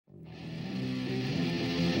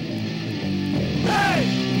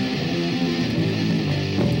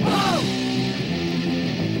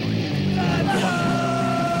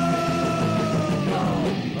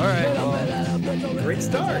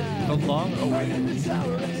The long awaited.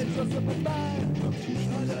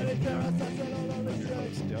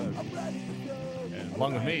 And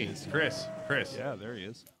along with me is Chris. Chris. Yeah, there he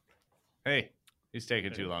is. Hey, he's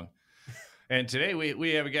taking too long. And today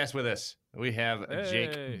we have a guest with us. We have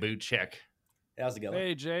Jake Buchek. How's it going?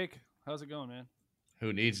 Hey, Jake. How's it going, man?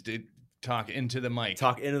 Who needs to talk into the mic.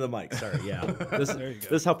 Talk into the mic. Sorry, yeah. This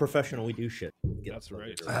is how professional we do shit. That's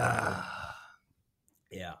right.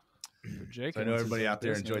 Yeah. So Jake, So I know everybody out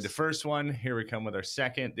there enjoyed the first one. Here we come with our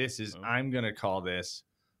second. This is, I'm going to call this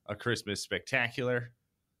a Christmas Spectacular.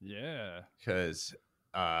 Yeah. Because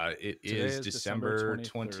it is December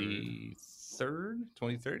 23rd.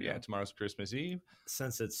 23rd? Yeah, tomorrow's Christmas Eve.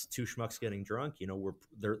 Since it's two schmucks getting drunk, you know,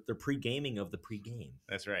 they're pre-gaming of the pre-game.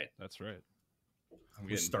 That's right. That's right.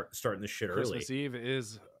 We starting this shit Christmas early. Eve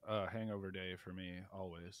is a hangover day for me,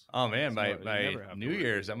 always. Oh, man, by New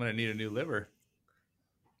Year's, I'm going to need a new liver.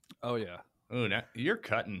 Oh, yeah. Oh, now you're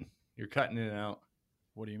cutting. You're cutting it out.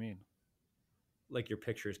 What do you mean? Like your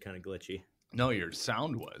picture is kind of glitchy. No, your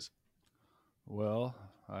sound was. Well,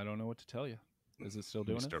 I don't know what to tell you. Is it still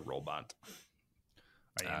doing Mr. Robot.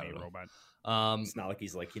 I am a robot. It's not like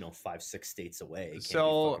he's like, 5-6 states away. It can't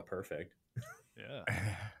So be perfect. Yeah.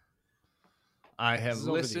 I have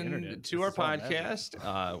listened to our podcast.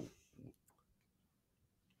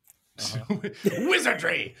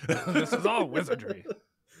 Wizardry. This is all wizardry.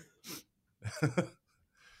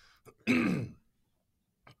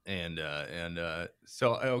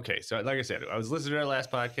 So like I said, I was listening to our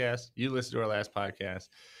last podcast. You listened to our last podcast.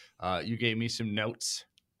 You gave me some notes,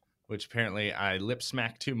 which apparently I lip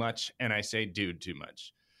smack too much and I say dude too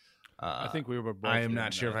much. I think we were both. I am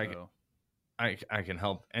not sure if I can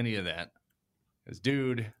help any of that. Because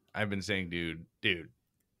dude, I've been saying dude.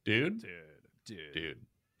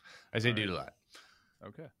 I say dude a lot.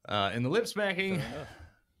 Okay. In the lip smacking,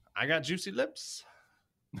 I got juicy lips.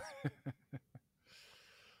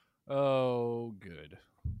 Oh, good.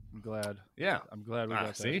 I'm glad. Yeah. I'm glad we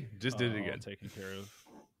got see? that. Just did it again. Taken care of.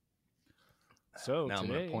 So now today, I'm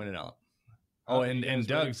going to point it out. Oh, and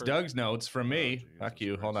Doug's notes from me. Fuck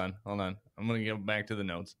you. Hold on. I'm going to go back to the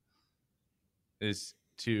notes. Is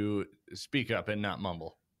to speak up and not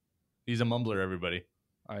mumble. He's a mumbler, everybody.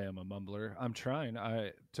 I am a mumbler. I'm trying.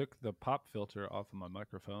 I took the pop filter off of my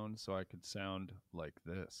microphone so I could sound like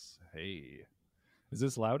this. Hey, is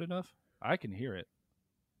this loud enough? I can hear it.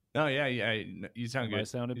 Oh, yeah. You sound good. I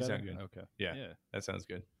sounded better? Sound good. Okay. Yeah. That sounds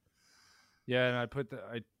good. Yeah, and I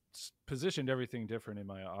positioned everything different in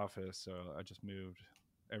my office, so I just moved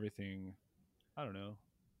everything, I don't know,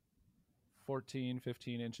 14,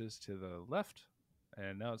 15 inches to the left,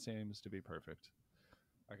 and now it seems to be perfect.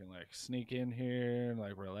 I can sneak in here and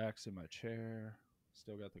relax in my chair.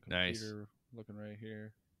 Still got the computer looking right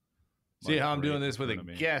here. See how I'm doing this with a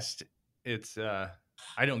guest? It's I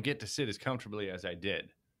don't get to sit as comfortably as I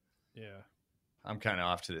did. Yeah. I'm kind of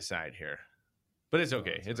off to the side here. But it's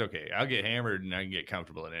okay. It's okay. I'll get hammered and I can get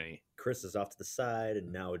comfortable in any. Chris is off to the side,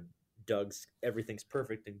 and now everything's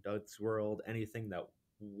perfect in Doug's world. Anything that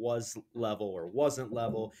was level or wasn't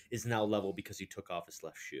level is now level because he took off his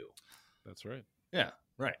left shoe. That's right. Yeah,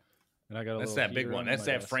 right. And I got that's that big one. That's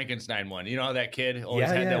that desk. Frankenstein one. You know how that kid always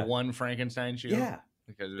had that one Frankenstein shoe? Yeah.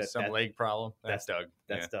 Because there's some leg problem. That's Doug.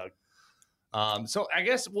 That's Doug. So I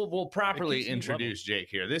guess we'll properly introduce Jake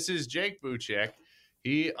here. This is Jake Buchek.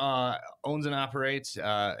 He owns and operates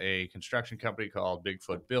a construction company called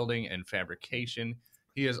Bigfoot Building and Fabrication.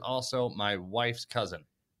 He is also my wife's cousin.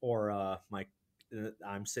 Or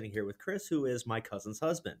I'm sitting here with Chris, who is my cousin's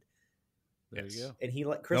husband. There you go. And he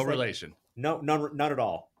Chris no relation. No, none at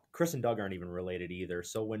all. Chris and Doug aren't even related either.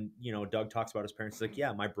 So when Doug talks about his parents, he's like,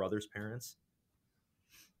 yeah, my brother's parents.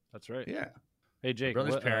 That's right. Yeah. Hey Jake,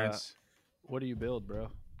 brother's parents. What do you build, bro?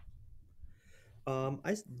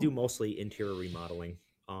 I do mostly interior remodeling.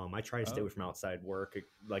 I try to stay away from outside work,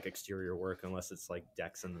 like exterior work, unless it's like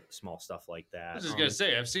decks and small stuff like that. I was just gonna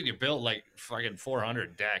say, I've seen you build fucking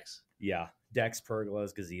 400 decks. Yeah, decks,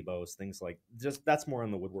 pergolas, gazebos, things like that's more on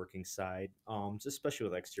the woodworking side. Just especially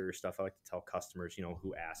with exterior stuff, I like to tell customers,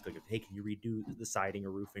 who ask, like, hey, can you redo the siding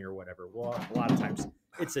or roofing or whatever? Well, a lot of times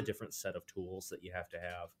it's a different set of tools that you have to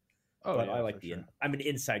have. Oh, but yeah, I like I'm an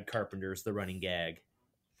inside carpenter is the running gag.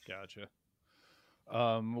 Gotcha.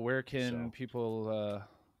 Where can people?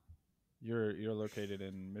 You're located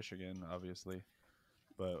in Michigan, obviously,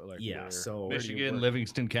 but so Michigan,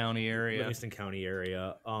 Livingston County area.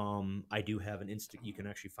 I do have an you can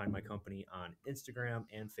actually find my company on Instagram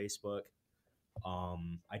and Facebook.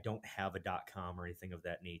 I don't have a .com or anything of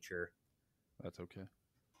that nature. That's okay.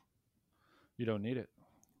 You don't need it.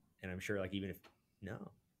 And I'm sure even if nowadays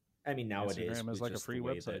Instagram is like a free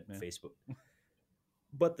website, man. Facebook.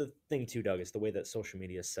 But the thing too, Doug, is the way that social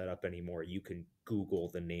media is set up anymore. You can Google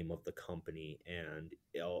the name of the company and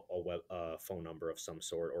a phone number of some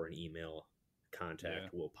sort or an email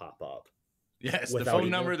contact will pop up. Yes, the phone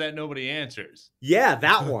number that nobody answers. Yeah,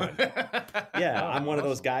 that one. Yeah, I'm one of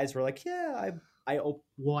those guys where like, yeah, I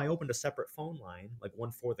opened a separate phone line, like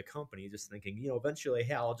one for the company, just thinking, eventually,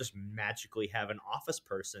 hey, I'll just magically have an office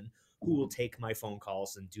person who will take my phone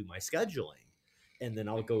calls and do my scheduling, and then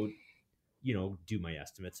I'll go, do my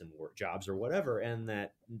estimates and work jobs or whatever, and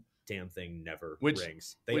that damn thing never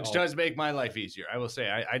rings. Which does make my life easier. I will say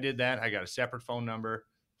I did that. I got a separate phone number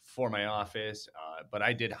for my office, but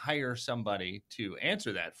I did hire somebody to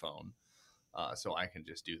answer that phone so I can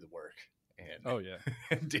just do the work and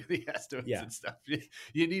and do the estimates and stuff.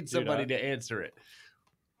 You need somebody to answer it.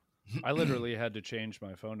 I literally had to change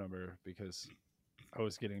my phone number because I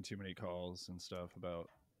was getting too many calls and stuff about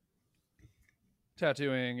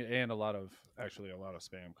tattooing and a lot of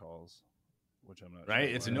spam calls, which I'm not right.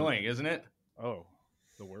 Sure it's annoying, isn't it? Oh,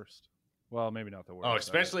 the worst. Well, maybe not the worst. Oh,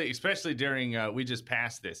 especially during we just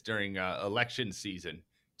passed this during election season.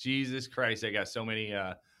 Jesus Christ, I got so many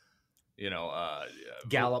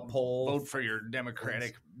Gallup poll, vote for your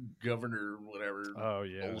Democratic governor, whatever. Oh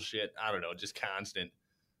yeah, bullshit. I don't know, just constant.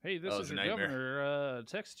 Hey, this is your governor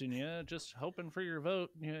texting you, just hoping for your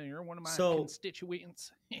vote. Yeah, you're one of my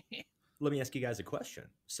constituents. Let me ask you guys a question.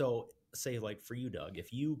 So, say like for you, Doug,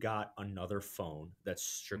 if you got another phone that's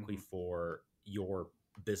strictly for your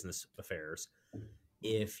business affairs,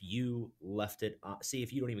 if you left it on, see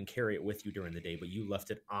if you don't even carry it with you during the day, but you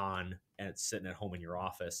left it on and it's sitting at home in your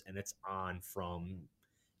office and it's on from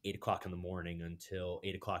 8 o'clock in the morning until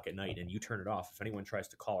 8 o'clock at night, and you turn it off. If anyone tries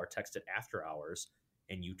to call or text it after hours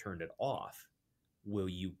and you turned it off, will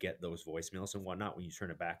you get those voicemails and whatnot when you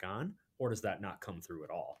turn it back on, or does that not come through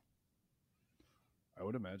at all? I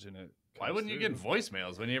would imagine it. Why wouldn't you get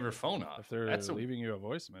voicemails when you have your phone off? If they're leaving you a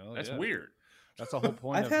voicemail, that's weird. That's the whole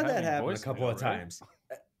point. I've had that happen a couple of times.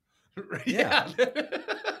 Yeah.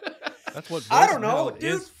 That's what I don't know, dude.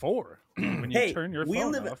 Is for. When you turn your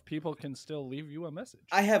phone off, people can still leave you a message.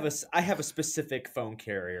 I have a specific phone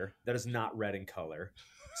carrier that is not red in color,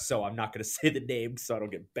 so I'm not going to say the name so I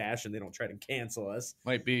don't get bashed and they don't try to cancel us.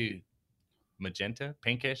 Might be magenta,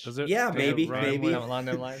 pinkish. Maybe. Along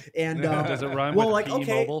that line. And does it rhyme with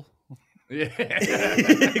P-Mobile? Yeah,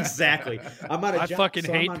 exactly. I fucking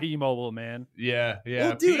hate P-Mobile, man. Yeah.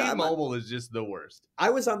 Well, dude, P-Mobile is just the worst.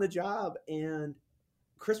 I was on the job and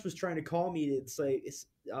Chris was trying to call me to say,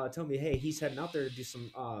 tell me, hey, he's heading out there to do some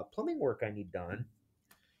plumbing work I need done,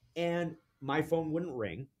 and my phone wouldn't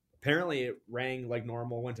ring. Apparently, it rang like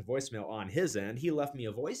normal, went to voicemail on his end. He left me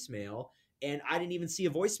a voicemail, and I didn't even see a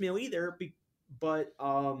voicemail either. But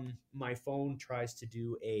my phone tries to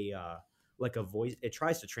do a voice. It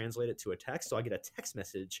tries to translate it to a text, so I get a text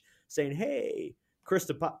message saying, "Hey, Chris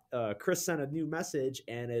sent a new message,"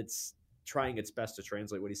 and it's trying its best to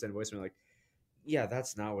translate what he said in voicemail. Like, yeah,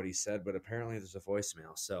 that's not what he said, but apparently there's a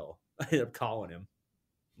voicemail. So I ended up calling him.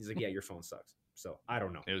 He's like, "Yeah, your phone sucks." So I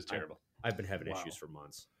don't know. It was terrible. I've been having issues for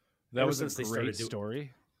months. That was a great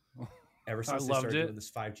story. Ever since they started doing this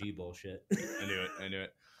 5G bullshit. I knew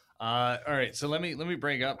it. All right, so let me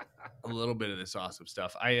bring up a little bit of this awesome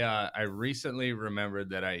stuff. I recently remembered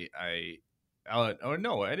that I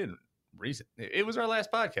didn't. It was our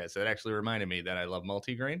last podcast that actually reminded me that I love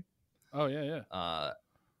multigrain. Oh yeah.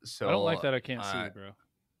 So I don't like that I can't see, bro.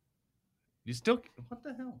 You still? What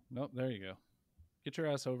the hell? Nope. There you go. Get your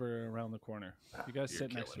ass over around the corner. You guys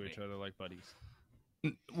sit next to each other like buddies.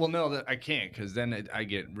 Well, no, that I can't, because then I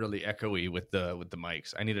get really echoey with the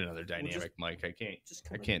mics. I need another dynamic mic. I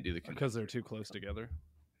can't do the because they're too close together.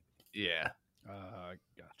 Yeah.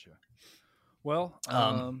 Gotcha. Well,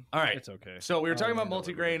 all right, it's okay. So we were talking about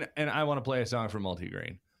multigrain, and I want to play a song from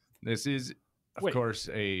multigrain. This is, of course,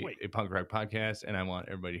 a punk rock podcast, and I want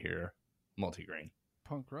everybody to hear multigrain.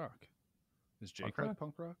 Punk rock. Is Jake like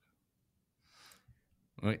punk rock?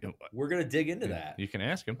 We're gonna dig into that. You can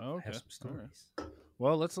ask him. Oh, okay. Have some stories. Right.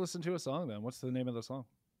 Well, let's listen to a song then. What's the name of the song?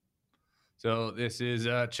 So this is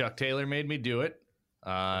Chuck Taylor Made Me Do It.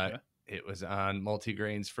 It was on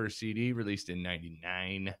Multigrain's first CD, released in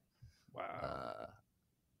 '99. Wow.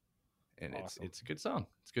 And awesome. It's a good song.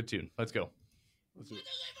 It's a good tune. Let's go. Let's do it.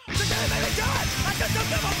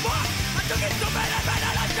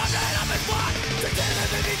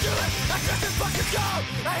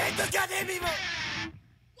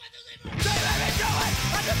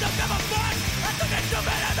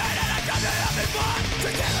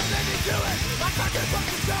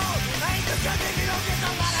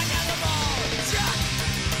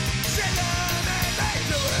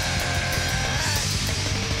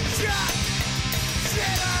 Yeah.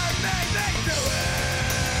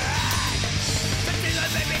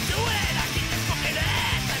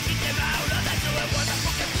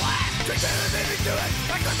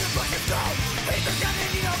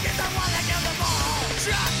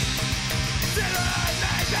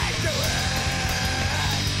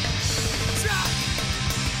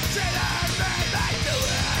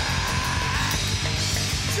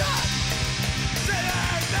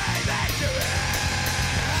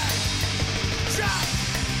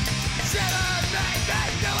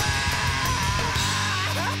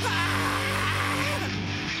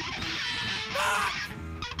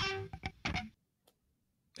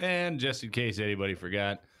 And just in case anybody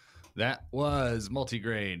forgot, that was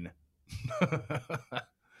Multigrain.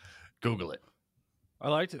 Google it. I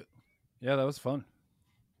liked it. Yeah, that was fun.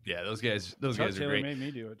 Yeah, those guys Chuck are Taylor great. made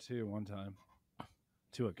me do it too one time.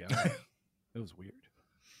 To a guy. It was weird.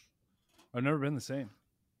 I've never been the same.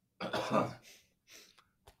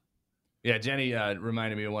 Yeah, Jenny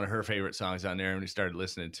reminded me of one of her favorite songs on there when we started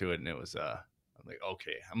listening to it, and it was I'm like,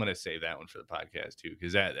 okay, I'm gonna save that one for the podcast too,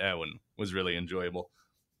 because that one was really enjoyable.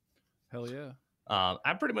 Hell yeah.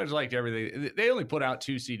 I pretty much liked everything. They only put out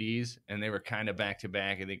 2 CDs, and they were kind of back to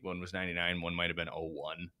back. I think one was 99, one might have been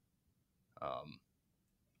 01.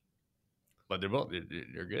 But they're both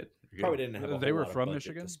they're good. Probably didn't have. They were lot from of budget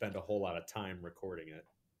Michigan? to spend a whole lot of time recording it.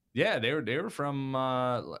 Yeah, they were from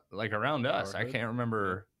like around us. I can't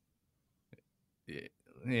remember.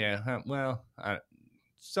 Yeah, well,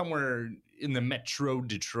 somewhere in the Metro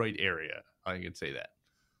Detroit area, I could say that.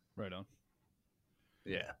 Right on.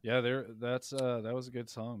 Yeah, Yeah, that was a good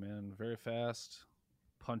song, man. Very fast,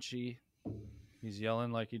 punchy. He's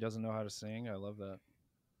yelling like he doesn't know how to sing. I love that.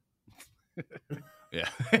 yeah.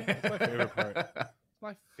 That's my favorite part. It's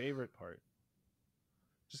my favorite part.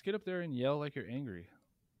 Just get up there and yell like you're angry.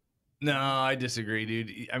 No, I disagree,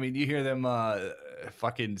 dude. I mean, you hear them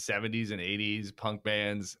fucking 70s and 80s punk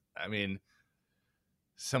bands. I mean,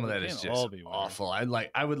 some of that is just awful.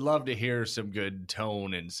 I would love to hear some good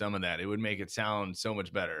tone in some of that. It would make it sound so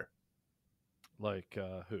much better. Like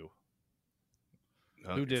who?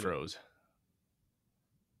 Who did froze?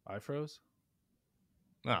 I froze?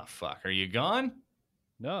 Oh, fuck. Are you gone?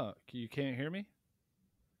 No, you can't hear me?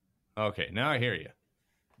 Okay, now I hear you.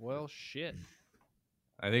 Well, shit.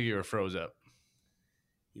 I think you were froze up.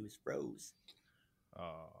 He was froze.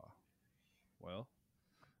 Well.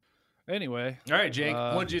 Anyway. All right, Jake.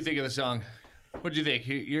 What did you think of the song? What did you think?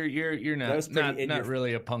 You're not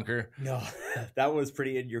really a punker. No, that was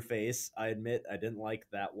pretty in your face. I admit I didn't like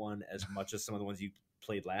that one as much as some of the ones you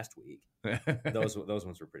played last week. Those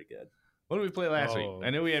ones were pretty good. What did we play last week?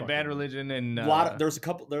 I know we had Bad Religion and there's a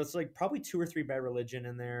couple. There's like probably 2 or 3 Bad Religion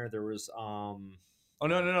in there. There was Oh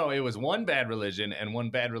no! It was one Bad Religion and one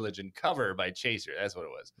Bad Religion cover by Chaser. That's what it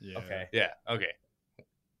was. Yeah. Okay. Yeah. Okay.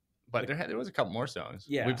 But there was a couple more songs.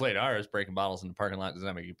 Yeah. We played ours, Breaking Bottles in the Parking Lot. Does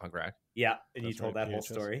that make you punk rock? Yeah, and you told that whole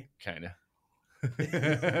story. Kind of.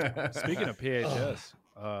 Speaking of PHS,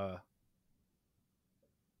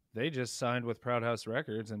 they just signed with Proud House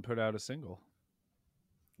Records and put out a single.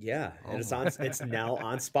 Yeah, and it's now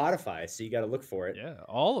on Spotify, so you got to look for it. Yeah,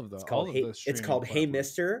 all of them. It's called Hey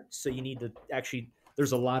Mister. So you need to actually.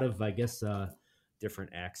 There's a lot of, I guess,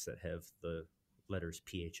 different acts that have the letters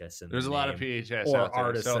PHS in. There's a lot of PHS or out there,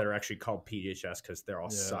 artists that are actually called PHS because they're all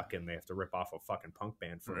suck and they have to rip off a fucking punk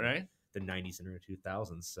band from the 90s and early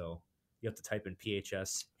 2000s. So you have to type in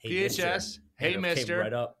PHS. Hey Mister, Hey Mister.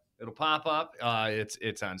 Right up. It'll pop up.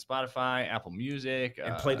 It's on Spotify, Apple Music,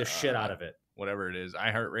 and play the shit out of it. Whatever it is,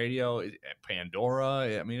 iHeartRadio,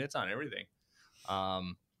 Pandora. I mean, it's on everything.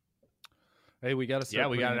 Hey, we got to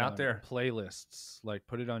start. We got it out there. Playlists, like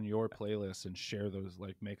put it on your playlist and share those.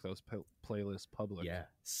 Like make those playlists public. Yeah,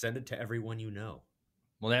 send it to everyone you know.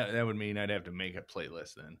 Well, that would mean I'd have to make a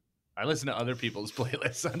playlist then. I listen to other people's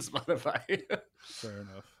playlists on Spotify. Fair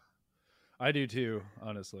enough. I do too,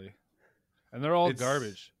 honestly, and they're all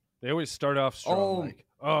garbage. They always start off strong, like,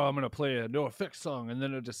 I'm going to play a NoFX song and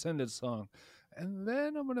then a Descended song. And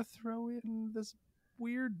then I'm going to throw in this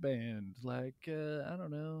weird band. Like, I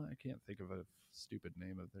don't know. I can't think of a stupid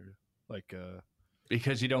name of their, like...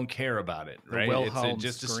 because you don't care about it, right? It's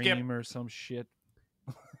just a skip or some shit.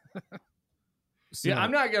 Yeah,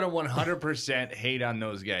 I'm not going to 100% hate on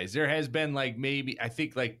those guys. There has been like maybe, I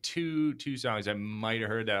think like two songs I might have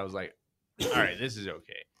heard that I was like, all right, this is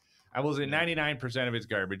okay. I will say 99% of it's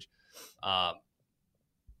garbage. I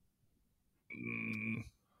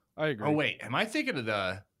agree. Oh, wait. Am I thinking of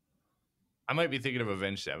I might be thinking of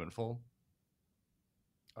Avenged Sevenfold.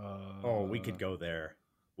 We could go there.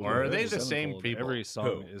 Or are they the same people? Every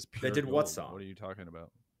song is pure They did gold. what song? What are you talking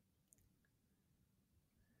about?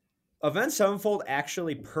 Avenged Sevenfold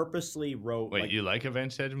actually purposely wrote... Wait, you like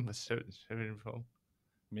Avenged Sevenfold?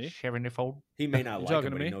 Me? Sevenfold? He may not like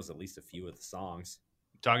it, but he knows at least a few of the songs.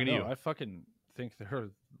 Talking to you. I fucking think they're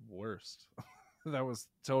worst. That was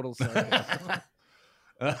total sarcasm.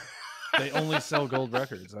 They only sell gold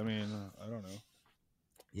records. I mean, I don't know.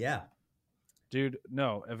 Yeah. Dude,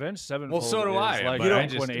 no. Avenged Sevenfold. Well, so do I. Like but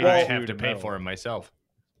I have to pay for them myself.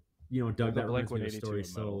 You know, Doug, that reminds me of a story.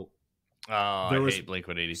 So, I hate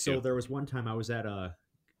Blink-182. So there was one time I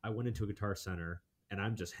went into a Guitar Center, and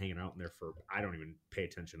I'm just hanging out in there I don't even pay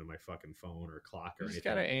attention to my fucking phone or clock or anything. You just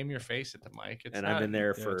got to aim your face at the mic. I'm in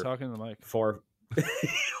there for talking to the mic.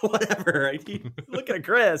 Whatever. Looking at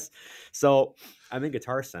Chris. So I'm in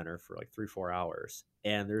Guitar Center for like 3-4 hours.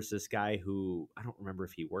 And there's this guy who, I don't remember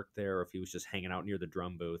if he worked there or if he was just hanging out near the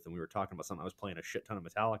drum booth. And we were talking about something. I was playing a shit ton of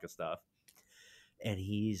Metallica stuff. And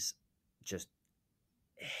he's just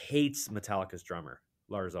hates Metallica's drummer,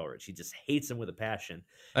 Lars Ulrich. He just hates him with a passion.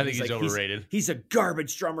 I think he's overrated. He's a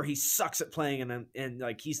garbage drummer. He sucks at playing, and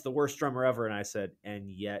like he's the worst drummer ever. And I said,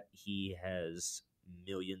 and yet he has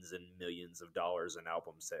millions and millions of dollars in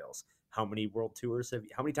album sales. How many world tours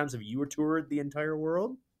how many times have you toured the entire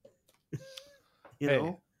world? You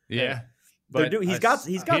know? Yeah. But he's got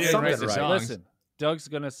something right. Listen, Doug's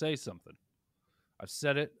gonna say something. I've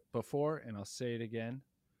said it before and I'll say it again.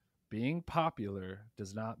 Being popular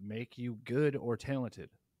does not make you good or talented.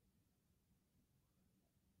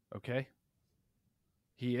 Okay?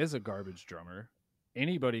 He is a garbage drummer.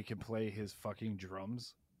 Anybody can play his fucking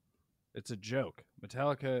drums. It's a joke.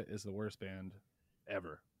 Metallica is the worst band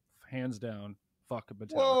ever. Hands down. Fuck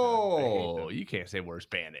Metallica. Whoa. You can't say worst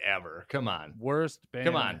band ever. Come on. Worst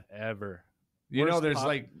band ever. You know, there's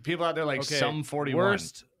like people out there like Sum 41.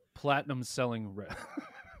 Worst platinum selling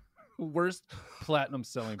worst platinum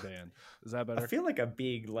selling band. Is that better? I feel like I'm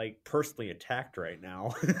being like personally attacked right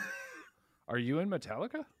now. Are you in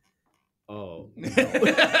Metallica? Oh, no.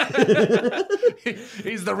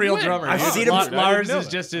 He's the real drummer. I've seen him. Lars is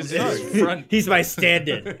just his front. He's my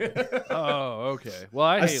stand-in. Oh, okay. Well,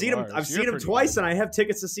 I've seen him. I've seen him twice, and I have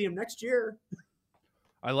tickets to see him next year.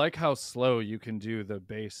 I like how slow you can do the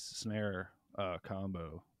bass snare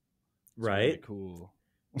combo. It's right. Really cool.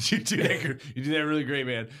 You do that really great,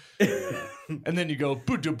 man. And then you go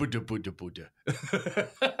Buddha, Buddha, Buddha, Buddha.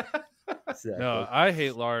 Exactly. No, I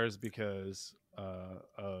hate Lars because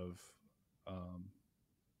of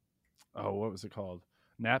what was it called?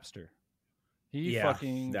 Napster. He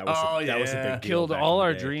fucking that was a big deal killed back all in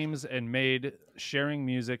our the day. dreams and made sharing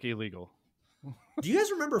music illegal. Do you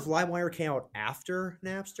guys remember if LimeWire came out after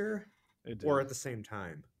Napster It did. or at the same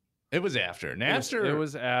time? It was after Napster. It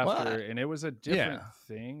was after, What? and it was a different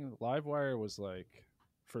thing. LiveWire was like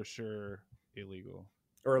for sure illegal.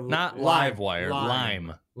 Or Not Lime.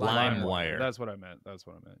 LiveWire, LimeWire. That's what I meant.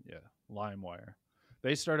 Yeah, LimeWire.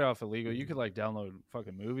 They started off illegal. You could like download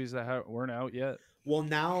fucking movies that weren't out yet. Well,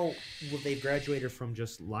 now they've graduated from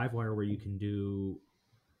just LiveWire, where you can do,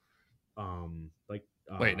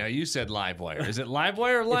 Wait, now you said LiveWire. Is it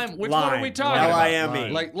LiveWire or Lime? Which Lime. one are we talking about?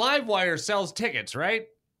 Lime. Like LiveWire sells tickets, right?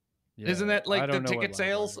 Yeah, Isn't that I like the don't know what ticket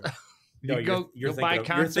sales? LimeWire is. No, you buy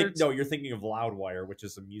concerts. You're thinking of Loudwire, which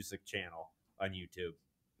is a music channel on YouTube.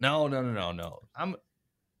 No.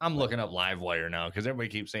 I'm looking up LiveWire now because everybody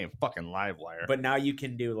keeps saying fucking LiveWire. But now you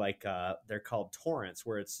can do like they're called torrents,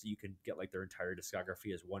 where you can get like their entire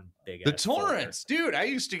discography as one big. The torrents, dude. I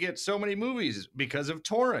used to get so many movies because of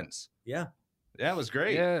torrents. Yeah, that was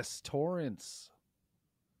great. Yes, torrents.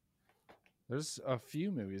 There's a few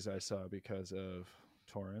movies I saw because of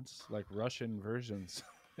torrents, like Russian versions.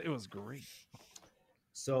 It was great.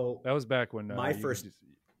 So that was back when my first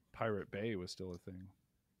Pirate Bay was still a thing.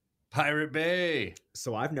 Pirate Bay.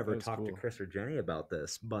 So I've never talked to Chris or Jenny about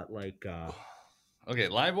this, but like, okay,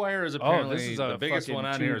 LiveWire is apparently this is the biggest one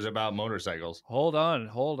on here is about motorcycles. Hold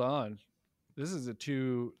on. This is a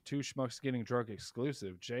two schmucks getting drunk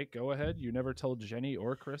exclusive. Jake, go ahead. You never told Jenny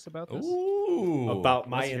or Chris about this. Ooh, about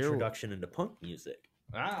my introduction into punk music.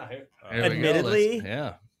 Here admittedly,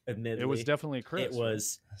 it was definitely Chris. It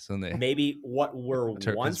was Sunday. Maybe what were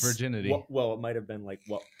once virginity. Well, it might have been like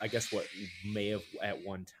I guess what may have at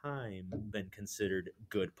one time been considered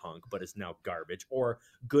good punk, but is now garbage, or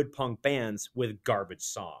good punk bands with garbage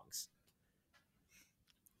songs.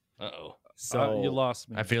 Uh-oh. So you lost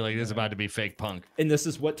me. I feel like this is about to be fake punk. And this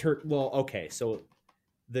is what okay, so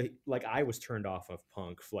I was turned off of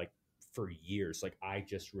punk for years. Like I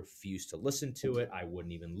just refused to listen to it. I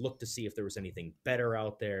wouldn't even look to see if there was anything better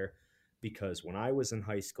out there, because when I was in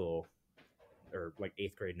high school, or like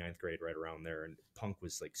 8th grade, 9th grade, right around there, and punk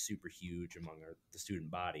was like super huge among the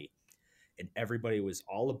student body, and everybody was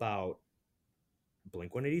all about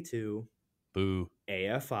Blink-182, boo,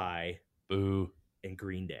 AFI, boo, and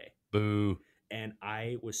Green Day, boo. And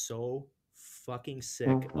I was so fucking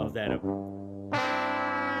sick of that.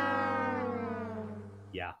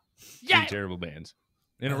 Yeah. Two terrible bands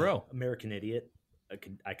in a row. American Idiot.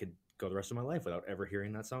 I could go the rest of my life without ever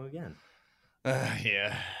hearing that song again.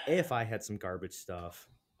 Yeah. AFI had some garbage stuff.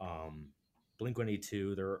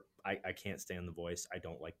 Blink-182, I can't stand the voice. I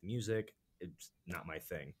don't like the music. It's not my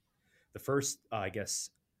thing. The first, I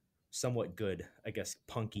guess, somewhat good,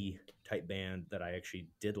 punky type band that I actually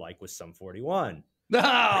did like was Sum 41.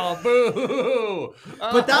 Oh, boo!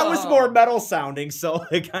 But that was more metal sounding, so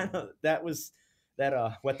it that was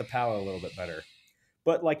that wet the palate a little bit better.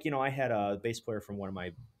 But like, I had a bass player from one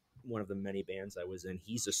of the many bands I was in.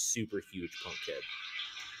 He's a super huge punk kid.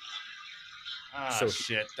 So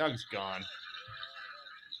shit, Doug's gone.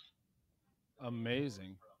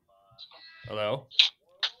 Amazing. Hello?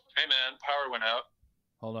 Hey, man, power went out.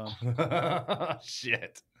 Hold on.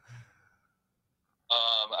 Shit.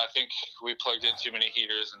 I think we plugged in too many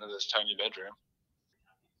heaters into this tiny bedroom.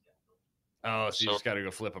 Oh, so you just got to go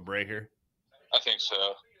flip a breaker? I think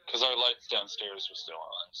so, because our lights downstairs were still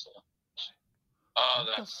on, so. Oh,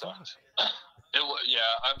 that sucked. Yeah,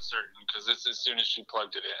 I'm certain, because as soon as she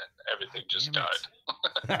plugged it in, everything just died.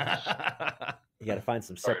 You got to find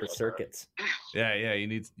some separate circuits. Yeah, you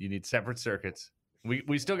need separate circuits.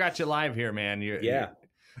 We still got you live here, man.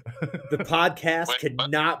 The podcast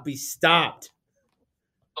cannot be stopped.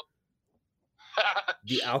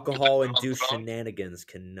 The alcohol-induced shenanigans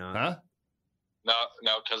cannot. Huh? No,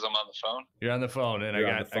 because I'm on the phone. You're on the phone, and I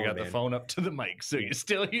got the phone up to the mic, so you're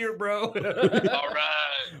still here, bro. All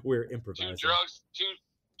right. We're improvising. 2 drugs, two.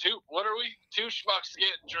 What are we? 2 schmucks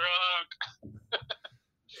getting drunk.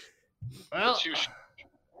 Well,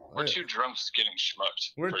 we're 2 drunks getting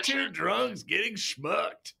schmucked. We're 2 drunks getting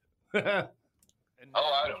schmucked. I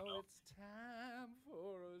don't know. It's time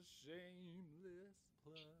for a shameless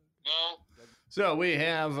plug. No. So we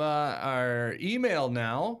have our email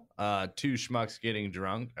now, 2 schmucks getting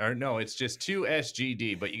drunk. Or no, it's just 2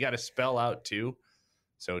 SGD, but you got to spell out 2.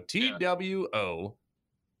 So TWOSGD.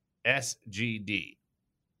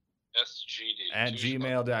 SGD. At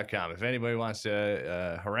gmail.com. If anybody wants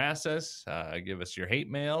to harass us, give us your hate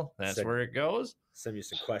mail. That's where it goes. Send you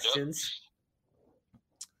some questions.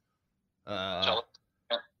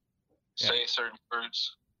 Say certain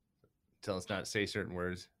words. Tell us not to say certain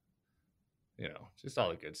words. Just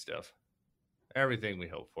all the good stuff. Everything we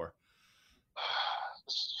hope for.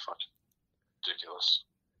 This is fucking ridiculous.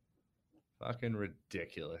 Fucking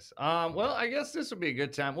ridiculous. Well, I guess this would be a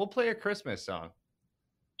good time. We'll play a Christmas song.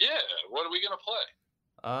 Yeah, what are we gonna play?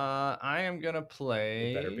 I am gonna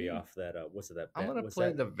play. It better be off that. I'm gonna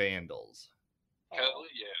play the Vandals. Hell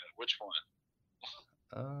yeah! Which one?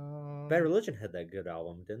 Bad Religion had that good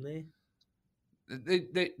album, didn't they?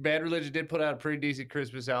 Bad Religion did put out a pretty decent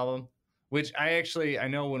Christmas album, which I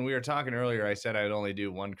know when we were talking earlier, I said I'd only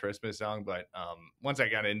do one Christmas song, but once I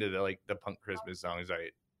got into the punk Christmas songs, I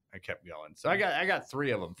kept going. So I got 3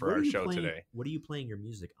 of them for our show today. What are you playing your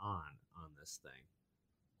music on this thing?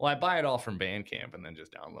 Well, I buy it all from Bandcamp and then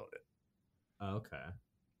just download it. Oh, okay.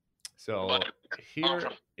 So here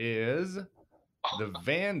is the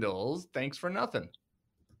Vandals. Thanks for nothing.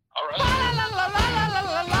 All right. La, la, la, la, la, la,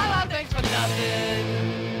 la, la, thanks for nothing.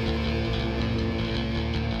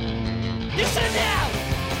 You should have.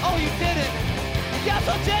 Oh, you didn't. You're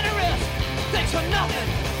so generous. Thanks for nothing.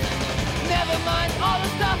 Never mind all the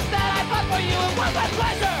stuff that I bought for you. It was my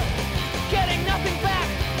pleasure. Getting nothing back.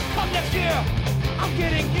 Come next year. I'm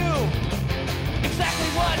getting you exactly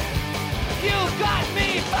what you got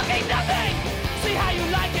me. Fucking nothing. See how you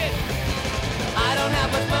like it. I don't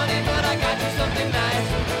have much money, but I got you something nice.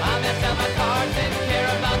 I messed out my cards, didn't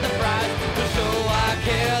care about the price. To show I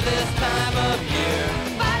care this time of year.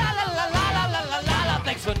 La la la la la la la la la.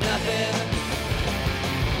 Thanks for nothing.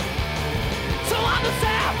 So I'm the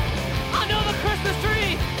sap under the Christmas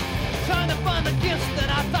tree, trying to find the gifts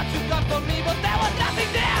that I thought you got for me, but there was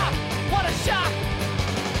nothing there. What a shock.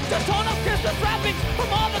 Just torn up Christmas wrappings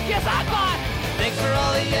from all the gifts I bought. Thanks for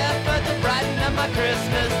all the effort to brighten up my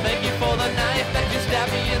Christmas. Thank you for the knife that you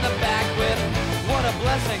stabbed me in the back with. What a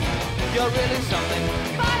blessing. You're really something.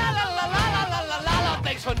 La la la la la la la la la.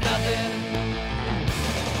 Thanks for nothing.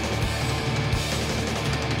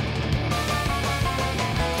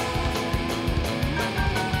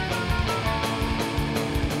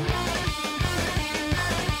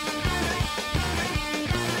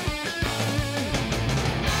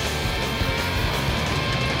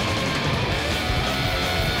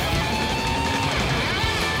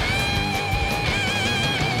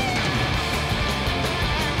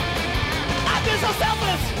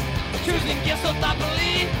 Choosing gifts so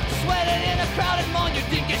thoughtfully, sweated in a crowded mall. You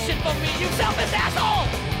didn't get shit from me, you selfish asshole.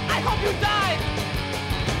 I hope you die,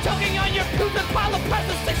 choking on your puke pile of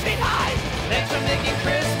presents 6 feet high. Thanks for making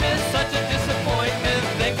Christmas such a disappointment.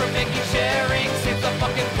 Thanks for making sharing seem so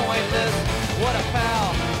fucking pointless. What a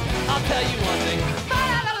pal. I'll tell you one thing. La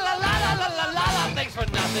la la la la la la la la. Thanks for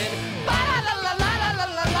nothing. La la la la la la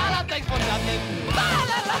la la la. Thanks for nothing. La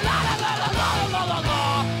la la la la la la la la la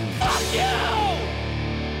la. Fuck you.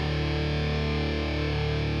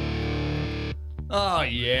 Oh,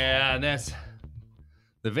 yeah, that's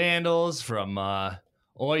the Vandals from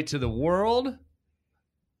Oi to the World.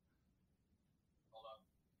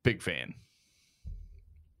 Big fan.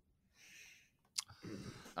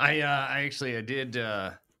 I did.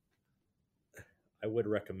 I would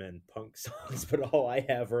recommend punk songs, but all I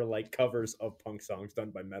have are like covers of punk songs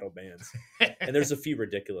done by metal bands, and there's a few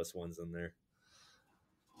ridiculous ones in there.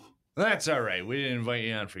 That's all right. We didn't invite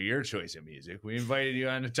you on for your choice of music. We invited you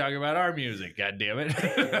on to talk about our music. God damn it!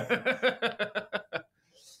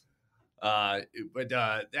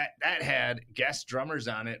 That had guest drummers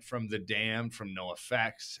on it from The Damned, from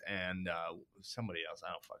NoFX, and somebody else.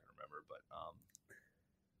 I don't fucking remember, but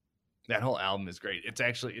that whole album is great. It's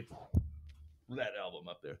that album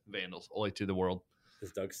up there, Vandals, Oi to the World.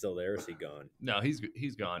 Is Doug still there? Or is he gone? No, he's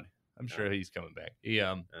gone. I'm sure he's coming back. He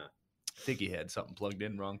I think he had something plugged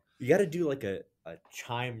in wrong. You got to do like a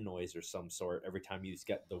chime noise or some sort every time you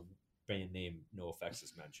get the band name NoFX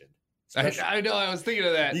is mentioned. I know. I was thinking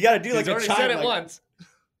of that. You got to do like He's already a chime, said it like, once,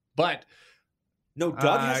 but no,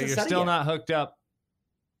 Doug hasn't you're said still it yet. not hooked up.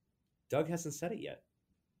 Doug hasn't said it yet.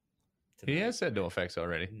 He has said NoFX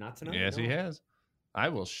already. Not tonight. Yes, no. he has. I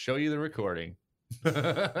will show you the recording.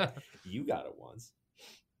 You got it once.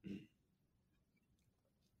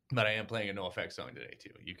 But I am playing a NoFX song today too.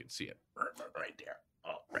 You can see it right there.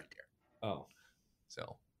 Oh, right there. Oh,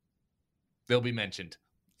 So they'll be mentioned.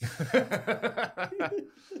 there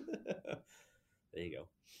you go.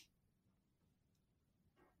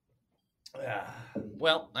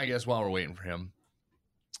 Well, I guess while we're waiting for him,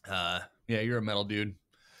 yeah, you're a metal dude.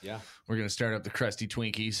 Yeah. We're gonna start up the Crusty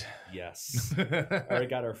Twinkies. Yes. I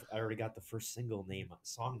already got the first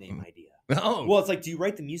song name idea. Oh, Well, it's like, do you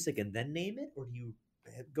write the music and then name it, or do you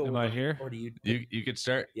go? Am I here? Or do you? you could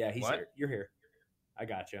start. Yeah, he's What? here. You're here. I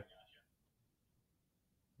got you.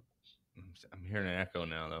 I'm hearing an echo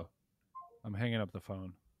now, though. I'm hanging up the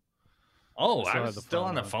phone. Oh, Still I have was the still phone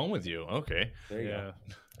on the on. phone with you. Okay, There you Yeah.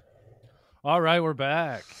 go. All right, we're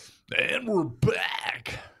back. and we're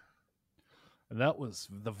back. And that was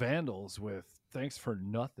the Vandals with "Thanks for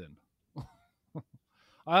Nothing."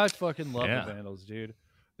 I fucking love Yeah. the Vandals, dude.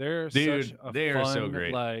 They're Dude, such a they are so fun,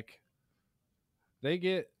 great. Like, they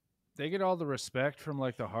get all the respect from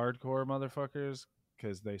like the hardcore motherfuckers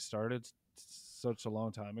because they started such a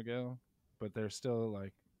long time ago, but they're still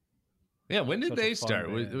like. Yeah, when did Such a they fun start?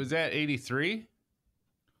 band. Was that 83?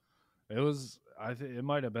 It was. I think it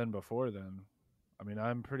might have been before then. I mean,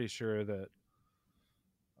 I'm pretty sure that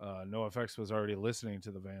NoFX was already listening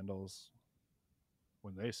to the Vandals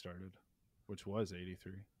when they started, which was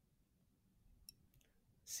 '83.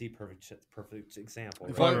 See, perfect example.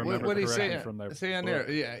 If right? I remember What did he correctly say? from their Say on book.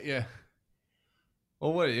 there. Yeah.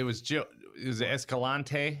 Well, what it was? It was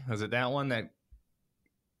Escalante. Was it that one that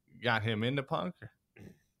got him into punk?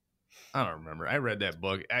 I don't remember. I read that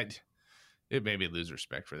book. It made me lose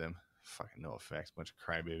respect for them. Fucking NoFX, bunch of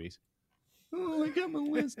crybabies. Oh, I got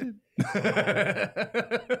molested.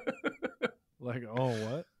 Like, oh,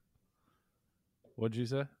 what? What'd you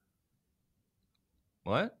say?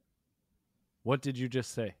 What? What did you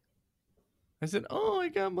just say? I said, oh, I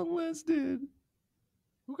got molested.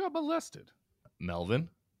 Who got molested? Melvin.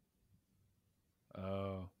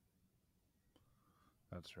 Oh,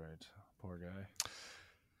 that's right. Poor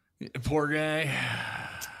guy. Poor guy.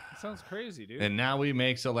 That sounds crazy, dude. And now he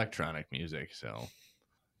makes electronic music, so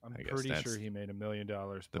I'm I guess pretty that's sure he made $1 million the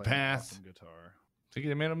playing path. awesome guitar. think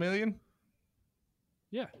they made $1 million?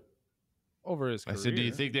 Yeah, over his I career. said, do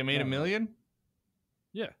you think they made No. $1 million?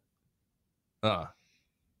 Yeah,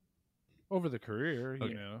 over the career, Okay.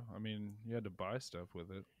 you know. I mean, you had to buy stuff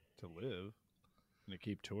with it to live and to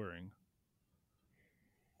keep touring.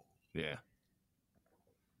 yeah.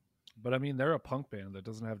 But I mean, they're a punk band that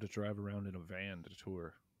doesn't have to drive around in a van to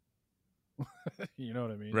tour. You know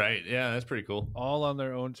what I mean? Right. Yeah, that's pretty cool. All on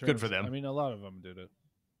their own terms. Good for them. I mean, a lot of them did it.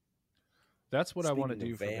 That's what I want to Speaking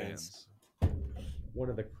do of for vans, bands. One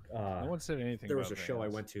of the No one said anything. there was a about show I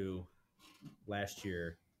vans. went to last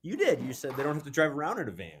year. You did. You said they don't have to drive around in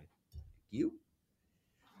a van. You.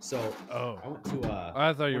 So I Oh, went to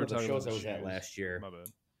I thought you one were of the talking shows about I was the at shoes. last year. My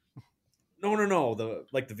bad. No.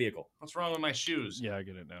 The vehicle. What's wrong with my shoes? Yeah, I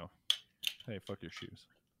get it now. Hey, fuck your shoes.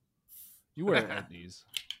 You wear these.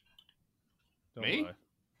 Don't Me? lie.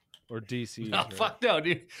 Or DC's. No, right? fuck no,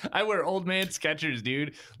 dude. I wear old man Skechers,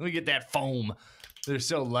 dude. Let me get that foam. They're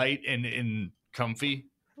so light and comfy.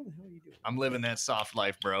 How the hell are you doing? I'm living that soft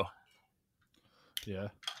life, bro. Yeah,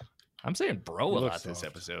 I'm saying bro You a look lot this soft.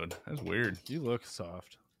 episode. That's weird. you look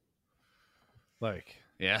soft. Like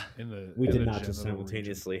Yeah. in the. We in did the not just genital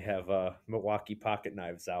simultaneously have Milwaukee pocket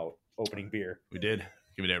knives out opening beer. We did.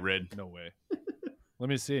 Give me that red. region. No way. Let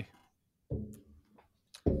me see.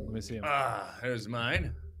 Let me see him. Ah, there's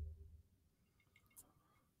mine.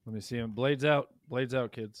 Let me see him. Blades out. Blades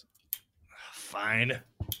out, kids. Fine.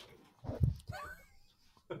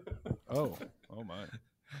 Oh my.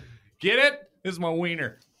 Get it? This is my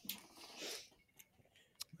wiener.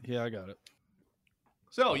 Yeah, I got it.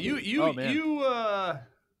 So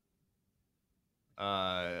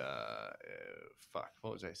fuck,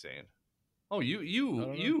 what was I saying? Oh,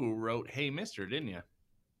 you wrote "Hey Mister," didn't you?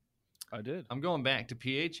 I did. I'm going back to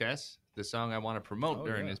PHS, the song I want to promote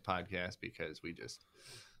during yeah. this podcast, because we just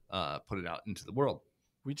put it out into the world.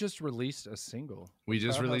 We just released a single. We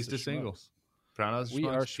just released a single. Proud House of We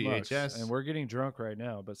Schmucks, are Shmucks, PHS. and we're getting drunk right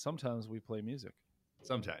now, but sometimes we play music.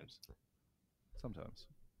 Sometimes.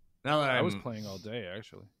 Now that I was playing all day,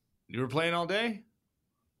 actually. You were playing all day?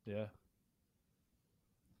 Yeah.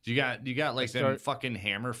 You got like them fucking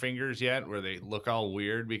hammer fingers yet, where they look all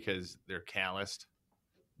weird because they're calloused?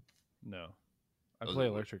 No, I play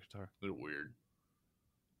electric guitar. They're weird.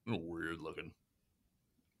 A little weird looking.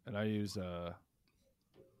 And I use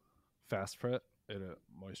fast fret. It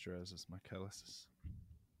moisturizes my calluses.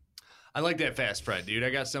 I like that fast fret, dude. I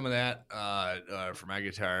got some of that for my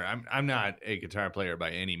guitar. I'm not a guitar player by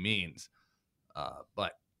any means,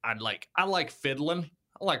 but I like fiddling.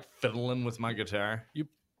 I like fiddling with my guitar. You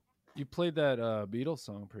played that Beatles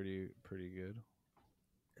song pretty good.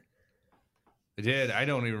 I did. I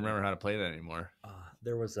don't even remember how to play that anymore.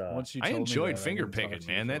 There was Once you I told me enjoyed that, finger I didn't talk picking,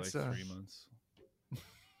 to you man. for That's like 3 months.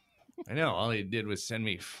 I know. All he did was send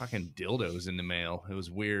me fucking dildos in the mail. It was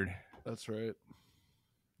weird. That's right.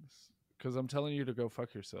 Because I'm telling you to go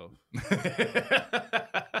fuck yourself.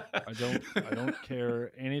 I don't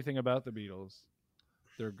care anything about the Beatles.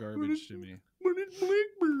 They're garbage to me.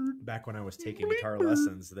 back when I was taking guitar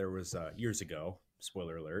lessons. There was years ago.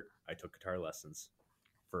 Spoiler alert! I took guitar lessons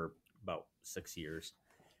for about 6 years.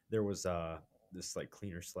 There was this like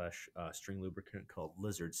cleaner slash string lubricant called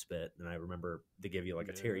Lizard Spit, and I remember they give you like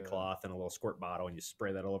a terry cloth and a little squirt bottle, and you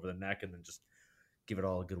spray that all over the neck, and then just give it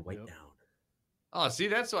all a good wipe down. Oh, see,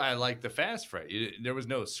 that's why I like the fast fret. There was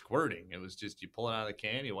no squirting. It was just you pull it out of the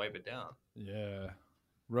can, you wipe it down. Yeah.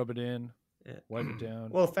 Rub it in, wipe it down.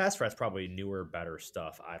 Well, fast fret's probably newer, better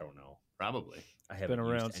stuff. I don't know. Probably. I haven't been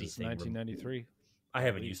around since 1993. I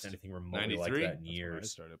haven't used anything remotely like that in years. I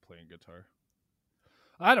started playing guitar.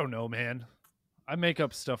 I don't know, man. I make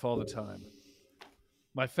up stuff all the time.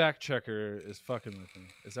 My fact checker is fucking with me.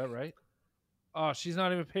 Is that right? Oh, she's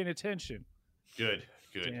not even paying attention. Good.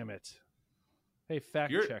 Damn it. Hey,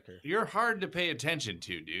 fact checker. You're hard to pay attention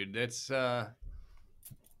to, dude. That's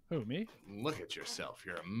Who, me? Look at yourself.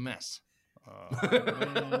 You're a mess.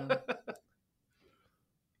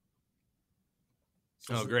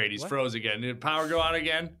 Oh, great. He's froze again. Did power go out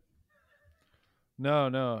again?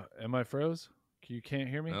 No. Am I froze? You can't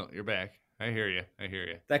hear me? No, you're back. I hear you.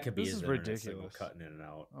 That could be this is ridiculous. Cutting in and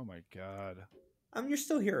out. Oh, my God. You're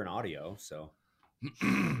still hearing audio, so.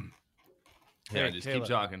 Yeah, just Kayla, keep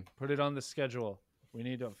talking. Put it on the schedule. We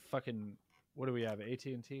need a fucking, what do we have,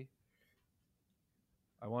 AT&T?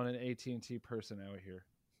 I want an AT&T person out here.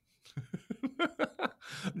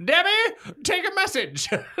 Debbie, take a message.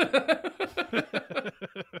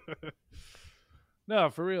 No,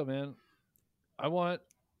 for real, man. I want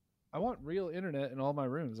real internet in all my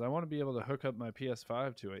rooms. I want to be able to hook up my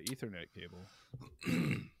PS5 to an Ethernet cable.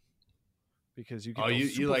 Because you can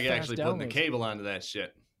you like actually putting the cable onto that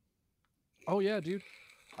shit. Oh yeah, dude.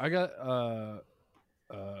 I got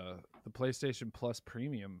the PlayStation Plus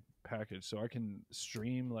Premium package, so I can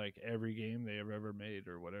stream like every game they have ever made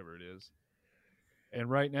or whatever it is. And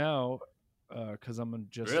right now, because I'm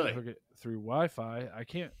just hook it through Wi-Fi, I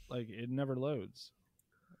can't, like, it never loads,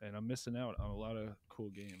 and I'm missing out on a lot of cool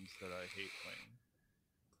games that I hate playing.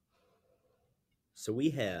 So we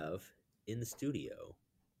have in the studio,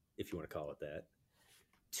 if you want to call it that,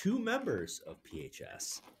 2 members of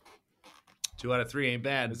PHS. 2 out of 3 ain't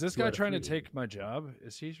bad. Is this guy trying to take my job?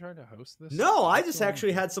 Is he trying to host this? No, I just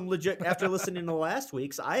actually had some legit. After listening to last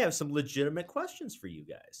week's, I have some legitimate questions for you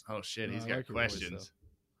guys. Oh shit, he's got questions.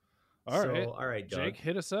 All right, Doug. Jake,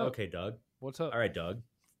 hit us up. Okay, Doug. What's up? All right, Doug.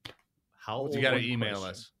 How old? You got to email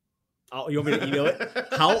us. Oh, you want me to email it?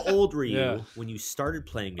 How old were you when you started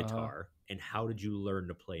playing guitar, and how did you learn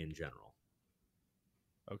to play in general?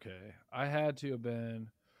 Okay, I had to have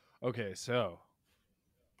been. Okay, so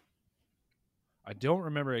I don't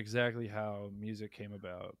remember exactly how music came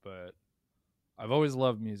about, but I've always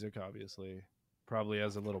loved music, obviously. Probably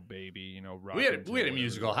as a little baby, you know, we had a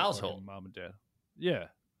musical household. Mom and dad. Yeah.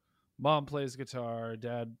 Mom plays guitar.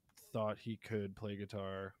 Dad thought he could play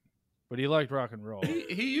guitar, but he liked rock and roll.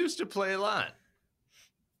 He used to play a lot.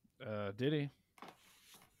 Did he?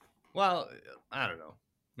 Well, I don't know.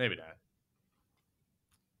 Maybe not.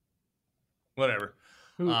 Whatever.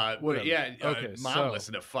 Whatever. Mom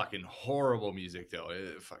listened to fucking horrible music though.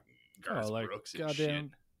 Fucking Garth Brooks and shit.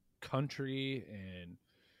 country and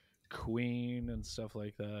Queen and stuff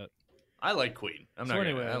like that. I like Queen. I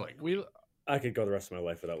like Queen. I could go the rest of my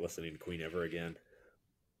life without listening to Queen ever again.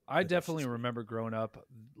 I definitely remember growing up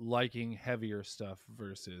liking heavier stuff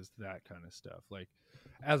versus that kind of stuff. Like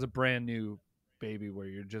as a brand new baby where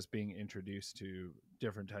you're just being introduced to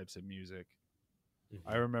different types of music.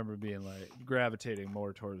 I remember being like gravitating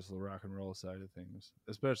more towards the rock and roll side of things,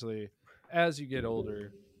 especially as you get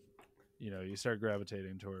older. You know, you start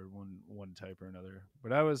gravitating toward one type or another.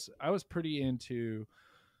 But I was pretty into,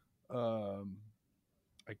 I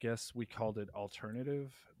guess we called it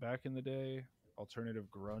alternative back in the day, alternative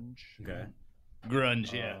grunge. Okay,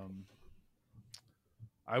 grunge, yeah.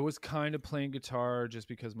 I was kind of playing guitar just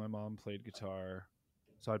because my mom played guitar,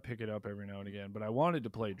 so I'd pick it up every now and again. But I wanted to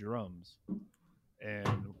play drums.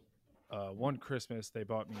 And one Christmas, they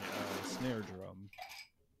bought me a snare drum,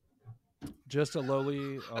 just a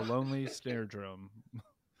lonely snare drum.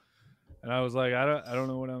 And I was like, I don't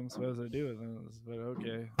know what I'm supposed to do with this, but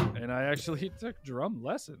okay. And I actually took drum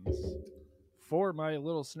lessons for my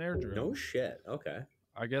little snare drum. No shit. Okay.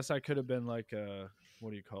 I guess I could have been like a,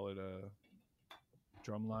 what do you call it, a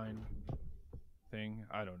drumline thing?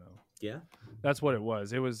 I don't know. Yeah, that's what it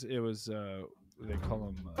was. It was they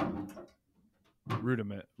call them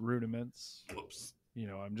rudiments. Whoops. You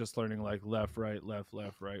know, I'm just learning like left, right, left,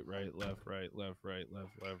 left, right, right, left, right, left, right, left,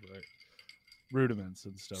 left, right. Rudiments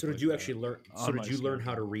and stuff. So did like you that actually learn? So did you learn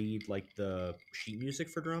how to read like the sheet music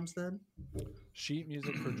for drums then? Sheet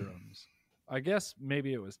music for drums. I guess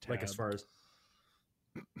maybe it was tab. Like as far as.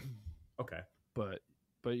 Okay.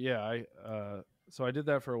 But yeah, so I did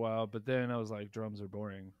that for a while, but then I was like, drums are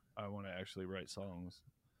boring. I want to actually write songs.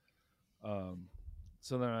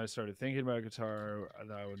 So then I started thinking about guitar.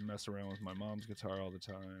 I would mess around with my mom's guitar all the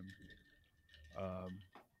time.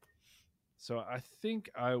 So I think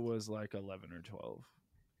I was like 11 or 12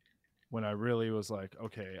 when I really was like,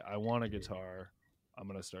 okay, I want a guitar. I'm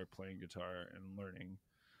going to start playing guitar and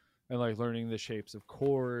learning the shapes of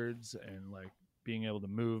chords and like being able to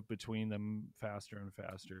move between them faster and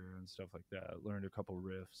faster and stuff like that. Learned a couple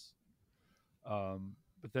riffs.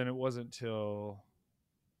 But then it wasn't till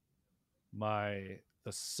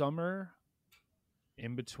the summer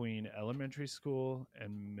in between elementary school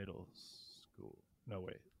and middle school. No,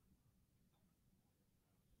 wait.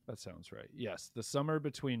 That sounds right. Yes, the summer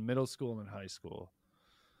between middle school and high school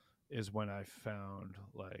is when I found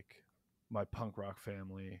like my punk rock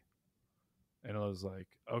family. And I was like,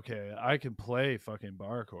 okay, I can play fucking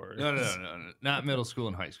bar chords. No. Not middle school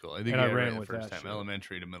and high school. I think I ran with the first time,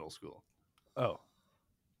 elementary to middle school. Oh.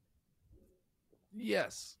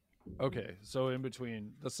 Yes. Okay, so in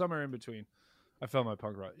between, the summer in between, I found my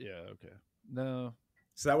punk rock. Yeah, okay. No.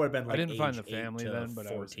 So that would have been like I didn't find the family then, but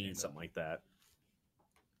 14, I was something like that.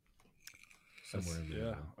 Somewhere in there.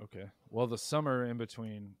 Yeah, okay. Well, the summer in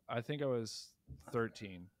between, I think I was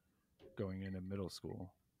 13 going into middle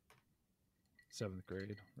school. 7th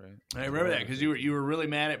grade, right? I remember that because you were really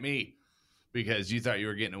mad at me because you thought you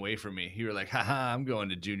were getting away from me. You were like, haha, I'm going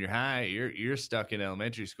to junior high. You're stuck in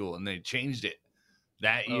elementary school. And they changed it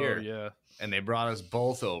that year. Oh, yeah. And they brought us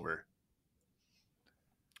both over.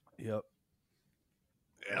 Yep.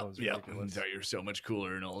 Yep. I thought you were so much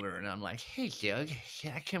cooler and older. And I'm like, hey, Doug,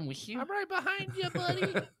 can I come with you? I'm right behind you,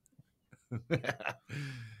 buddy.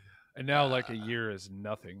 And now like a year is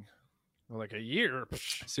nothing. Like a year?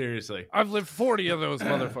 Seriously. I've lived 40 of those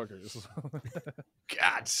motherfuckers.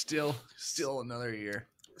 God, still another year.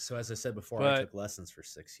 So as I said before, I took lessons for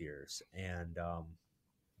 6 years. And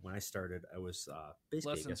when I started, I was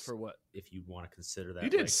basically lessons for what? If you want to consider that. You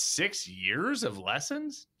did 6 years of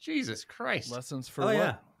lessons? Jesus Christ. Lessons for what?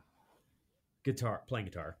 Yeah. Playing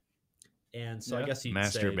guitar. And so I guess you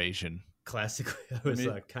masturbation. Say classically, I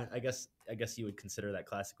was I guess you would consider that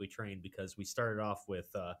classically trained because we started off with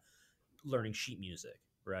learning sheet music,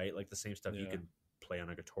 right? Like the same stuff you could play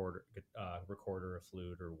on a guitar, recorder, a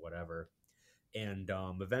flute, or whatever. And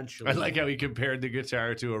eventually, I like how he compared the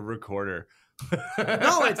guitar to a recorder.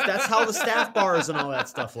 No, that's how the staff bars and all that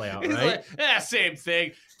stuff lay out, right? Like, same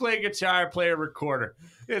thing. Play guitar, play a recorder.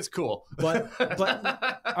 It's cool. But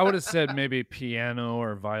I would have said maybe piano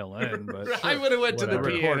or violin, but sure, I would have went to the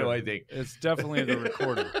piano. I think it's definitely the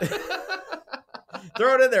recorder.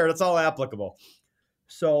 Throw it in there. It's all applicable.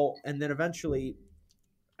 So, and then eventually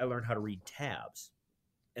I learned how to read tabs.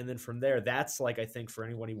 And then from there, that's like, I think for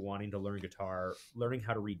anyone wanting to learn guitar, learning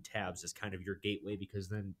how to read tabs is kind of your gateway because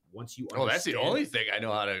then once you understand... Oh, that's the only thing I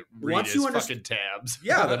know how to read is fucking tabs.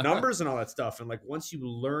 Yeah, the numbers and all that stuff. And like once you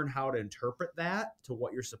learn how to interpret that to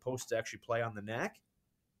what you're supposed to actually play on the neck,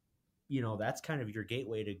 you know, that's kind of your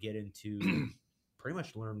gateway to get into pretty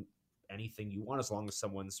much learn anything you want as long as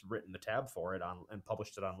someone's written the tab for it and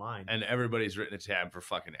published it online. And everybody's written a tab for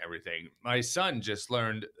fucking everything. My son just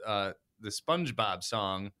learned the SpongeBob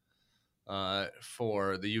song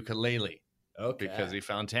for the ukulele. Okay. Because he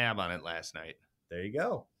found tab on it last night. There you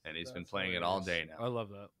go. And he's been playing it all day now. I love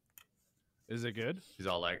that. Is it good? He's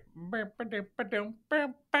all like,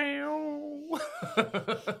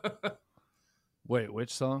 Wait,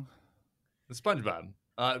 which song? the SpongeBob.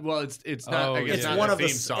 Well, it's not. Oh, I guess yeah. not one the of the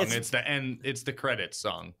theme s- song. it's- It's the end. It's the credits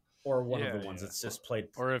song. Or one of Yeah, the ones yeah. that's just played.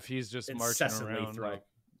 Or if he's just marching Incessantly around throughout. like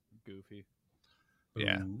Goofy.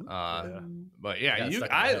 Yeah. Yeah. But yeah, Got stuck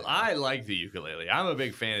in my head. I like the ukulele. I'm a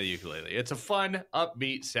big fan of the ukulele. It's a fun,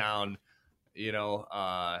 upbeat sound. You know,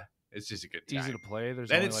 it's just a good time. Easy to play.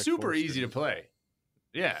 There's And only it's like super 4 easy to strings. play.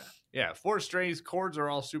 Yeah. 4 strings, chords are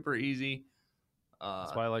all super easy.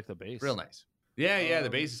 That's why I like the bass. Real nice. Yeah, the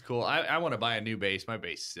Um, bass is cool. I want to buy a new bass. My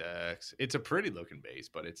bass sucks. It's a pretty looking bass,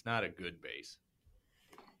 but it's not a good bass.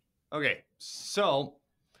 Okay, so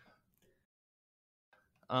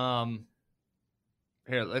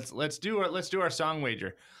here let's do our song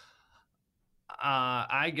wager.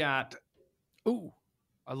 I got Ooh,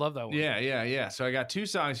 I love that one. yeah. So I got 2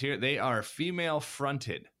 songs here. They are female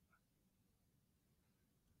fronted,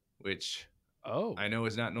 which Oh, I know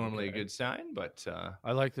is not normally a Okay. good sign, but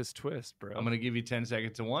I like this twist, bro. I'm gonna give you 10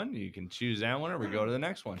 seconds to one. You can choose that one, or we go to the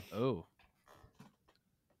next one. Oh,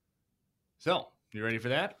 So you ready for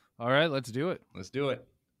that? all right. Let's do it. Let's do it.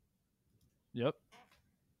 Yep.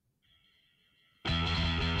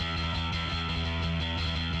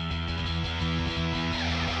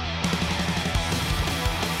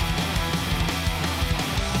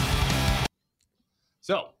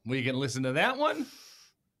 So we can listen to that one,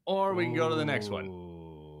 or we can go to the next one.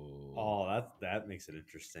 Ooh. Oh, that makes it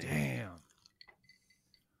interesting. Damn.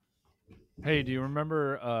 Hey, do you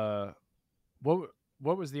remember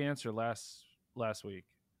what was the answer last week?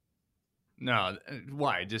 No,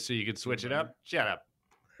 why? Just so you could switch it up? Shut up.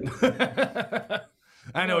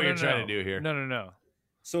 I know No, what you're no, trying no. to do here. No.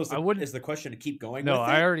 So I wouldn't- is the question to keep going? No, with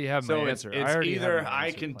I it? already have my So answer. it's I already have either my I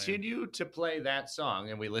answer planned. continue to play that song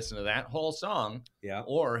and we listen to that whole song, Yeah.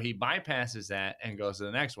 or he bypasses that and goes to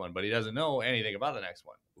the next one, but he doesn't know anything about the next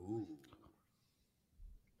one. Ooh.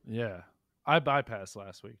 Yeah, I bypassed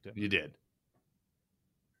last week. Didn't You did.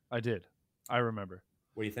 I? I did. I remember.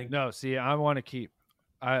 What do you think? No, see, I want to keep.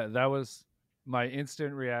 That was my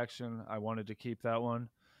instant reaction. I wanted to keep that one,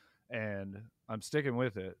 and I'm sticking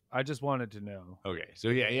with it. I just wanted to know, Okay, so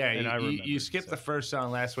yeah. And I You remembered, skipped so. the first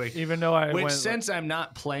song last week, even though I which went, since I'm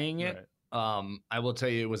not playing it, right. I will tell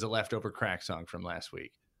you it was a leftover crack song from last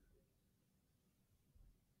week.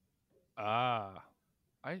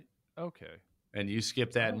 Okay. And you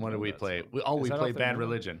skipped that, I and don't what did know we that play? song. We Is we that played off the Bad new one?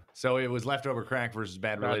 Religion. So it was leftover crack versus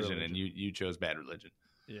Bad Bad Religion, and Religion. you chose Bad Religion.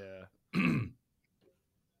 Yeah.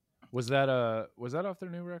 Was that off their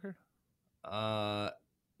new record? No,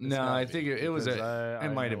 gotta I be, think it was because it I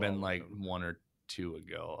might have know been all like of them. 1 or 2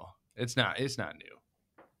 ago. It's not new.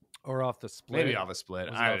 Or off the split? Maybe off a split.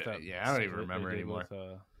 Was it I off that don't even split remember they did anymore.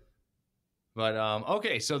 with, But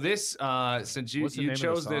okay, so this since you What's the name of the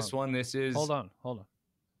chose this song? one, this is hold on.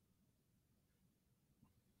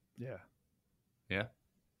 Yeah.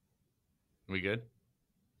 We good?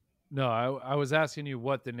 No, I was asking you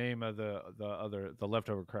what the name of the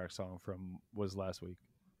leftover crack song from was last week.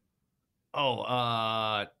 Oh,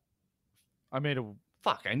 I made a.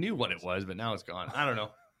 fuck! I knew what it was, but now it's gone. I don't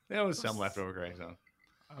know. There was some leftover crack song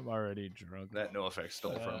I'm already drunk. that NoFX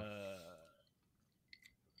stole from.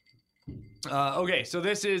 Uh, Okay, so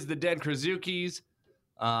this is the Dead Krasukis.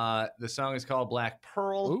 The song is called Black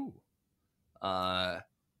Pearl. ooh, I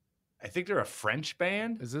think they're a French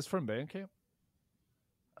band. is this from Bandcamp?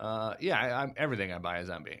 Yeah, everything I buy is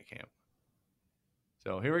on Bandcamp.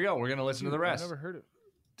 So here we go. We're gonna listen to the Dude, rest. I never heard it.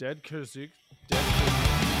 Dead Kazook.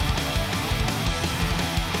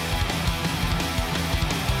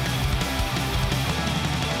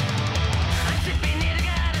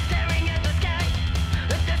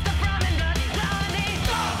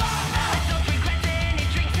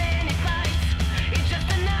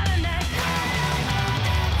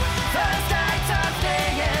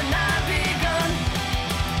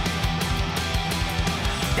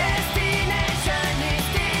 Destination is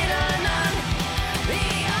still unknown. The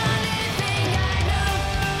only thing I know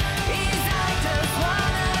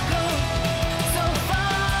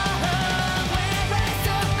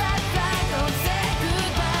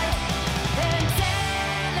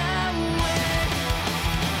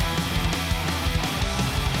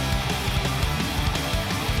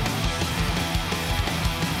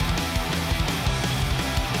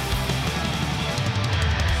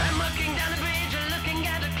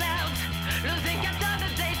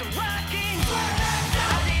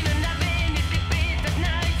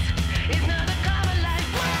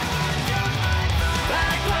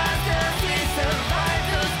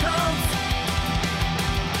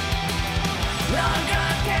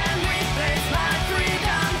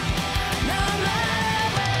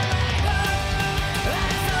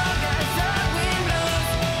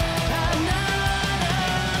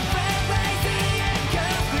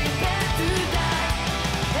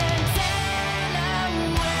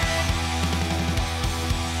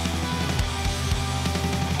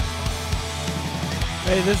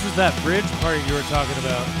Hey, this is that bridge part you were talking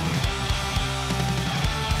about.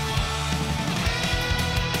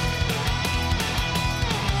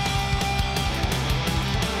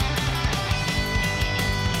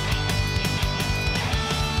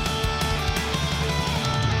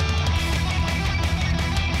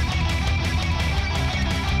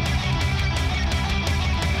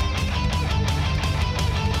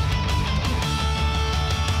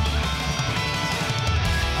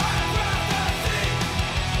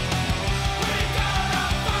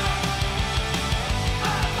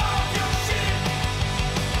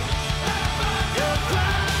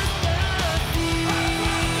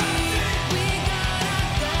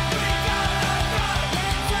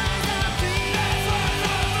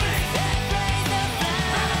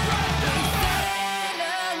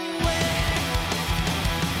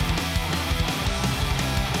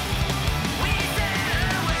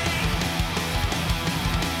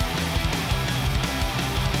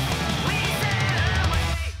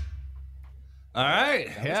 All right,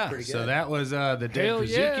 That was yeah. pretty So good. that was the Dead Hell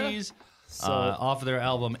yeah. Kazookies off of their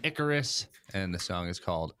album Icarus, and the song is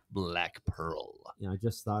called Black Pearl. I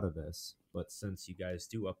just thought of this, but since you guys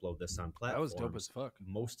do upload this on That was platforms, dope as fuck.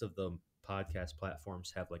 most of the podcast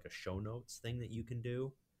platforms have like a show notes thing that you can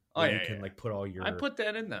do. Oh, where yeah, you can yeah. like put all your. I put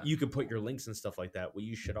that in there. You can put your links and stuff like that. What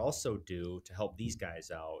you should also do to help these guys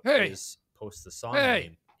out Hey. is post the song Hey.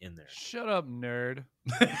 name in there. Shut up, nerd.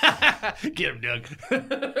 Get him, Doug.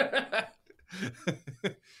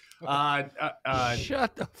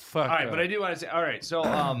 Shut the fuck all right, up. but I do want to say, all right, so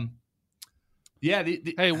yeah,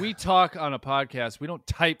 the Hey, we talk on a podcast. We don't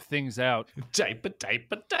type things out. type.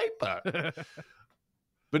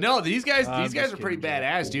 But no, these guys I'm are just pretty kidding,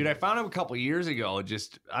 Jack. badass, dude. I found them a couple years ago.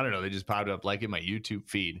 Just I don't know, they just popped up like in my YouTube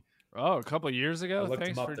feed. Oh, a couple years I ago? looked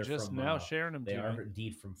Thanks them up. for They're just from, now sharing them They to are me.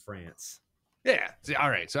 indeed from France. Yeah. See, all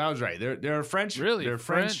right, so I was right. They're French. Really? They're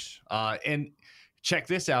French. And check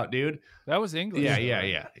this out, dude. That was English. Yeah, though, yeah,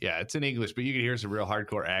 right? yeah. It's in English, but you can hear some real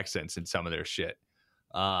hardcore accents in some of their shit.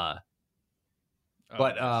 Oh,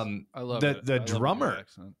 But, nice. I love the it. the I love a good drummer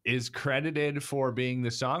accent. is credited for being the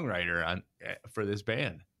songwriter on for this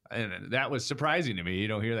band, and that was surprising to me. You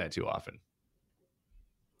don't hear that too often.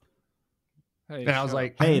 Hey, And I was shut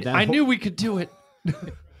like, Hey, I, that I whole- knew we could do it. up.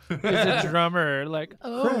 He's a drummer. Like,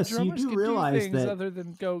 oh, Chris, you drummers do can realize do things that- other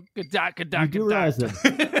than go gadak, You gadak, do realize gadak.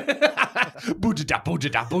 that Boojada,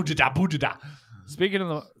 boojada, boojada, boojada. Speaking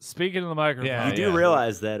of the microphone. Yeah, You do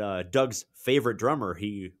realize that Doug's favorite drummer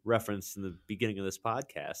he referenced in the beginning of this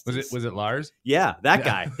podcast Was it Lars? Yeah, that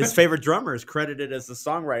guy. His favorite drummer is credited as the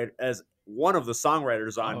songwriter, as one of the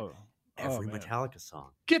songwriters on Oh, every man. Metallica song.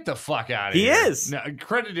 Get the fuck out of He here. is. No,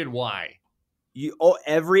 credited why?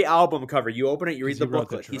 Every album cover, you open it, you read 'Cause the he wrote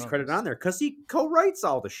the booklet. He's drums. credited on there because he co-writes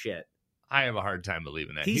all the shit. I have a hard time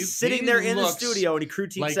believing that. He's sitting there in the looks studio and he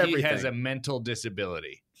critiques like everything. he has a mental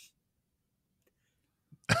disability.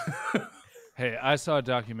 Hey, I saw a I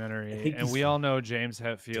documentary, think and he's we all know James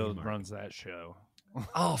Hetfield Denmark. runs that show.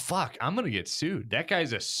 Oh fuck! I'm gonna get sued. That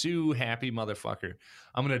guy's a sue happy motherfucker.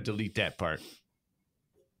 I'm gonna delete that part.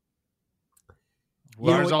 You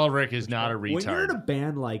know Lars what- Ulrich is not a when you're in a retard.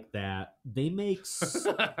 band like that, they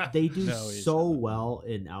they do No, he's so not. well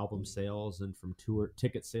in album sales and from tour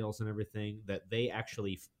ticket sales and everything that they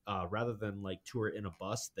actually, rather than like tour in a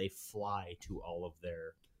bus, they fly to all of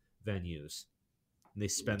their venues. And they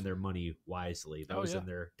spend their money wisely. That Oh, was yeah. in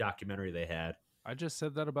their documentary they had. I just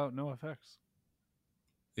said that about NoFX.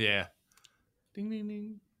 Yeah. Ding ding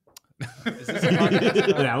ding. Is this a podcast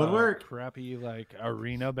about, That would work. Crappy like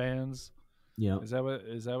arena bands. Yeah. Is that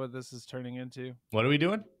what this is turning into? What are we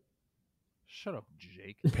doing? Shut up,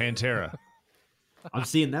 Jake. Pantera, I'm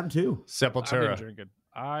seeing them too. I've been Sepultura. drinking.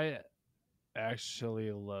 I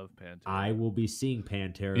actually love Pantera. I will be seeing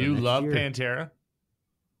Pantera. You next love year. Pantera?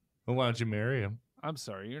 Well, why don't you marry him? I'm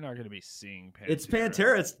sorry, you're not going to be seeing Pantera. It's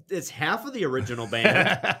Pantera. It's half of the original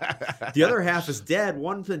band. The other half is dead.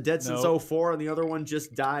 One's been dead since Nope. 04, and the other one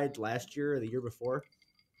just died last year or the year before.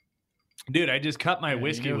 Dude, I just cut my Yeah,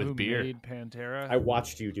 whiskey you know with who beer. made Pantera. I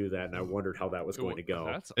watched you do that, and I wondered how that was going to go.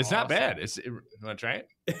 That's It's not awesome. bad. You want to try it?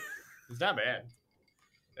 It's not bad.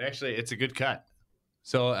 Actually, it's a good cut.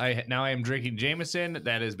 So I am drinking Jameson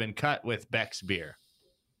that has been cut with Beck's beer.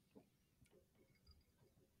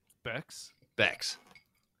 Beck's. Beck's.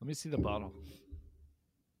 Let me see the bottle.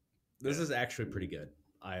 This is actually pretty good.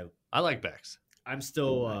 I like Beck's. I'm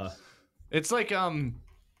still. It's like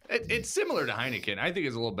it's similar to Heineken. I think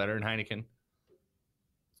it's a little better than Heineken,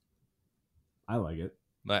 I like it.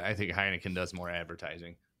 but I think Heineken does more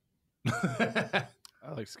advertising. I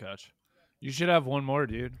like Scotch. You should have one more,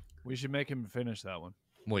 dude. We should make him finish that one.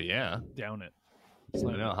 Well, yeah. Down it.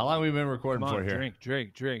 Slam I it. know. How long have we been recording Come for on, here?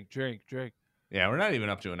 drink. Yeah, we're not even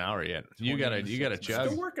up to an hour yet. You gotta 26 chug.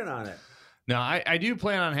 Still working on it. No, I do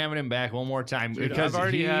plan on having him back one more time Dude, because I've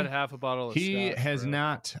already he, had half a bottle of he scotch, has bro.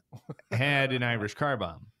 not had an Irish car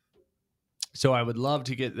bomb. So I would love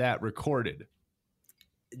to get that recorded.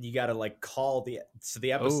 You got to like call the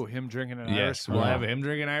episode. Oh, him drinking an Yes, Irish we'll car. have him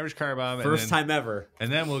drinking Irish car bomb. First and then, time ever.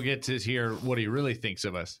 And then we'll get to hear what he really thinks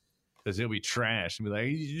of us. Because he'll be trash and be like,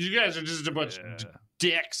 you guys are just a bunch of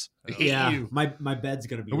dicks. I hate Yeah, you. my bed's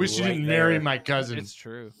gonna be. I wish you right didn't there. marry my cousin. It's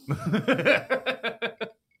true.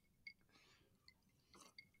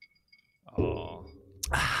 Oh,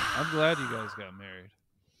 I'm glad you guys got married.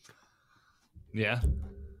 Yeah.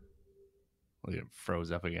 Look at him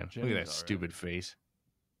froze up again. Look Jimmy's at that all right. stupid face.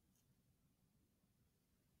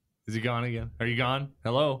 Is he gone again? Are you gone?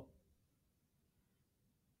 Hello?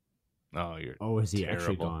 Oh, you're Oh, is he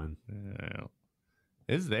actually terrible. gone? Yeah.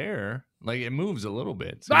 It's there. Like it moves a little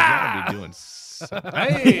bit. So you gotta be doing something.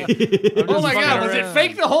 Hey! I'm Oh just my fucking god, was it around.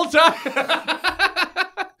 fake the whole time?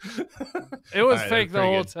 It was All right, fake the that's pretty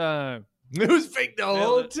whole good. time. It was fake the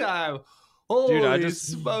whole it. time. Holy Dude, I just-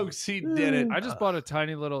 smokes, he did it. I just bought a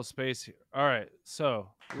tiny little space here. All right, so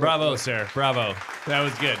Bravo, sir. Bravo. That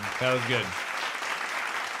was good. That was good.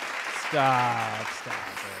 Stop.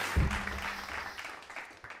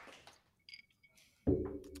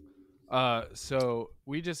 So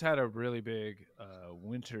we just had a really big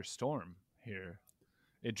winter storm here.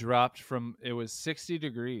 It dropped from, it was 60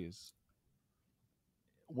 degrees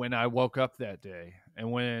when I woke up that day.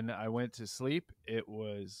 And when I went to sleep, it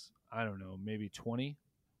was, I don't know, maybe 20.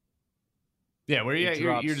 Yeah, where you It at?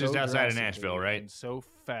 You're dropped just so outside of drastically Nashville, right? and so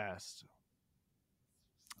fast.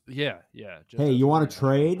 Yeah. Just Hey, outside you want of to Nashville.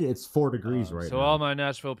 trade? It's 4 degrees right So now. all my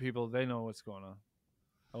Nashville people, they know what's going on.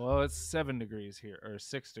 Well, it's 7 degrees here, or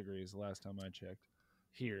 6 degrees the last time I checked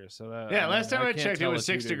here. So that, Yeah, last time I can't checked, it tell was a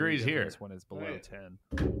 6 2 degree degrees here. difference when it's below Right. 10.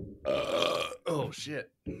 Oh, shit.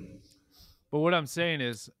 But what I'm saying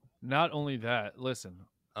is, not only that. Listen,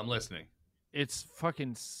 I'm listening. it's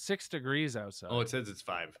fucking 6 degrees outside. Oh, it says it's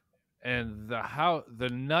 5. And the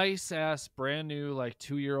nice ass brand new like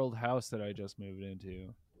 2-year-old house that I just moved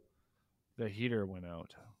into, the heater went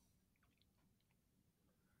out.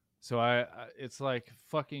 So it's like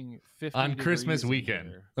fucking 50 On degrees Christmas in weekend.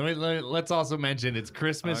 here. Let's also mention it's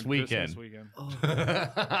Christmas On weekend. Christmas weekend.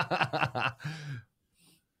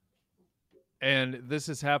 And this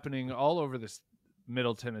is happening all over this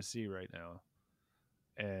middle Tennessee right now.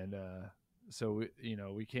 And so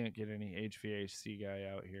we can't get any HVAC guy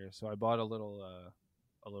out here. So I bought a little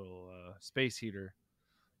space heater.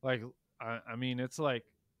 Like I mean it's like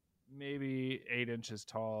maybe 8 inches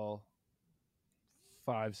tall,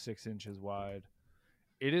 5-6 inches wide.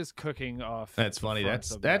 It is cooking off. That's the funny.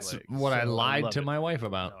 fronts That's of my legs. what I So lied love to it. my wife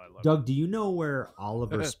about. No, I love it. Doug, do you know where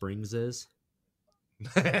Oliver Springs is?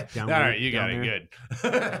 All right, you got down it.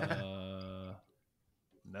 there? Good.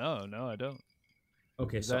 No, I don't.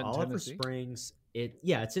 Okay, Is so that in Oliver Tennessee? Springs,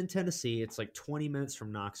 it's in Tennessee. It's like 20 minutes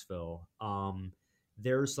from Knoxville.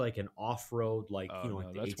 There's like an off-road, like Oh, like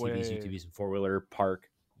no, the that's ATVs, way- UTVs, and 4-wheeler park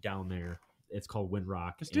down there. It's called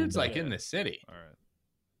Windrock. This dude's and, like in the city. All right.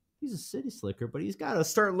 he's a city slicker, but he's got to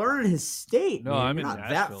start learning his state. No, man. I'm You're in not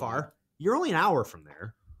Nashville, that far. dude. You're only an hour from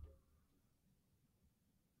there.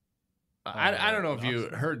 I don't know if you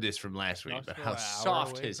Knoxville. heard this from last week, but Knoxville, how an hour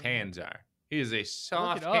soft away his from here? hands are. He is a up.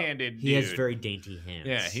 soft-handed dude. He has very dainty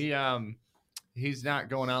hands. Yeah, he's not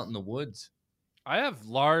going out in the woods. I have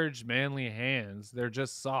large, manly hands. They're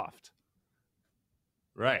just soft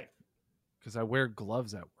Right. because I wear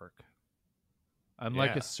gloves at work. I'm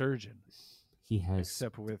like Yeah. a surgeon, He has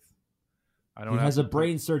except with I he don't. has have a to put-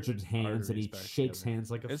 brain surgeon's hands, and he arteries back shakes together.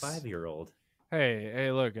 hands like a It's- 5-year-old.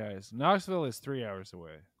 Hey, look, guys. Knoxville is 3 hours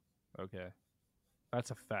away. Okay, that's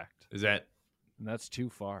a fact, Is that and that's too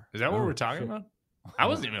far. what Oh, we're talking shit. about? I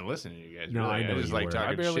wasn't even listening to you guys. No, really. I know just you like were. talking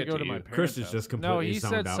I barely shit go to my you. parents' Chris is house. just No, completely he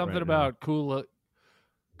zoned said out something right now. about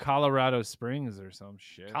Colorado Springs or some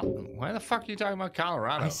shit. Why the fuck are you talking about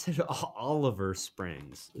Colorado? I said Oliver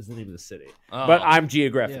Springs is the name of the city. Oh, But I'm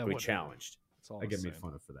geographically whatever. challenged. That's all I I'm get made saying.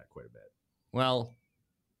 fun of for that quite a bit. well,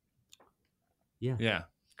 Yeah. yeah.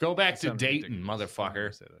 Go back to Sounded Dayton, ridiculous. I'm not gonna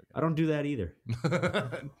motherfucker. say that again. I don't do that either.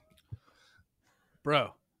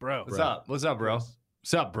 Bro. What's up? What's up, bro?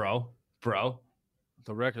 What's up, bro?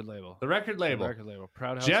 The record label. The record label. The record label.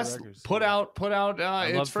 Proud House Just Records. put out I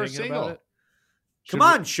its love first thinking single. about it. Come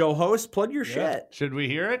on, show host, plug your Yeah. shit. Should we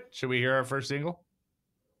hear it? Should we hear our first single?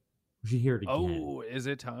 We should hear it again. Oh, is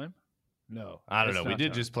it time? No. I don't it's know. We not did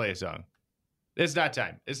time. just play a song. It's not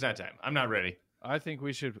time. I'm not ready. I think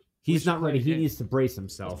we should He's should not ready. play He it. needs to brace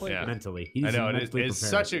himself Yeah. mentally. I He's know it's mentally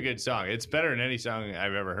such a good song. It's better than any song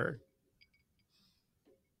I've ever heard,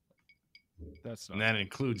 That's not. and that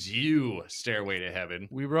includes you, "Stairway to Heaven."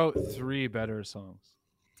 We wrote 3 better songs.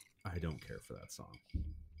 I don't care for that song.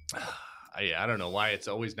 I don't know why it's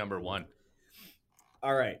always number one.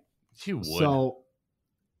 All right. You would. So,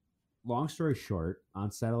 long story short,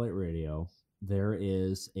 on satellite radio, there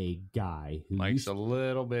is a guy who Mike's used a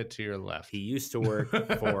little bit to your left. He used to work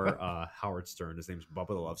for Howard Stern. His name's Bubba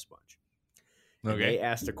the Love Sponge. And Okay. they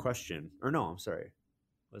asked a question. Or no, I'm sorry.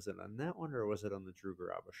 Was it on that one or was it on the Drew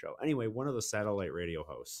Garabo show? Anyway, one of the satellite radio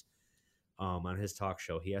hosts on his talk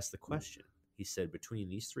show, he asked the question. He said, between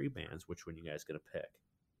these 3 bands, which one you guys going to pick?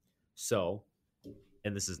 So,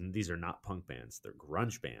 and these are not punk bands. They're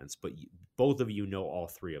grunge bands, but both of you know all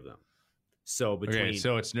 3 of them. So between Okay,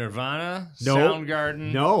 so it's Nirvana, No.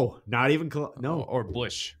 Soundgarden, no, not even no. or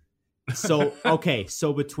Bush. So okay,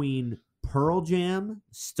 so between Pearl Jam,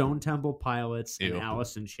 Stone Temple Pilots, and Ew.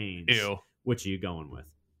 Alice in Chains, Ew. which are you going with?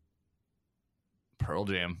 Pearl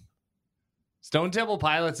Jam. Stone Temple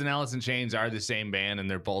Pilots and Alice in Chains are the same band, and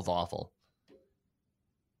they're both awful.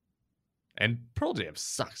 And Pearl Jam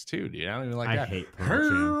sucks too, dude. I don't even like I that. hate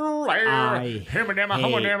Pearl Jam. I hate Pearl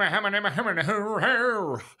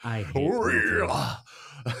Jam.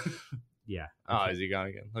 Yeah. Oh, is he gone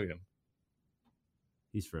again? Look at him.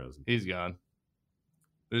 He's frozen. He's gone.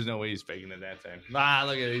 There's no way he's faking it that time. Ah,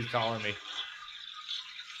 look at it. He's calling me.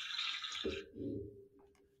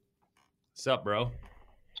 What's up, bro?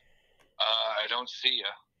 I don't see you.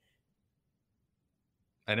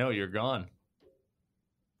 I know you're gone.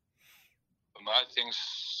 My thing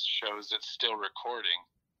shows it's still recording.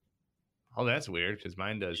 Oh, that's weird because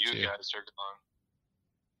mine does You too. guys are gone.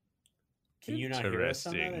 Can you not hear us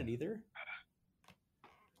on that Interesting. end either?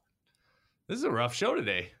 This is a rough show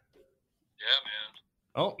today. Yeah,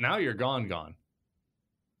 man. Oh, now you're gone.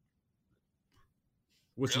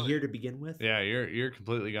 Was Really? he here to begin with? Yeah, you're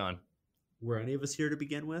completely gone. Were any of us here to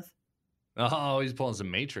begin with? Oh, he's pulling some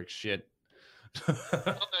Matrix shit. Tell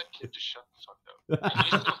that kid to shut the fuck up. Can you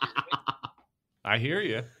still hear me? I hear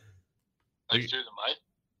you. Like through the mic?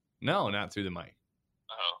 No, not through the mic.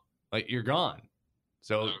 Oh, Like you're gone.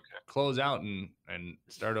 So okay. close out and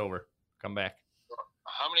start over. Come back.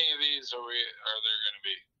 How many of these are there going to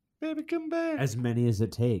be? Baby, come back. As many as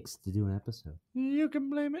it takes to do an episode. You can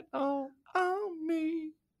blame it all on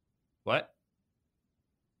me. What?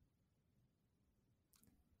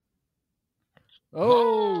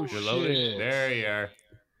 Oh, You're loaded. shit. There you are.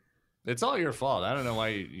 It's all your fault. I don't know why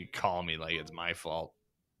you call me like it's my fault.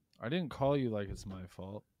 I didn't call you like it's my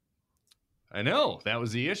fault. I know. That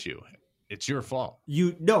was the issue. It's your fault.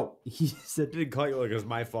 No, he said didn't call you like it was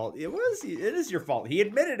my fault. It is your fault. He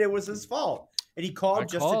admitted it was his fault, and he called I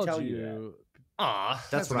just called to tell you that. Aw,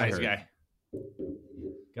 that's a what I nice heard. guy.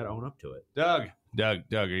 Got to own up to it. Doug,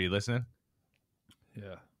 are you listening?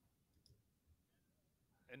 Yeah.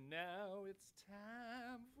 And now it's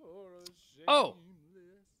time for a shameless Oh.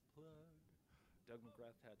 plug.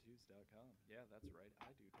 DougMcGrathTattoos.com. Yeah, that's right. I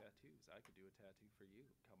do tattoos. I could do a tattoo for you.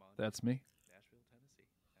 Come on. That's me. Nashville, Tennessee.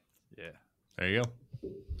 Thanks. Yeah. There you go.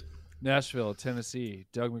 Nashville, Tennessee.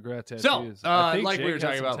 Doug McGrath So, Tattoos. I think like we Jake were has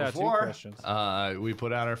talking some about tattoo before, questions. we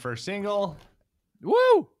put out our first single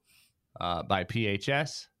Woo! by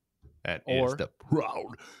PHS. That Or- is the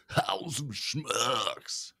Proud House of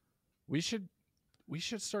Schmucks. We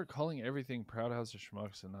should start calling everything Proud House of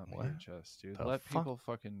Schmucks and not What? PHS, dude. The Let fuck? people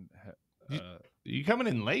fucking. You coming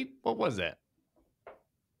in late? What was that?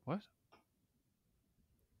 What?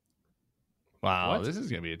 Wow, What? this is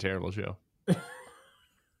gonna be a terrible show.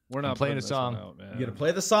 We're not playing putting a this song. one out, man. You gonna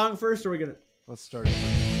play the song first, or are we gonna? Let's start it.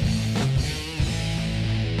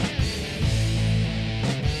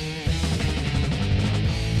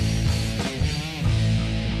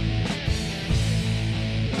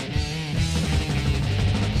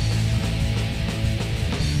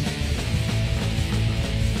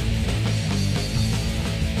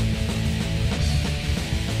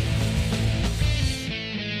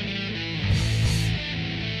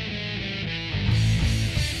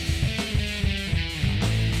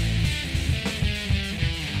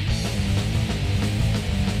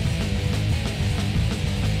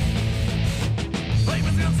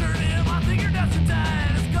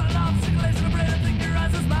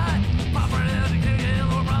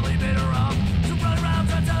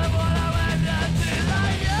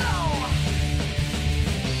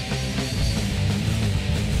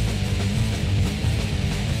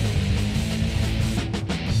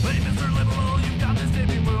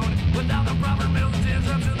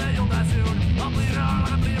 I'm bleeding hard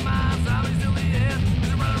like I'm bleeding my I'm still the end.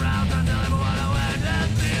 Just run around trying to tell everyone I went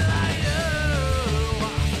to see.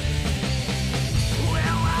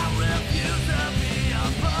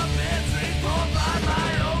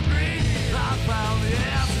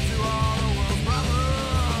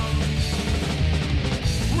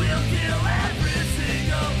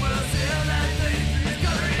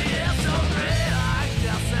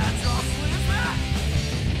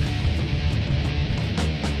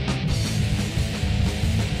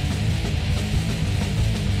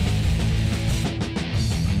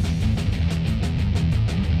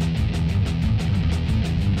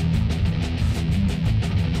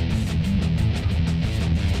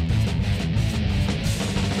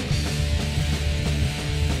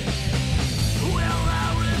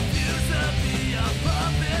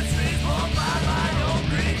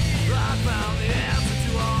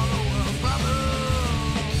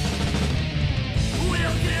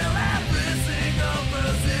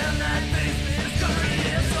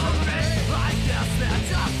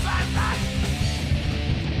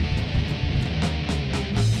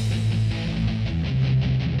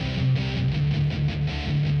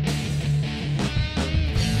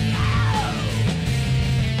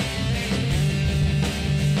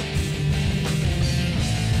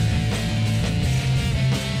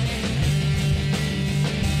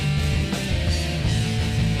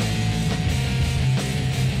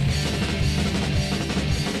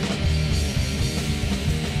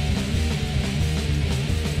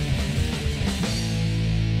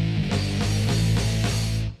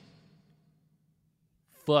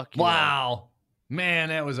 Fuck yeah. Wow. Man,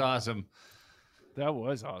 that was awesome. That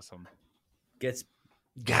was awesome. Gets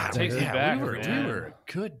God, Takes me back, we were man. a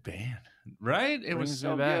good band, right? It was Brings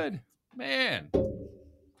so me back. good, man.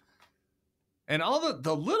 And all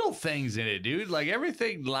the little things in it, dude. Like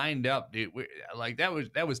everything lined up, dude. Like that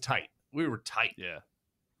was tight. We were tight, Yeah.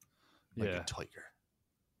 like Yeah. a tiger.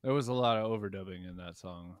 There was a lot of overdubbing in that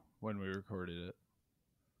song when we recorded it.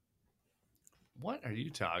 What are you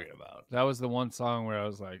talking about? That was the one song where I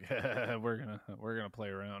was like, we're gonna play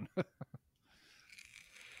around.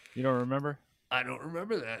 You don't remember? I don't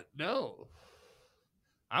remember that. No,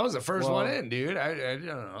 I was the first one Well- in, dude. I don't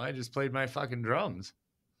know. I just played my fucking drums.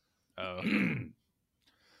 Oh.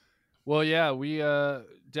 Well, yeah, we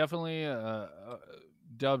definitely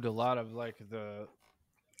dubbed a lot of like the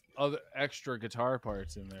other extra guitar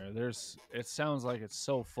parts in there. It sounds like it's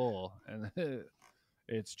so full, and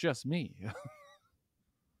it's just me.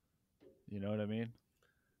 You know what I mean?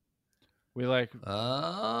 We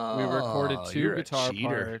Oh, we recorded 2 you're a guitar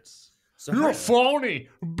cheater. parts. so. You're How, a phony,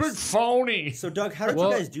 big phony. so Doug, how did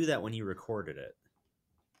Well- you guys do that when you recorded it?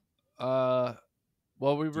 Well,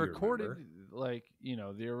 we Do you recorded remember? like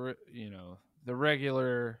the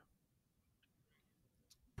regular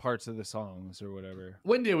parts of the songs or whatever.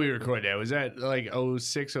 When did we record that? Was that like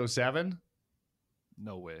 06, 07?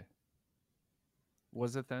 No way.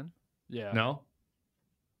 Was it then? Yeah. No?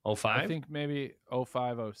 05? I think maybe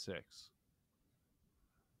 05, 06.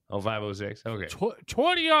 05, 06. Okay.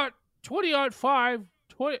 20 on 5,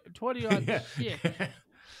 20 on Yeah. 6.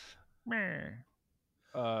 Meh.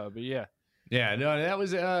 But yeah. Yeah, no, that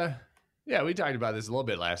was yeah, we talked about this a little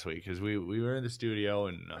bit last week because we were in the studio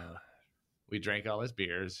and we drank all his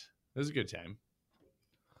beers. It was a good time.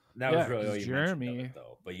 That Yeah, was really all 'cause you mentioned of Jeremy- it,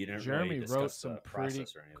 though. But you didn't Jeremy really wrote discuss some the pretty-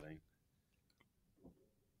 process or anything.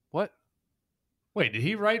 What? Wait, did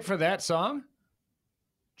he write for that song?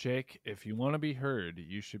 Jake, if you want to be heard,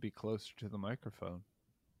 you should be closer to the microphone.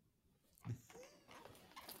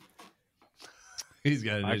 He's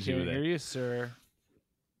got an I issue can't with hear that. you, sir.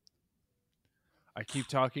 I keep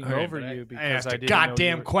talking All right, over but you I because asked I a didn't know you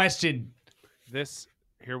goddamn were- question. This.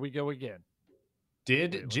 Here we go again.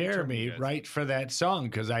 Did Wait, let me turn Jeremy you guys- write for that song?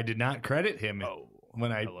 Because I did not credit him Oh,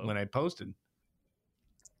 when hello? I posted.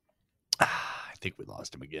 I think we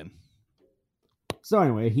lost him again. So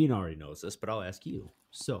anyway, he already knows this, but I'll ask you.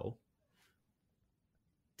 So,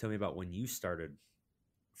 Tell me about when you started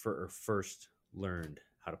or first learned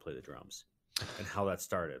how to play the drums and how that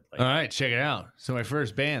started. Like, All right, check it out. So my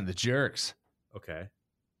first band, the Jerks. okay.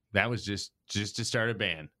 That was just to start a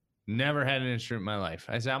band. Never had an instrument in my life.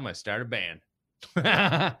 I said, I'm going to start a band.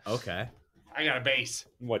 I Okay. got a bass.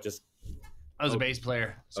 What, just I was a Oh, bass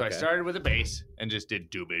player. So I okay. started with a bass and just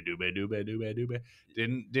did doobie, doobie, doobie, doobie, doobie.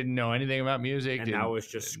 Didn't know anything about music. And didn't- now it's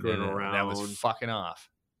just screwing That was around. fucking off.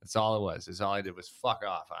 That's all it was. That's all I did was fuck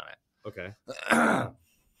off on okay. it.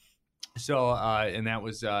 So, and that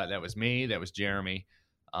was me. That was Jeremy.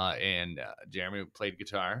 And Jeremy played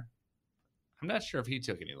guitar. I'm not sure if he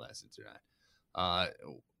took any lessons or not.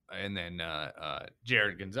 And then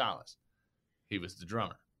Jared Gonzalez. He was the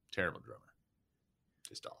drummer. Terrible drummer.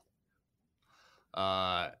 Just awful.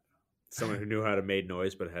 Someone who knew how to make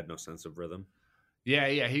noise but had no sense of rhythm. Yeah,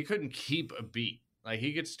 he couldn't keep a beat. Like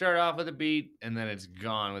he could start off with a beat and then it's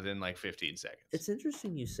gone within like 15 seconds. It's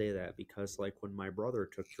interesting you say that because, like, when my brother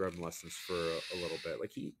took drum lessons for a little bit,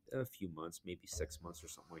 like a few months, maybe 6 months or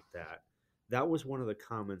something like that, that was one of the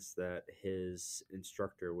comments that his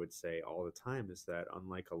instructor would say all the time is that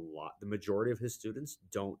unlike the majority of his students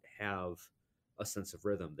don't have a sense of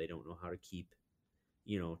rhythm. They don't know how to keep,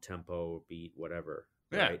 tempo, beat, whatever.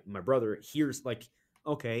 Yeah. Right? My brother hears like,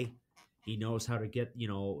 okay, he knows how to get,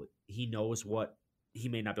 he knows what he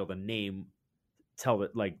may not be able to tell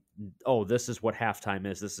it like, oh, this is what halftime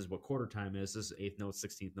is, this is what quarter time is, this is 8th notes,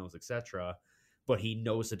 16th notes, etc. But he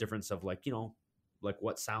knows the difference of like, like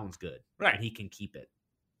what sounds good. Right. And he can keep it.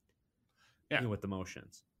 Yeah. With the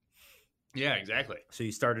motions. Yeah, exactly. So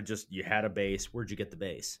you started you had a bass. Where'd you get the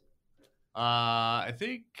bass? I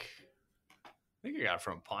think I got it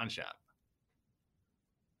from a pawn shop.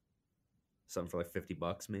 Something for like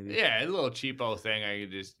 $50 maybe? Yeah, a little cheapo thing. I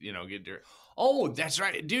could just, get dirt. Oh, that's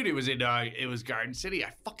right, dude. It was Garden City.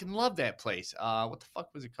 I fucking love that place. What the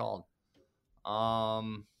fuck was it called?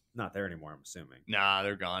 Not there anymore, I'm assuming. Nah,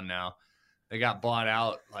 they're gone now. They got bought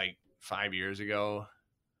out like 5 years ago.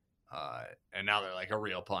 And now they're like a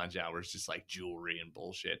real pawn shop where it's just like jewelry and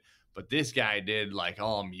bullshit. But this guy did like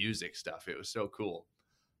all music stuff. It was so cool.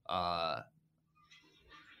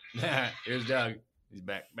 Here's Doug. He's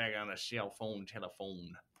back on a cell phone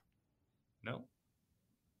telephone.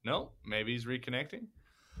 No, maybe he's reconnecting.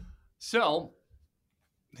 So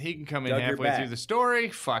he can come in Doug, you're halfway back. through the story.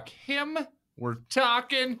 Fuck him. We're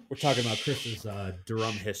talking. We're talking about Chris's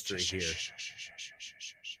drum history here.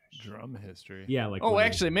 Drum history. Yeah, like Oh, when he-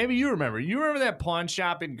 actually, maybe you remember. You remember that pawn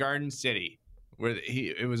shop in Garden City where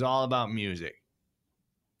it was all about music.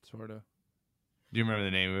 Sort of. Do you remember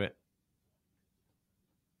the name of it?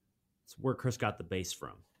 it's where Chris got the bass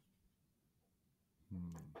from.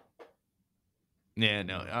 Yeah,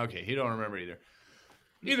 no. Okay, he don't remember either.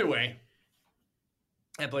 Either way,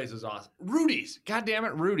 that place was awesome. Rudy's. God damn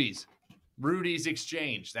it, Rudy's. Rudy's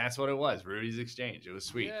Exchange. That's what it was. Rudy's Exchange. It was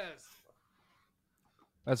sweet. Yes.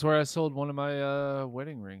 That's where I sold one of my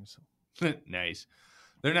wedding rings. Nice.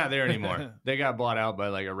 They're not there anymore. They got bought out by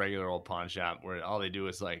like a regular old pawn shop where all they do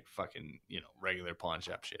is like fucking, regular pawn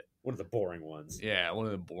shop shit. One of the boring ones. Yeah, one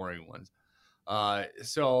of the boring ones.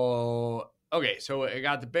 So I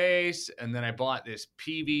got the bass, and then I bought this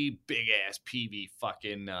PV, big ass PV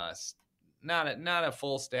fucking not a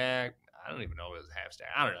full stack. I don't even know if it was a half stack.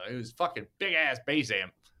 I don't know. It was fucking big ass bass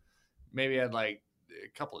amp. Maybe it had like a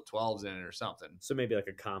couple of 12s in it or something. So maybe like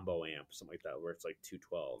a combo amp, something like that, where it's like 2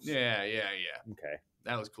 12s. Yeah. Okay.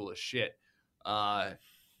 That was cool as shit. And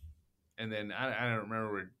then I don't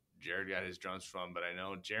remember where Jared got his drums from, but I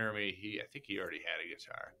know Jeremy, I think he already had a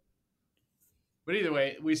guitar. But either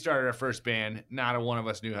way, we started our first band. Not a one of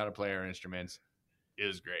us knew how to play our instruments. It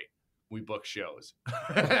was great. We booked shows.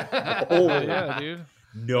 Oh, Yeah, dude.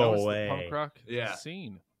 No That was way. the punk rock Yeah.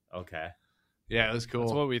 scene. Okay. Yeah, it was cool.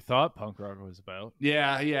 That's what we thought punk rock was about.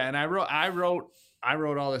 Yeah. And I wrote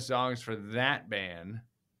all the songs for that band,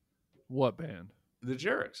 What band? the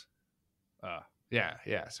Jerks. Ah,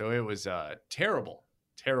 Yeah. So it was terrible.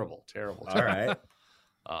 All right.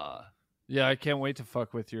 yeah. I can't wait to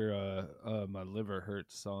fuck with your "My Liver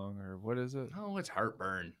Hurts" song, or what is it? Oh, it's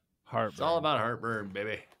heartburn. Heartburn. It's all about heartburn,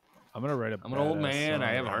 baby. I'm gonna write a. I'm an old badass man. song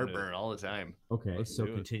I have around heartburn all the time. Okay, Let's so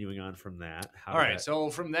do it. continuing on from that. How All did right. that- So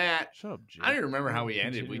from that, it. Shut up, Jake. I don't remember how we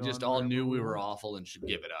ended. We Continue just on all wherever knew we we were were. awful and should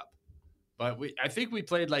give it up. But I think we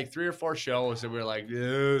played like 3 or 4 shows and we were like,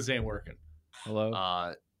 this ain't working.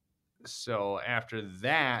 Hello. So after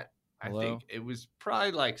that, I Hello? think it was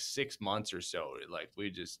probably like 6 months or so. Like we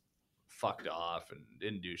just fucked off and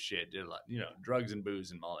didn't do shit. Did a lot, drugs and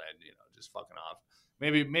booze and all that. Just fucking off.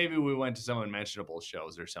 Maybe we went to some unmentionable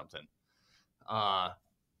shows or something. But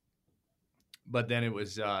then it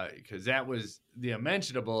was because that was the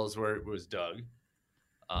unmentionables where it was Doug,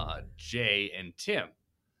 Jay, and Tim,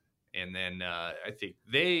 and then I think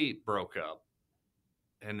they broke up,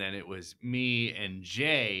 and then it was me and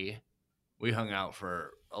Jay. We hung out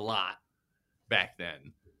for a lot back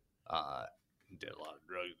then. Did a lot of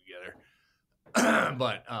drugs together,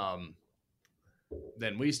 but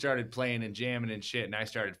then we started playing and jamming and shit, and I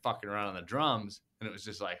started fucking around on the drums, and it was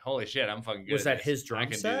just like, holy shit, I'm fucking good. Was at that this. his I drum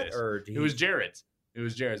can do set, this. or did It was Jared's. It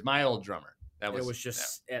was Jared's, my old drummer. That was. it was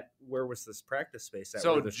just at where was this practice space at?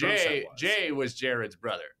 So where the drum set was? Jay was Jared's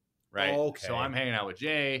brother, right? Oh, okay. So I'm hanging out with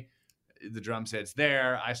Jay. The drum set's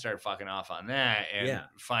there. I start fucking off on that and Yeah.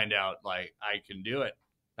 find out like I can do it.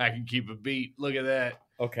 I can keep a beat. Look at that.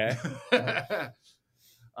 Okay.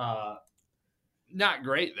 Not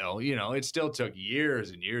great though. It still took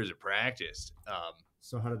years and years of practice.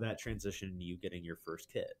 So how did that transition into you getting your first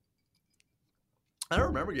kit? I don't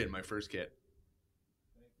remember getting my first kit,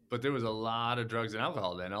 but there was a lot of drugs and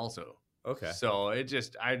alcohol then also. Okay. So I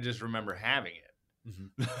just remember having it.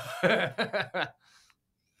 Mhm.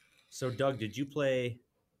 So, Doug, did you play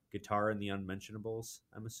guitar in the Unmentionables?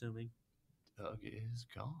 I'm assuming. Doug is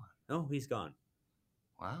gone. No, he's gone.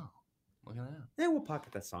 Wow. Look at that. Yeah, we'll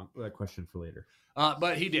pocket that song. That question for later.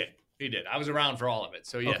 But he did. I was around for all of it.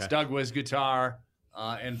 So yes, Okay. Doug was guitar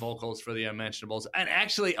and vocals for the Unmentionables. And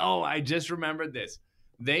actually, I just remembered this.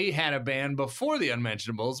 They had a band before the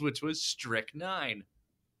Unmentionables, which was Strychnine.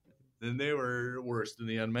 Then they were worse than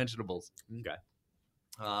the Unmentionables. Okay.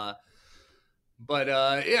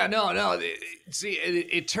 See,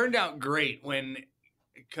 it turned out great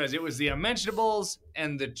because it was the Unmentionables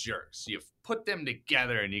and the Jerks. You put them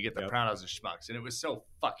together and you get the Yep. Proud House of Shmucks, and it was so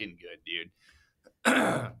fucking good, dude.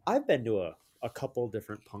 I've been to a couple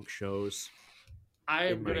different punk shows.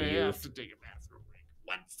 I'm In my gonna have youth. to take a bathroom break.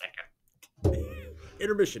 1 second.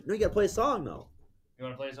 Intermission. No, you gotta play a song though. You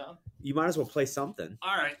want to play a song? You might as well play something.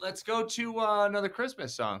 All right, let's go to another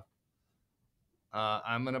Christmas song.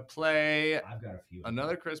 I'm gonna play I've got a few.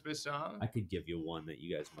 another Christmas song. I could give you one that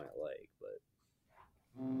you guys might like,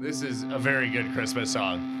 but This is a very good Christmas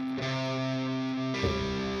song.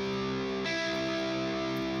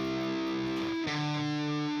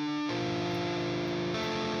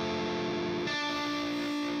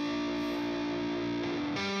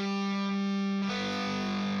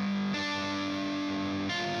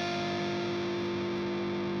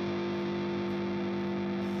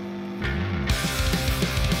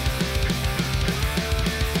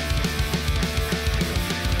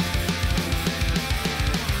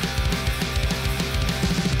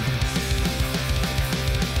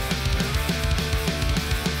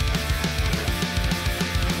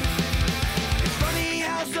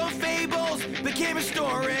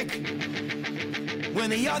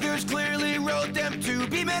 the others clearly wrote them to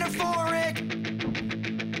be metaphoric.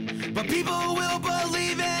 But people will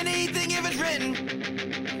believe anything if it's written,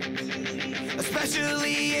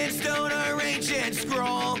 especially in stone or ancient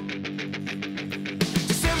scroll.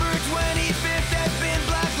 December 25th has been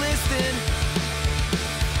blacklisted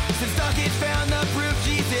since Dawkins found the proof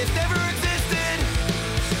Jesus never existed.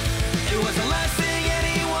 It was the last thing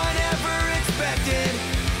anyone ever expected.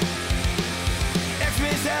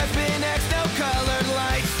 Xmas has been X, no colored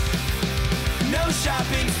lights, no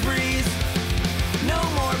shopping sprees, no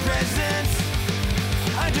more presents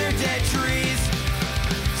under dead trees.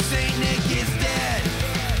 Saint Nick is dead,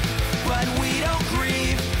 but we don't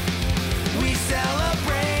grieve. We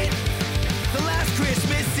celebrate the last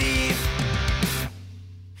Christmas Eve.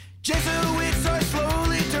 Jesuits are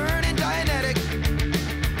slowly turning Dianetic.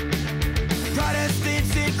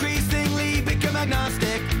 Protestants increasingly become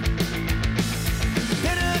agnostic.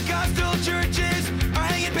 Pentecostal churches are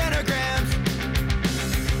hanging pentagrams.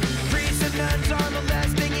 Priests and nuns are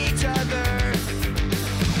molesting each other.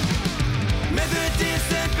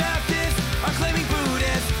 Methodists and Baptists are claiming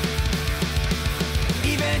Buddhists.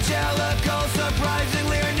 Evangelicals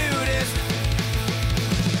surprisingly are nudist.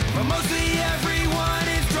 But mostly everyone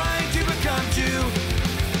is trying to become Jew.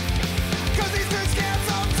 Cause Easter scams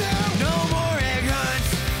them too. No more egg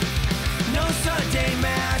hunts, no Sunday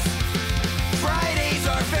mass. Fridays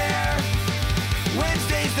are fair,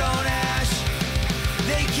 Wednesdays don't ash.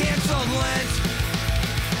 They canceled Lent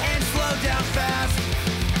and slowed down fast.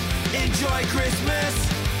 Enjoy Christmas,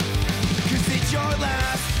 cause it's your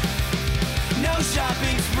last. No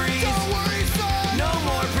shopping sprees, don't worry son, no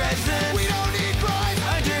more presents. We don't need Christ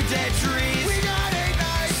under dead trees. We got 8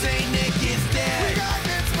 nights, Saint Nick is dead. We got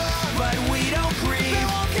mitzvah, but we don't grieve. They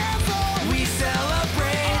won't cancel, we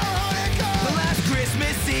celebrate the last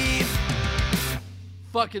Christmas Eve.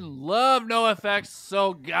 Fucking love NoFX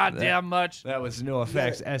so goddamn much. That was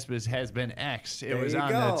NoFX. Espis has been X'd. It There was you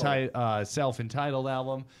on go. the self-entitled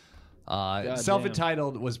album.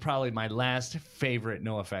 Self-entitled was probably my last favorite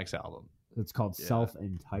NoFX album. It's called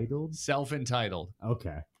Self-Entitled. Self-entitled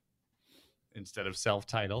Okay. instead of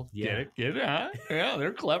self-titled. Yeah. Get it? Get it? Huh? Yeah,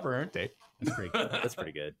 they're clever, aren't they? That's pretty good. That's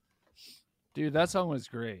pretty good. Dude, that song was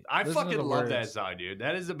great. I Listen to fucking the love that words. song, dude.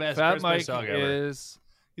 That is the best Fat Christmas Mike song ever. is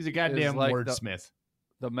He's a goddamn like wordsmith.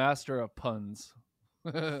 the master of puns.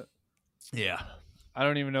 I Yeah.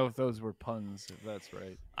 don't even know if those were puns, if that's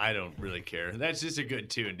right. I don't really care. That's just a good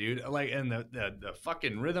tune, dude. Like, and the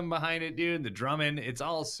fucking rhythm behind it, dude, the drumming, it's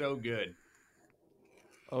all so good.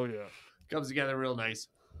 Oh yeah. Comes together real nice.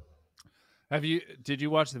 Did you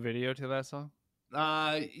watch the video to that song?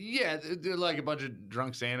 Yeah, they're like a bunch of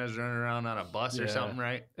drunk Santas running around on a bus or Yeah. something,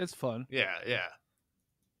 right? It's fun. Yeah, yeah.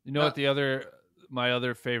 You know what my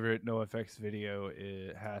other favorite NoFX video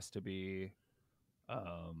it has to be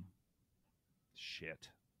shit.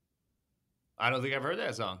 I don't think I've heard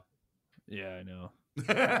that song. Yeah, I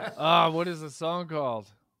know. What is the song called?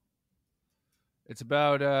 It's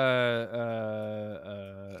about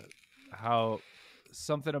how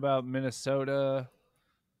something about Minnesota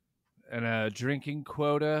and a drinking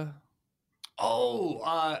quota.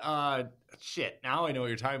 Oh, shit. Now I know what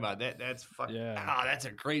you're talking about. That's fucking. Yeah. Ah, that's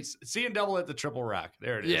a great. Seeing Double at the Triple Rock.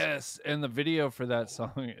 There it is. Yes, and the video for that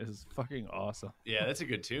song is fucking awesome. Yeah, that's a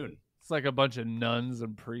good tune. It's like a bunch of nuns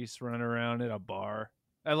and priests running around in a bar.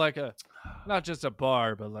 At like not just a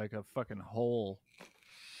bar, but like a fucking hole.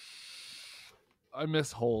 I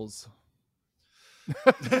miss holes.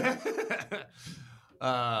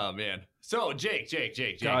 Oh man. So Jake,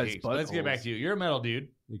 Guys, let's get back buttholes. to you. You're a metal dude,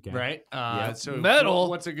 Okay. right? Yeah. So Metal?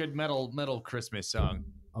 What's a good metal Christmas song?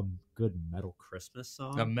 A good metal Christmas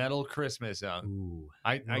song. A metal Christmas song. Ooh.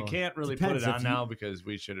 I Well, can't really put depends it if on you- now because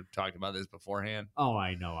we should have talked about this beforehand. Oh,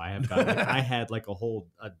 I know. I have got. I had like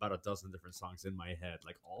about a dozen different songs in my head,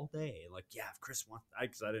 like all day. Like, yeah, if Chris wants,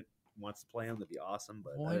 because I didn't wants to play them, that'd be awesome.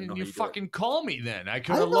 But I Why didn't didn't know you how do it. fucking call me then? I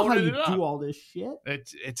could I have don't know how loaded you it up. do all this shit.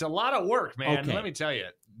 It's a lot of work, man. Okay. Let me tell you.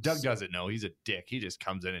 Doug doesn't know. He's a dick. He just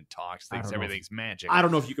comes in and talks, I thinks don't know if- everything's magic. I don't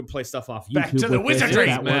know if you can play stuff off YouTube. Back to the with this, wizardry. if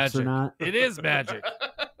that works or Magic. not. It is magic.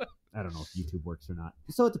 I don't know if YouTube works or not.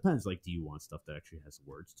 So it depends. Like, do you want stuff that actually has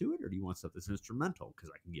words to it, or do you want stuff that's instrumental? Because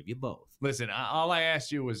I can give you both. Listen, all I asked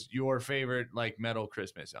you was your favorite like metal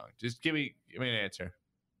Christmas song. Just give me an answer.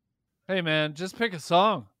 Hey man, just pick a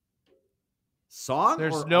song. Song?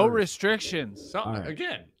 There's or no artist? So restrictions. All right.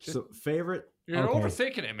 again, just, So favorite. you're okay.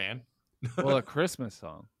 overthinking it, man. Well, a Christmas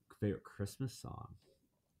song. Favorite Christmas song.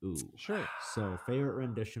 Ooh. Sure. So favorite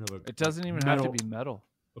rendition of a. It doesn't even have to be metal.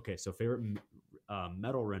 Okay, so favorite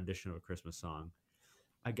metal rendition of a Christmas song,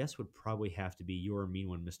 I guess would probably have to be "You're a Mean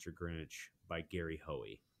One, Mr. Grinch" by Gary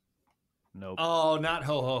Hoey. Nope. Oh, not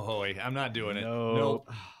ho ho hoy. I'm not doing it. Nope.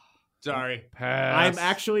 Sorry. Pass. I'm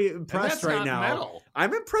actually And impressed that's right not now. metal.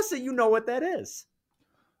 I'm impressed that you know what that is.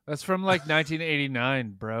 That's from like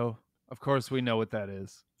 1989, bro. Of course we know what that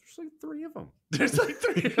is. There's like 3 of them. There's like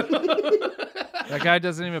 3. That guy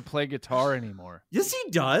doesn't even play guitar anymore. Yes, he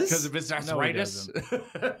does. Because of his arthritis.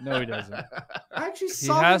 No, he doesn't. I actually He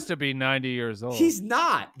saw has him. to be 90 years old. He's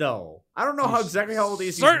not, though. I don't know how He's exactly how old he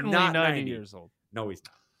is. Certainly He's not 90 years old. No, he's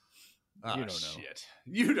not. Oh, You don't know. shit.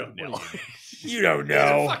 You don't know. You don't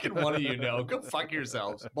Neither know. fucking one of you know. Go fuck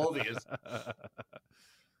yourselves. Both of you.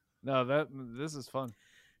 No, this is fun.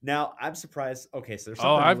 Now, I'm surprised. Okay, so there's Oh,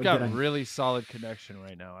 something I I've would got get on- really solid connection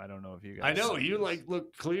right now. I don't know if you guys. I know. see You this.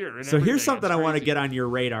 look clear. And So here's everything. something It's I want to crazy. get on your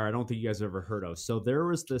radar. I don't think you guys have ever heard of. So there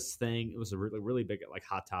was this thing. It was a really big like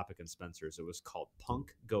hot topic in Spencer's. It was called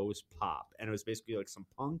Punk Goes Pop, and it was basically like some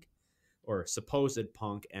punk or supposed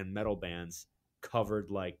punk and metal bands covered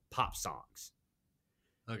like pop songs.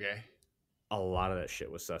 Okay. A lot of that shit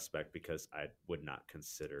was suspect because I would not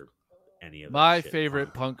consider any of that My shit favorite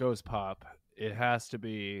punk. punk goes pop. It has to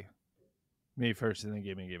be Me First and then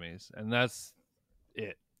Gimme Gimmes, and that's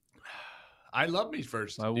it. I love Me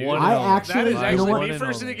First. My dude. one I and only. actually- That is you know actually what? Me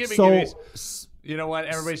First and the Gimme So Gimmes. You know what?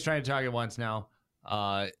 Everybody's trying to talk at once now.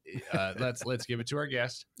 Let's give it to our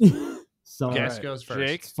guest. so Guest right. goes first.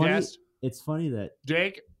 Jake? funny, Guest. it's funny that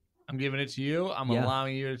Jake, I'm giving it to you. I'm Yeah.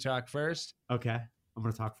 allowing you to talk first. okay, I'm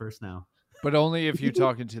gonna talk first now. But only if you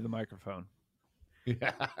talk into the microphone.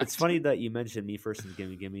 Yeah. It's funny that you mentioned Me First and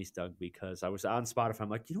Gimme Gimmes, Doug, because I was on Spotify. I'm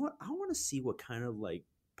like, you know what? I want to see what kind of like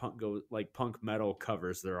punk metal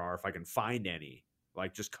covers there are, if I can find any,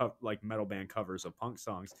 like just like metal band covers of punk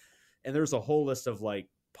songs. And there's a whole list of like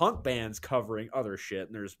punk bands covering other shit.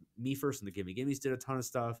 And there's Me First and the Gimme Gimmes did a ton of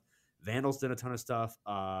stuff. Vandals did a ton of stuff.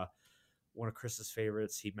 One of Chris's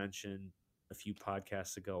favorites, he mentioned a few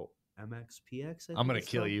podcasts ago, MXPX. I'm gonna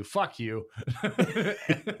kill you. Fuck you.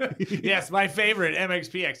 Yes, my favorite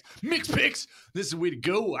MXPX. Mix Picks. This is the way to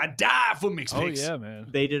go. I die for Mix Oh Picks. yeah, man.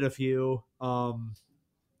 They did a few.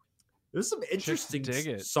 There's some interesting dig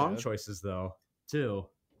it, song Dad. choices though, too.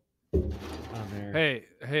 On there.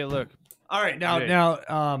 Hey, look. All right, Jake.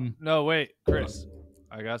 now. No, wait, Chris.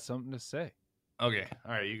 I got something to say. Okay.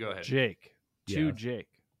 All right, you go ahead. Jake, to Yeah. Jake.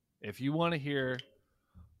 If you want to hear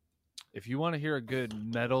a good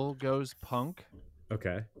metal goes punk,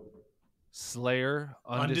 Okay. Slayer,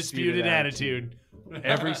 Undisputed attitude.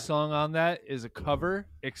 Every song on that is a cover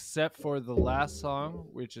except for the last song,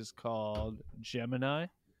 which is called Gemini.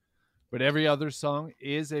 But every other song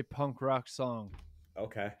is a punk rock song.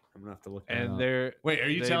 Okay. I'm gonna have to look that And up. they're Wait, are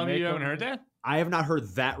you they telling me make you haven't them- heard that? I have not heard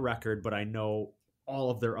that record, but I know all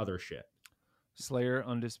of their other shit. Slayer,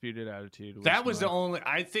 Undisputed Attitude. That was the only.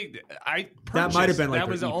 I think I. That might have been, like, that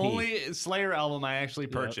their was the EP. only Slayer album I actually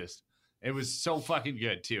Yep. purchased. It was so fucking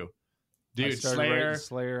good too, I dude. started writing Slayer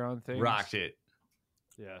Slayer on things. rocked it.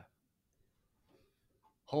 Yeah.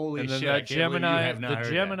 Holy And then shit! I that can't believe you Gemini, have not the heard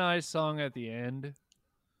that. Gemini song at the end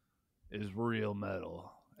is real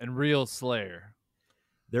metal and real Slayer.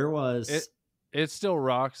 There was It still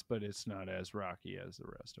rocks, but it's not as rocky as the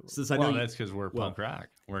rest of it. since I Well, know that's because we're well, punk rock.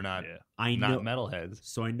 We're not Yeah. I not know metalheads.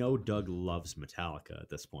 so I know Doug loves Metallica at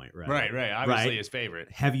this point, right? Right. Obviously, Right. his favorite.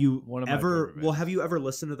 Have you One of my ever? favorite Well, bands. have you ever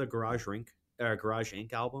listened to the Garage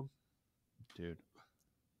Inc. album? Dude.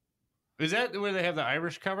 Is that where they have the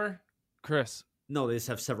Irish cover? Chris, No, they just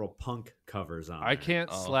have several punk covers on. I there. can't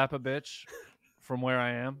Oh. slap a bitch from where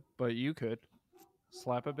I am, but you could.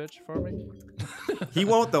 Slap a bitch for me? He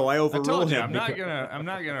won't though. I I overrule told you, him. I'm not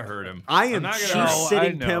because- gonna hurt him. I I'm am not true gonna- No,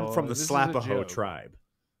 sitting I pimp know. from the This is a Slapaho joke. tribe.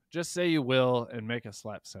 Just say you will and make a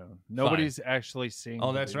slap sound. Nobody's actually seeing.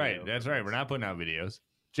 Oh, the that's right. video That's for right. this. We're not putting out videos.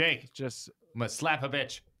 Jake, Just I'm gonna slap a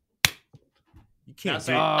bitch. You can't Now do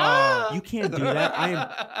say, Ah. You can't do that.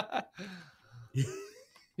 I am.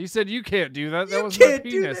 he said you can't do that. That You was my can't do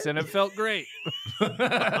penis, that. and it felt great.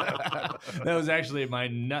 that was actually my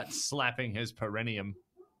nut slapping his perineum.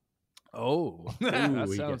 Oh, Ooh, that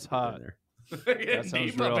we sounds get hot. in there. That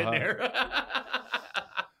sounds deep real up in hot. there.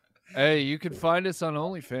 Hey, you can find us on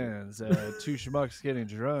OnlyFans, Two Schmucks Getting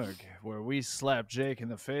Drunk, where we slap Jake in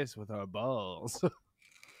the face with our balls.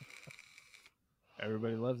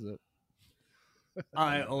 Everybody loves it.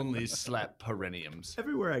 I only slap perineums.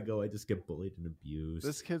 Everywhere I go, I just get bullied and abused.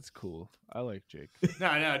 This kid's cool. I like Jake.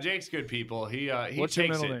 No, Jake's good people. He What's your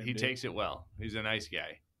takes middle it. name, He dude? takes it well. He's a nice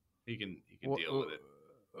guy. He can deal with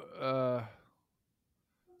it.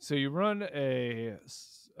 So you run a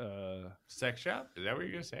Sex shop? Is that what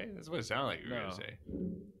you're gonna say? That's what it sounded like you were No. gonna say.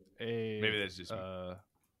 maybe that's just me.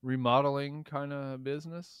 remodeling kind of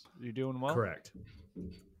business. You doing well? Correct.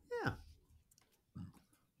 Yeah.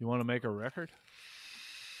 You want to make a record?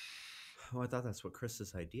 Oh, I thought that's what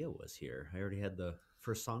Chris's idea was here. I already had the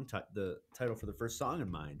first song, the title for the first song in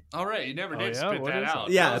mind. All right, you never Oh, did yeah? spit What that is it? out.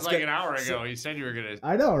 Yeah, that was it's like good. an hour ago. So- You said you were gonna.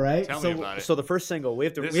 I know, right? Tell me about it. So the first single, we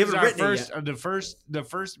This haven't is our written first, it yet. the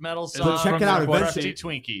first metal So song. check it from out the eventually. Crusty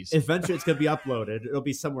Twinkies. Eventually, it's going to be uploaded. It'll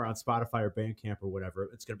be somewhere on Spotify or Bandcamp or whatever.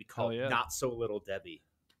 It's going to be called yeah. "Not So Little Debbie."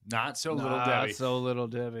 Not so little Nah, Debbie So Little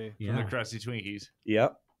Debbie. from the Crusty Twinkies.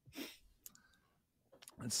 Yep.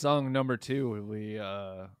 It's song number 2. We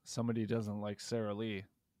somebody doesn't like Sarah Lee.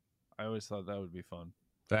 I always thought that would be fun.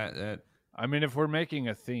 That I mean, if we're making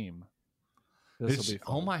a theme, this will it's, be fun.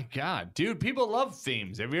 oh my god, dude! People love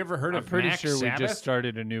themes. Have you ever heard I'm of pretty Max sure Sabbath? we just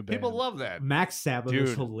started a new band. People love that. Max Sabbath is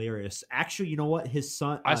Dude. hilarious. Actually, you know what? His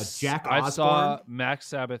son, I Jack Osborne. saw Max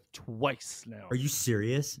Sabbath twice now. Are you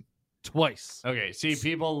serious? Twice. Okay, see,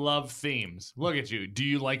 people love themes. Look at you. Do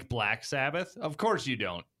you like Black Sabbath? Of course you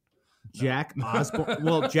don't. Jack Osborne.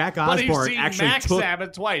 Well, Jack But you've Osborne seen actually Max took.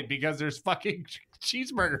 Sabbath twice because there's fucking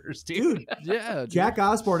cheeseburgers, dude. Dude, Yeah, dude. Jack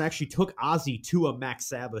Osborne actually took Ozzy to a Max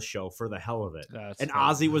Sabbath show for the hell of it, That's and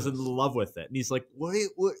funny. Ozzy was in love with it. And he's like, "What?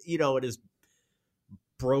 You know, it is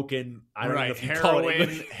broken. I don't know if you call it."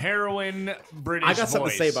 Heroin British I got something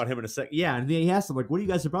to say voice. about him in a sec. Yeah, and then he asked them like, "What are you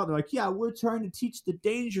guys about?" And they're like, "Yeah, we're trying to teach the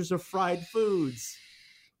dangers of fried foods."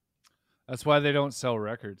 That's why they don't sell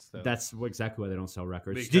records, though. That's exactly why they don't sell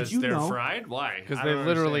records. Because Did you they're know? fried? Why? because I they don't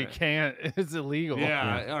literally understand can't. It's illegal. it.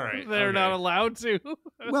 Yeah, all right. They're okay. not allowed to.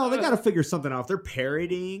 Well, they got to figure something out. If they're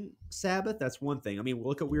parodying Sabbath, that's one thing. I mean,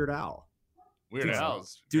 look at Weird Al. Weird Dude's-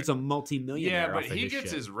 Al's. Dude's a multi-millionaire. Yeah, but off of he his gets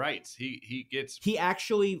shit. his rights. He gets. He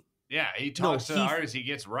actually. Yeah, he talks to the he- artist. He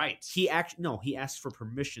gets rights. He asks for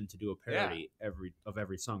permission to do a parody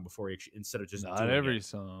every song before he instead of just Not doing every it.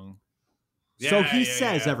 song. So Yeah, he yeah,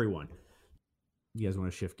 says, yeah. everyone. You guys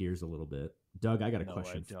want to shift gears a little bit? Doug, I got a No,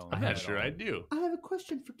 question. I don't. I'm not sure I do. I have a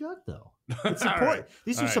question for Doug, though. All It's right. important.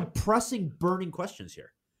 These All are some pressing, burning questions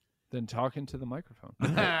here. Then talking to the microphone.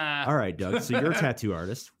 All right, Doug. So you're a tattoo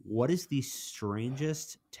artist. What is the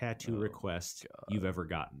strangest tattoo Oh, request you've ever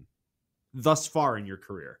gotten thus far in your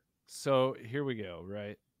career? So here we go.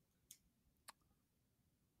 Right.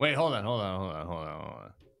 Wait, hold on. Hold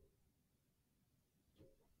on.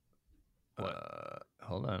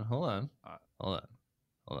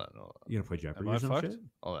 You gonna play Jeopardy Am I or some fucked? shit?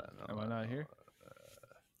 Am I not here?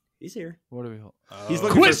 He's here. What do we? He's Oh. looking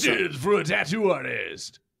for Questions for a tattoo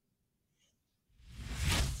artist.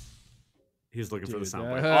 He's looking for the Dude,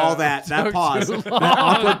 soundbite. that All that took pause, too that long.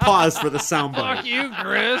 awkward pause for the Fuck soundbite. you,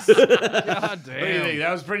 Chris. God What do you think? damn.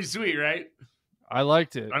 That was pretty sweet, right? I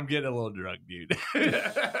liked it. I'm getting a little drunk, dude.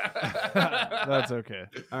 That's okay.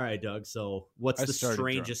 All right, Doug. So, what's I the started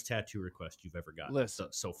strangest tattoo request you've ever gotten Listen.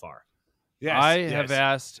 so far? Yes, I yes. have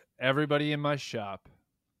asked everybody in my shop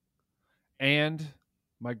and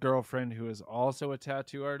my girlfriend, who is also a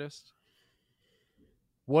tattoo artist,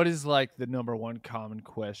 what is like the number one common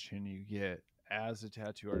question you get as a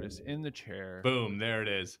tattoo artist in the chair? Boom, there it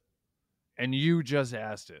is. And you just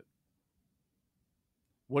asked it.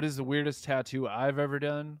 What is the weirdest tattoo I've ever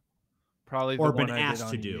done? Probably the Or one been I did asked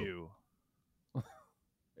on to do. you.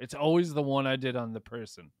 It's always the one I did on the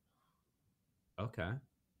person. Okay.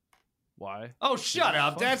 Why? Oh, shut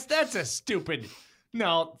up. fun. That's a stupid.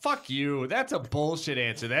 No, fuck you. That's a bullshit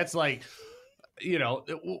answer. That's like,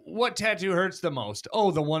 what tattoo hurts the most?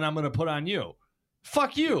 Oh, the one I'm going to put on you.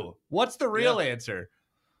 Fuck you. What's the real answer?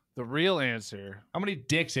 The real answer, How many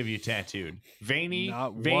dicks have you tattooed? Veiny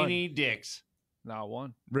Not dicks. not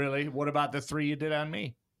one. Really? What about the 3 you did on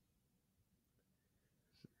me?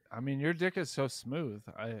 I mean, your dick is so smooth.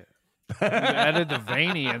 You added the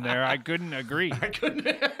veiny in there. I couldn't agree. I couldn't.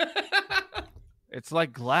 It's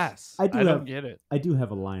like glass. I do don't have- get it. I do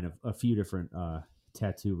have a line of a few different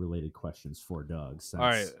tattoo related questions for Doug. Since All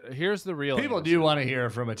right, here's the real People answer. do want to hear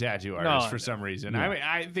from a tattoo artist for no. some reason. Yeah. I mean,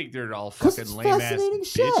 I think they're all 'Cause fucking it's lame ass fascinating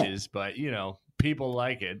shit. bitches, but people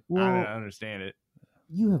like it. I Well, don't understand it.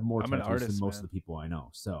 You have more I'm an tattoos artist, than most man. of the people I know,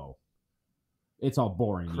 so it's all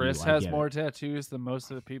boring. to Chris you, I has get more it. tattoos than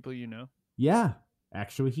most of the people you know. Yeah,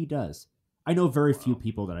 actually, he does. I know very few Wow.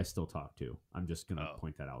 people that I still talk to. I'm just gonna Oh.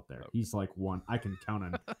 point that out there. Okay. He's like one I can count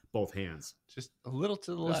on both hands. Just a little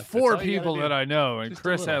to the There's left. 4 people that I know, and Just a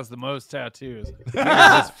Chris little. has the most tattoos. He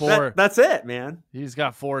has 4. That's it, man. He's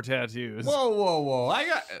got 4 tattoos. Whoa! I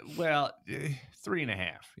got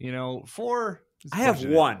 3.5. 4. is I have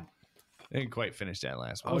pushing it. one. I didn't quite finish that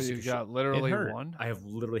last Oh, one. you got literally hurt. 1? I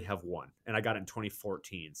literally have one, and I got it in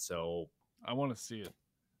 2014. So I want to see it.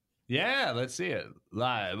 Yeah, let's see it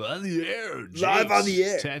live on the air. Live on the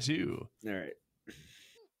Jake's air. Tattoo. all right,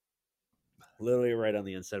 literally right on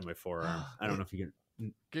the inside of my forearm. I don't know if you can.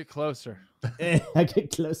 Get closer. I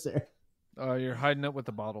get closer. Oh, you're hiding it with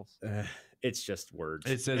the bottles. It's just words.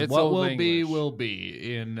 It says, It's what Old will be, English. will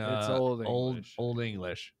be in It's Old English. Old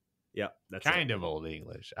English. Yeah, that's Kind of Old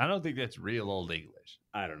English. I don't think that's real Old English.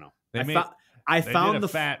 I don't know. They I, made- fo- I They found did a the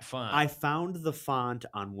fat font. I found the font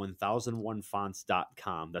on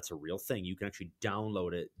 1001fonts.com. That's a real thing. You can actually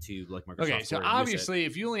download it to like Microsoft. Okay, so Word and use it. obviously,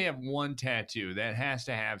 if you only have one tattoo, that has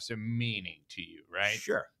to have some meaning to you, right?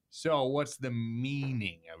 Sure. So, what's the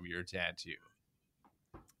meaning of your tattoo?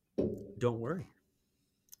 Don't worry.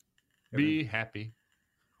 Be happy.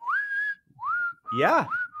 Yeah.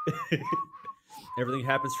 Everything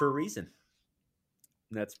happens for a reason.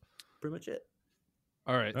 And that's pretty much it.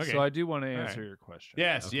 All right. Okay. So I do want to All answer right. your question.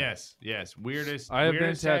 Yes, Okay. yes. Weirdest. I have been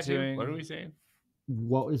weirdest tattoo? tattooing- What are we saying?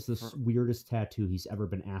 What is the weirdest tattoo he's ever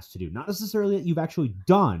been asked to do? Not necessarily that you've actually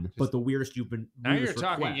done, but the weirdest you've been. Now you're weirdest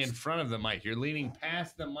talking request. in front of the mic. You're leaning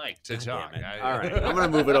past the mic to God talk. damn it. All right. I'm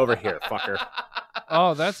going to move it over here, fucker.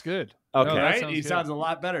 Oh, that's good. Okay. No, that Right? sounds He good. sounds a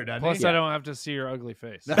lot better, doesn't Plus, he? I don't have to see your ugly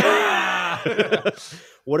face.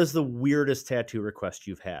 What is the weirdest tattoo request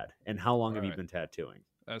you've had? And how long have you Alright. been tattooing?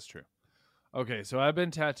 That's true. Okay, so I've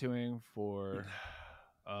been tattooing for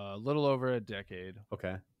a little over a decade.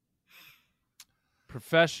 Okay.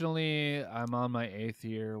 Professionally, I'm on my 8th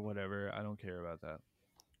year, whatever. I don't care about that.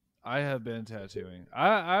 I have been tattooing.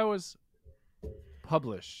 I was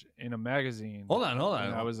published in a magazine. Hold on.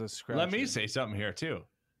 when I was a scratcher. Let me say something here too.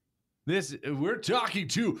 We're talking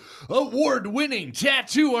to award-winning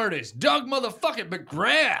tattoo artist Doug motherfucking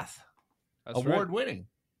McGrath. That's right. Award-winning,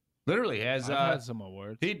 literally has. I've had some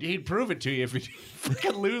awards. He'd prove it to you if you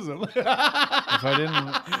fucking lose them. If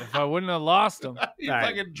I wouldn't have lost them. You All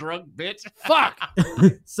right. fucking drunk bitch. Fuck.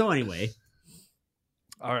 So anyway,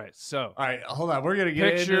 All right, so All right, hold on. We're gonna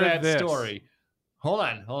get Picture into that this. story. Hold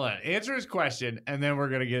on. Answer his question, and then we're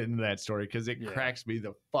gonna get into that story because it Yeah. cracks me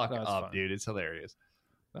the fuck That's up, fine. dude. It's hilarious.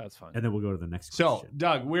 that's fine. and then we'll go to the next So, question.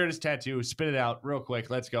 Doug, weirdest tattoo. Spit it out real quick.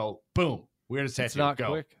 Let's go. Boom. Weirdest tattoo. It's not go.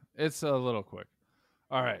 quick. It's a little quick.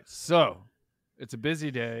 All right, so it's a busy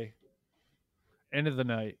day. End of the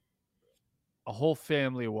night. A whole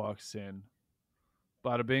family walks in.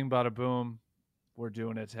 Bada bing, bada boom. We're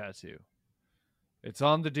doing a tattoo. It's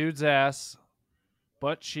on the dude's ass,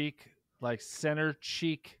 butt cheek, like center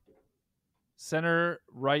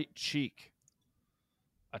right cheek.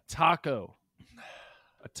 A taco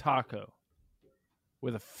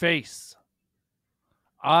with a face.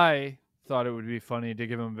 I thought it would be funny to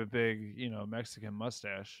give him a big, Mexican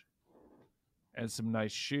mustache and some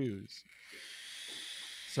nice shoes.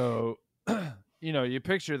 So, you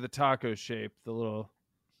picture the taco shape, the little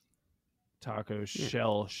taco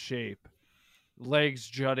shell shape, legs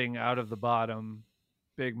jutting out of the bottom,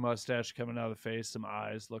 big mustache coming out of the face, some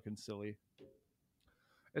eyes looking silly.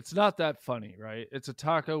 It's not that funny, right? It's a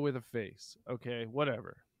taco with a face. Okay,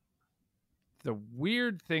 whatever. The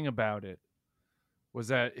weird thing about it was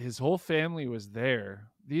that his whole family was there.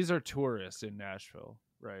 These are tourists in Nashville,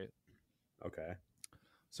 right? Okay.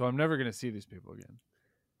 So I'm never going to see these people again.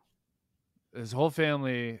 His whole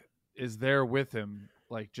family is there with him,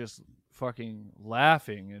 like just fucking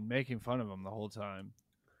laughing and making fun of him the whole time.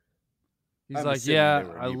 He's I'm like, assuming yeah, they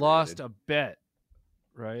were I lost inebriated." a bet,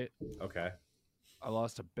 right? Okay. I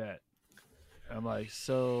lost a bet. I'm like,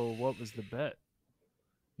 so what was the bet?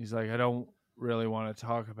 He's like, I don't really want to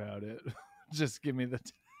talk about it. Just give me the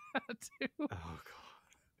tattoo. Oh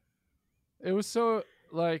god. It was so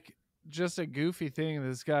like just a goofy thing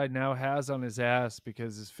this guy now has on his ass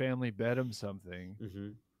because his family bet him something. Mm-hmm.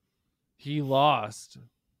 He lost.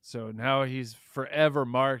 So now he's forever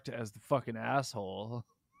marked as the fucking asshole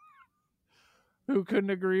who couldn't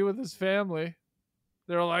agree with his family.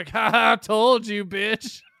 They're like, ha, told you,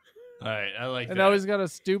 bitch. All right, I like And that. now he's got a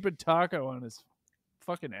stupid taco on his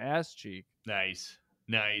fucking ass cheek. Nice.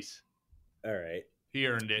 All right. He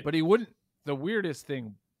earned it. But he wouldn't. The weirdest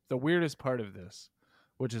part of this,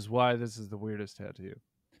 which is why this is the weirdest tattoo,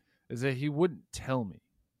 is that he wouldn't tell me.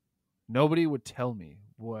 Nobody would tell me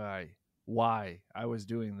why I was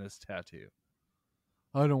doing this tattoo.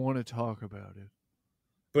 I don't want to talk about it.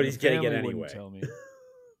 But His he's getting it family wouldn't anyway. Tell me.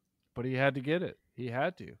 But he had to get it. He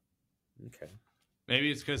had to. Okay. Maybe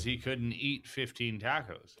it's because he couldn't eat 15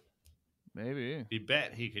 tacos. Maybe. He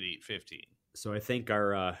bet he could eat 15. So I think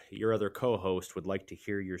our your other co-host would like to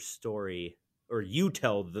hear your story, or you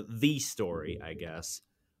tell the story, I guess,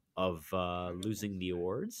 of losing the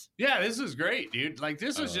awards. Yeah, this was great, dude. Like,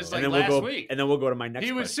 this was just like and then last we'll go, week. And then we'll go to my next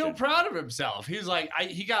He was so question. proud of himself. He was like,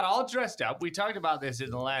 he got all dressed up. We talked about this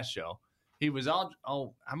in the last show. He was all,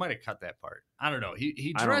 I might have cut that part. I don't know.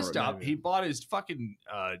 He I don't dressed up. remember. He bought his fucking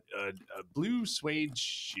blue suede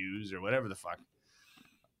shoes or whatever the fuck.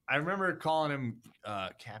 I remember calling him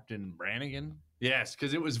Captain Brannigan. Yes,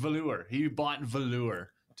 because it was velour. He bought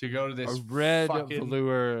velour to go to this A red fucking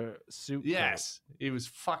velour suit. Yes, it was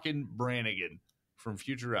fucking Brannigan from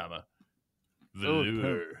Futurama. Oh,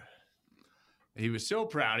 Velour. He was so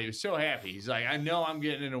proud. He was so happy. He's like, I know I'm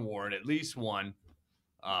getting an award, at least one.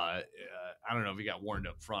 I don't know if he got warned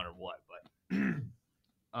up front or what, but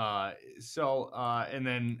and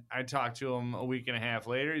then I talked to him a week and a half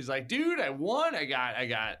later. He's like, dude, I won. I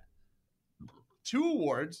got 2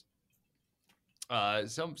 awards.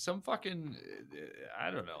 Some fucking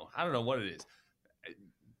I don't know what it is.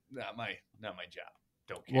 Not my job.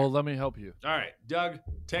 Don't care. Well, let me help you. All right, Doug,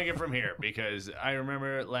 take it from here because I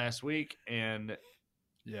remember it last week and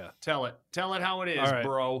Yeah. tell it how it is, All right.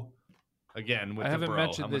 bro. Again, with I the haven't bro.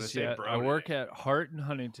 mentioned I'm gonna this say yet. bro I work today. at Hart and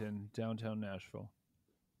Huntington, downtown Nashville.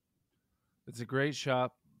 It's a great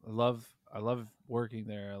shop. I love working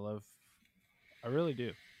there. I really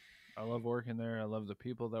do. I love working there. I love the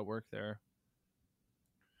people that work there.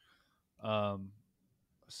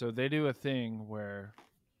 So they do a thing where,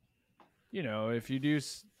 if you do,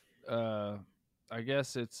 I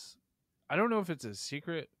guess I don't know if it's a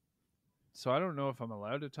secret, so I don't know if I'm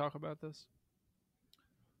allowed to talk about this.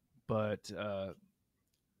 But,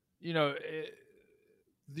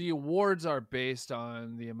 the awards are based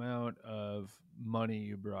on the amount of money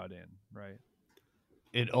you brought in, right?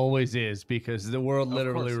 It always is because the world Of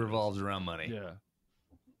literally course it revolves around money. Yeah.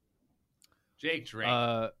 Jake,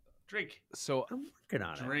 drink. Drink. So I'm working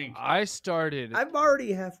on it. Drink. I started I'm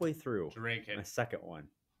already halfway through Drink my it. second one.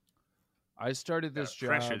 I started this job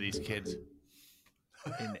Pressure these kids.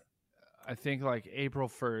 in, I think, like April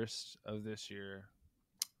 1st of this year.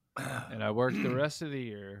 And I worked the rest of the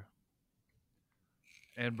year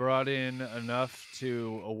and brought in enough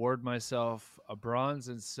to award myself a bronze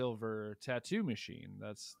and silver tattoo machine.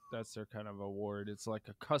 That's their kind of award. It's like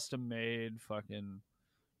a custom made fucking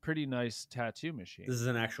pretty nice tattoo machine. This is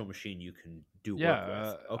an actual machine you can do work Yeah,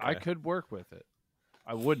 with. Okay. I could work with it.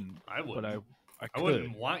 I wouldn't. I wouldn't. But I could. I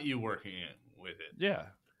wouldn't want you working with it. Yeah.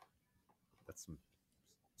 That's some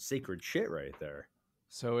sacred shit right there.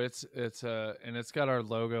 So it's and it's got our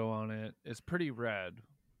logo on it. It's pretty rad,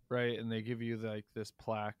 right? And they give you like this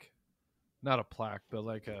plaque, not a plaque, but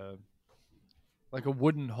like a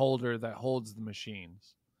wooden holder that holds the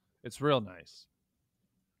machines. It's real nice.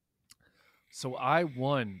 So I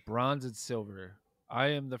won bronze and silver. I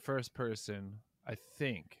am the first person, I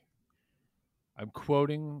think. I'm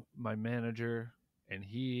quoting my manager, and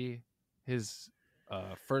his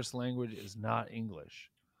first language is not English.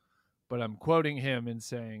 But I'm quoting him and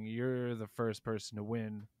saying, you're the first person to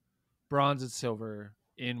win bronze and silver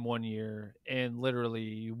in 1 year, and literally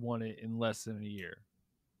you won it in less than a year.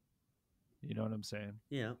 You know what I'm saying?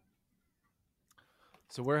 Yeah.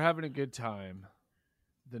 So we're having a good time.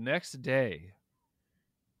 The next day,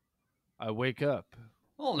 I wake up.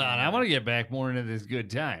 Hold on. I want to get back more into this good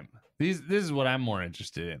time. This is what I'm more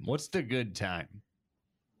interested in. What's the good time?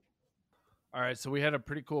 All right, so we had a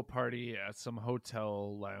pretty cool party at some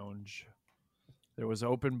hotel lounge. There was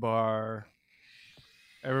open bar.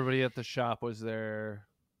 Everybody at the shop was there,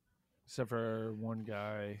 except for one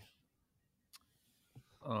guy.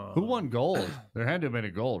 Who won gold? There had to have been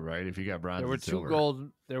a gold, right? If you got bronze There were and silver.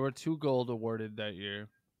 There were 2 gold awarded that year.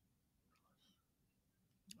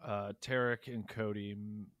 Tarek and Cody,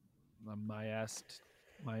 my ass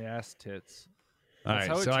tits. All That's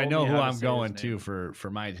how right, it so I told know me who how to I'm say going his to name. for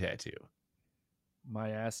my tattoo.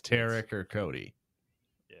 My ass tits. Tarek or Cody.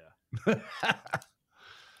 Yeah.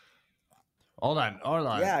 Hold on.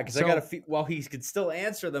 Yeah, because I got a few. While he could still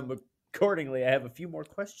answer them accordingly, I have a few more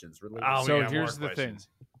questions related. Oh, So we got here's more the questions.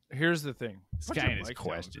 thing. Here's the thing. This Put guy your and his mic down,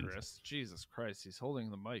 questions. Chris. Jesus Christ, he's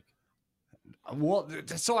holding the mic. Well,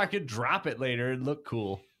 so I could drop it later and look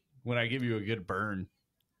cool when I give you a good burn.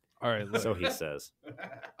 All right, look. So he says.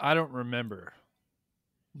 I don't remember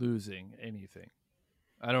losing anything.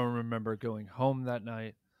 I don't remember going home that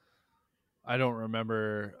night. I don't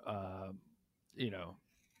remember,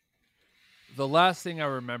 the last thing I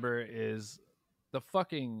remember is the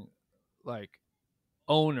fucking,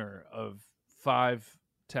 owner of 5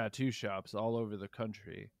 tattoo shops all over the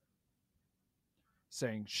country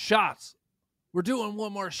saying, shots! We're doing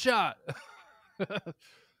one more shot!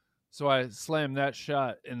 So I slammed that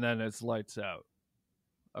shot, and then it's lights out.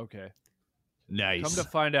 Okay. Nice. Come to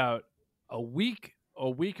find out, a week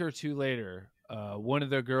or 2 later, one of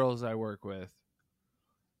the girls I work with,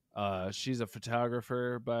 she's a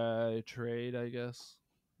photographer by trade, I guess.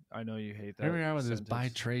 I know you hate that. Here we are with this sentence. by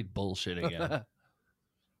trade bullshit again.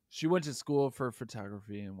 She went to school for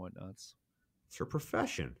photography and whatnots. It's her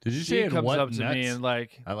profession. Did you She say it comes what up to me nuts? and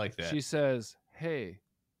I like that. she says, "Hey,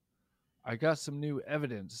 I got some new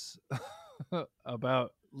evidence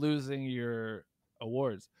about losing your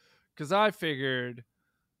awards. Because I figured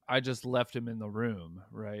I just left him in the room,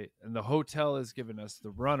 right? And the hotel has given us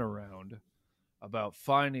the runaround about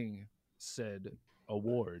finding said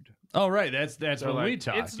award. Oh, right. That's They're when we like,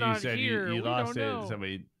 talked. "It's You not said here. you We lost don't it. know."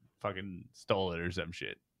 Somebody fucking stole it or some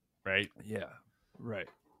shit, right? Yeah, right.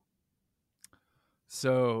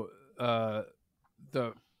 So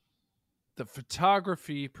the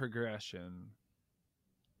photography progression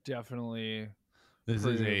definitely This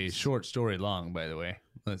is a proves short story long, by the way.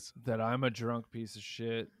 Let's. that I'm a drunk piece of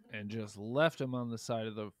shit and just left him on the side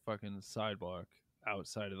of the fucking sidewalk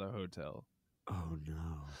outside of the hotel. Oh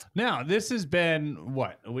no. Now this has been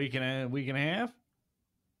what, a week and a half,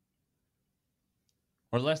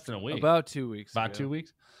 or less than a week? About 2 weeks. About ago. 2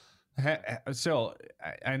 weeks. So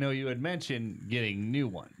I know you had mentioned getting new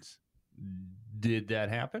ones. Did that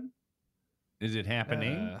happen? Is it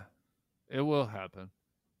happening? It will happen.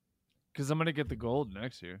 Because I'm gonna get the gold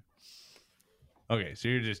next year. Okay, so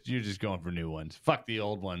you're just going for new ones. Fuck the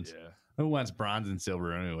old ones. Yeah. Who wants bronze and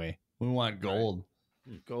silver anyway? We want gold.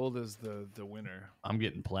 Gold is the winner. I'm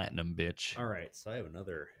getting platinum, bitch. All right, so I have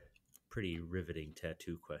another pretty riveting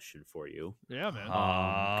tattoo question for you. Yeah, man.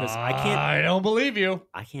 Because I don't believe you.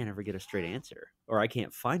 I can't ever get a straight answer, or I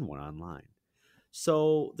can't find one online.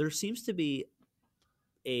 So there seems to be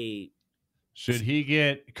a. Should he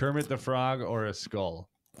get Kermit the Frog or a skull?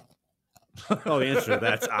 Oh, the answer to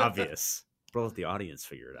that's obvious. But let the audience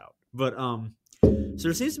figure it out. But so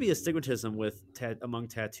there seems to be a stigmatism with among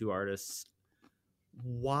tattoo artists.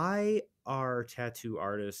 Why are tattoo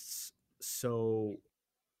artists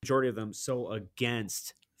majority of them so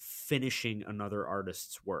against finishing another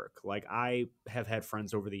artist's work? Like, I have had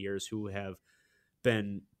friends over the years who have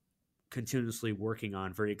been continuously working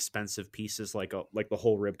on very expensive pieces, like the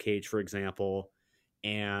whole rib cage, for example,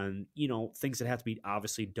 and things that have to be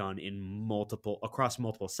obviously done across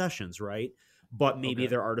multiple sessions, right? But maybe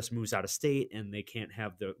their artist moves out of state and they can't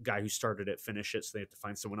have the guy who started it finish it, so they have to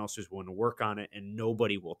find someone else who's willing to work on it, and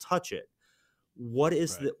nobody will touch it. What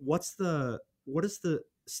is the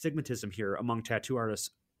stigmatism here among tattoo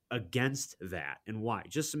artists against that, and why?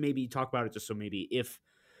 Just maybe talk about it, just so maybe if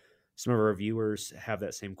some of our viewers have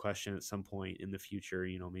that same question at some point in the future,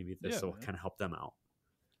 maybe this will kind of help them out.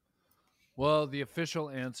 Well, the official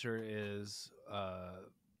answer is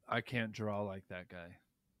I can't draw like that guy.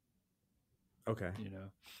 Okay.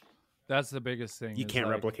 That's the biggest thing. You can't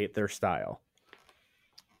replicate their style.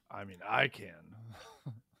 I mean, I can.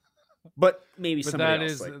 But maybe but somebody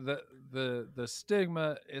that else. is the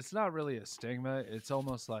stigma. It's not really a stigma. It's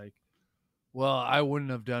almost like, well, I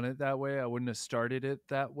wouldn't have done it that way. I wouldn't have started it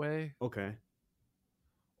that way. Okay.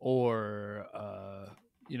 Or,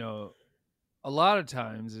 a lot of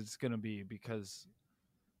times it's going to be because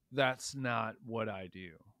that's not what I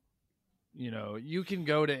do. You can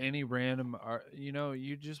go to any random art,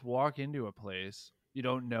 you just walk into a place, you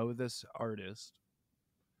don't know this artist,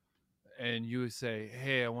 and you say,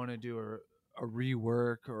 hey, I want to do a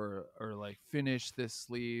rework or like finish this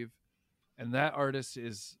sleeve. And that artist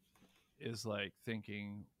is like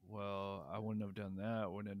thinking, well, I wouldn't have done that.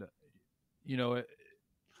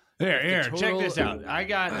 Here, check this out. I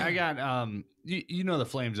got the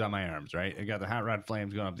flames on my arms, right? I got the hot rod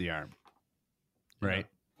flames going up the arm, right?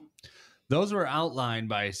 Yeah. Those were outlined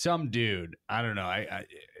by some dude. I don't know.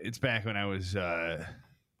 It's back when I was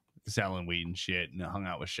selling weed and shit, and I hung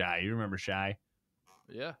out with Shy. You remember Shy?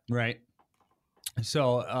 Yeah. Right.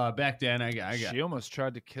 So back then, I got. She almost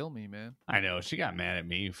tried to kill me, man. I know. She got mad at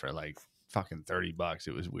me for like fucking $30.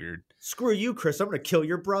 It was weird. Screw you, Chris. I'm gonna kill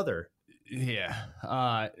your brother. Yeah.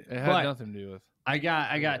 It had nothing to do with. I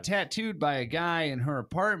got tattooed by a guy in her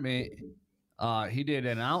apartment. He did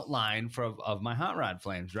an outline of my hot rod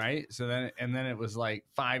flames, right? So then it was like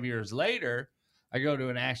 5 years later, I go to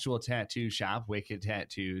an actual tattoo shop, Wicked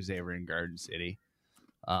Tattoos. They were in Garden City.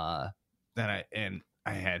 I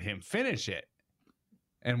had him finish it,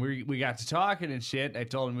 and we got to talking and shit. I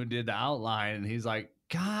told him who did the outline, and he's like,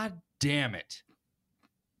 "God damn it,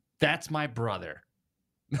 that's my brother."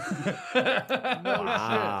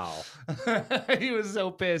 Wow. He was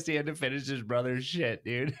so pissed he had to finish his brother's shit,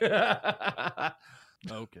 dude.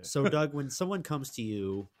 Okay. So, Doug, when someone comes to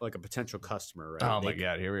you, like a potential customer, right? Oh my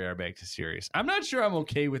God, here we are back to serious. I'm not sure I'm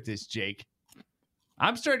okay with this, Jake.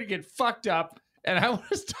 I'm starting to get fucked up, and I want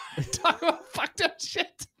to start talking about fucked up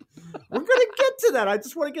shit. We're gonna get to that. I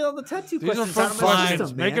just want to get on the tattoo questions out of my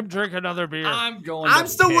system, Make man. him drink another beer. I'm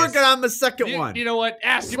still working on the second one. You know what?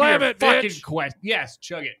 Ask me Slam a it, fucking bitch. question. Yes,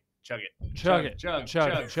 chug it. Chug it. Chug it. Chug,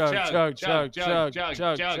 chug, chug, chug, chug, chug,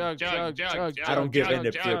 chug, chug, chug, chug. I don't give in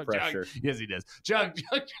to peer pressure. Yes, he does. Chug,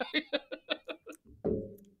 chug, chug.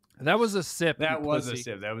 That was a sip. That you was a pussy.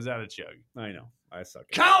 sip. That was not a chug. I know. I suck.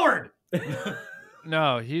 Coward!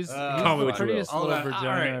 No, he's Call me the what you will. prettiest Hold little on. vagina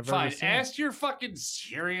All right, I've fine. ever seen. Ask your fucking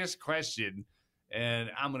serious question,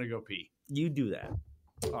 and I'm going to go pee. You do that.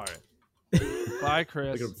 All right. Bye,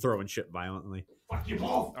 Chris. Like I'm throwing shit violently. Fuck you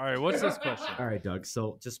both. All right, what's this question? All right, Doug.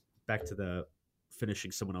 So just back to the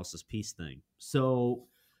finishing someone else's piece thing. So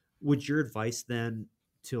would your advice then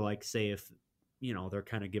to like say if they're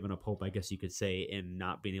kind of giving up hope, I guess you could say, and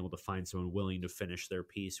not being able to find someone willing to finish their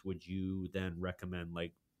piece, would you then recommend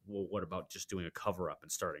like, well, what about just doing a cover up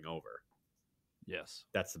and starting over? Yes.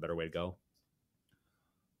 That's the better way to go.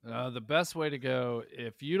 The best way to go,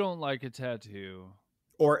 if you don't like a tattoo,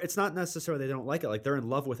 Or it's not necessarily they don't like it. Like they're in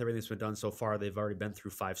love with everything that's been done so far. They've already been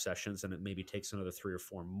through 5 sessions, and it maybe takes another 3 or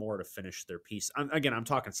 4 more to finish their piece. I'm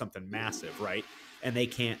talking something massive, right? And they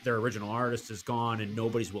can't. Their original artist is gone, and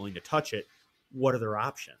nobody's willing to touch it. What are their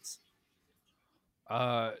options?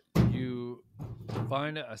 you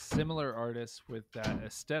find a similar artist with that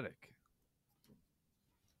aesthetic.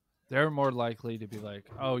 They're more likely to be like,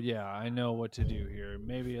 oh yeah, I know what to do here.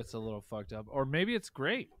 Maybe it's a little fucked up, or maybe it's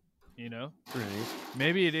great. Right.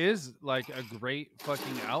 Maybe it is like a great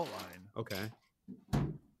fucking outline. Okay.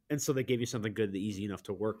 And so they gave you something good, easy enough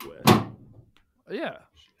to work with. Yeah,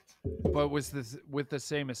 but with the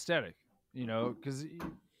same aesthetic, because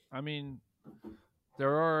I mean,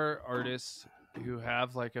 there are artists who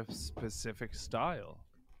have like a specific style,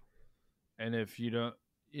 and if you don't,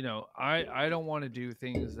 I don't want to do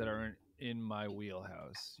things that aren't in my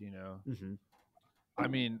wheelhouse. Mm-hmm. I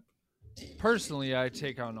mean, personally, I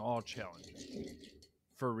take on all challenges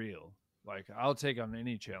for real. Like, I'll take on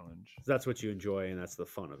any challenge. That's what you enjoy, and that's the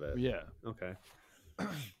fun of it. Yeah. Okay.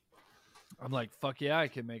 I'm like, fuck yeah, I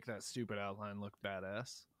can make that stupid outline look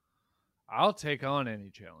badass. I'll take on any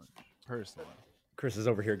challenge, personally. Chris is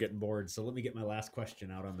over here getting bored, so let me get my last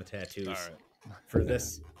question out on the tattoos All right. for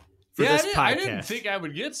this. I didn't think I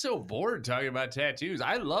would get so bored talking about tattoos.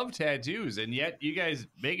 I love tattoos, and yet you guys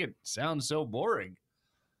make it sound so boring.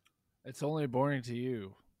 It's only boring to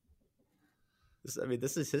you.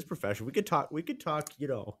 This is his profession. We could talk. No,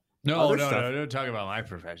 other stuff. don't talk about my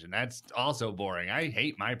profession. That's also boring. I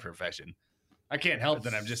hate my profession. I can't help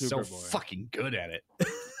that I'm just so super boring. fucking good at it.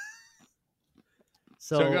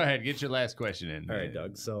 So So go ahead, get your last question in. All right,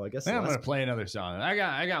 Doug. So I guess I'm gonna play another song. I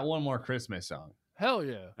got one more Christmas song. Hell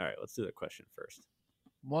yeah. All right, let's do the question first.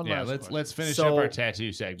 Let's finish So- up our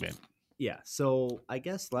tattoo segment. Yeah. So I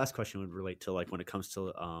guess the last question would relate to like when it comes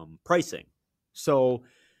to pricing. So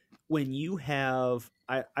when you have,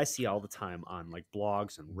 I see all the time on like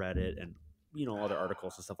blogs and Reddit and other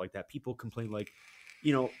articles and stuff like that. People complain like,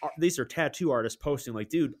 these are tattoo artists posting like,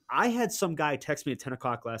 dude, I had some guy text me at 10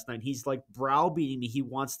 o'clock last night. He's like browbeating me. He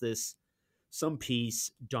wants some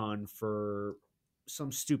piece done for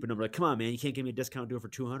some stupid number. Like, come on, man, you can't give me a discount. Do it for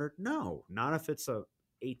 $200. No, not if it's a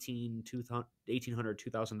 $1,800,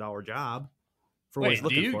 $2,000 job for what he's Wait,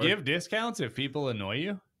 do looking you for. give discounts if people annoy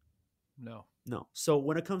you? No. No. So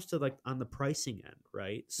when it comes to like on the pricing end,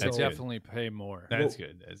 right? So, That's good. Definitely pay more. That's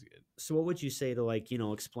good. That's good. so what would you say to like,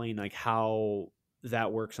 explain like how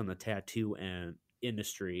that works on the tattoo and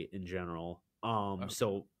industry in general? Okay.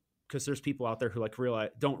 So because there's people out there who like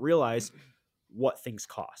don't realize what things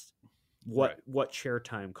cost, what chair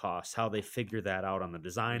time costs, how they figure that out on the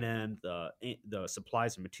design end, the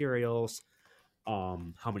supplies and materials,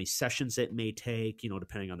 how many sessions it may take,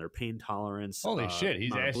 depending on their pain tolerance. Holy shit,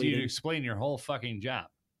 he's amount of asking you to bleeding. explain your whole fucking job.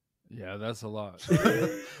 Yeah, that's a lot.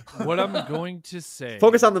 What I'm going to say.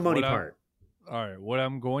 Focus on the money what I'm- part. All right. What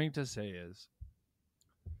I'm going to say is,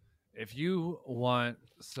 if you want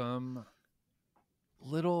some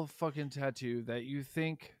little fucking tattoo that you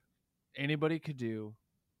think anybody could do,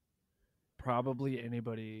 probably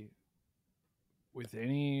anybody with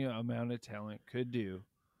any amount of talent could do,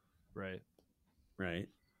 right? Right.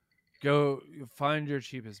 Go find your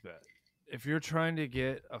cheapest bet. If you're trying to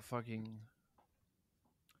get a fucking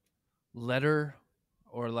letter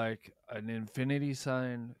or like an infinity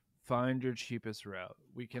sign, find your cheapest route.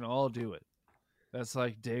 We can all do it. That's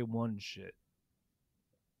like day one shit.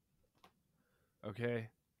 Okay?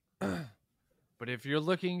 But if you're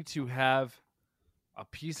looking to have a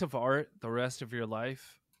piece of art the rest of your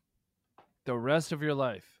life,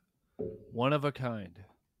 one of a kind,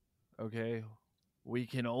 okay? We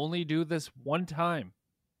can only do this one time.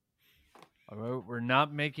 All right? We're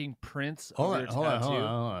not making prints Hold of on, your hold tattoo.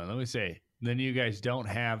 on. Let me say. Then you guys don't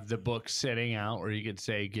have the book sitting out where you could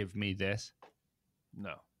say, give me this.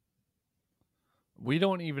 No. We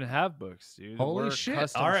don't even have books, dude. Holy We're a shit.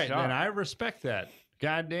 custom All right, shop. then I respect that.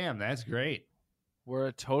 God damn, that's great. We're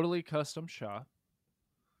a totally custom shop.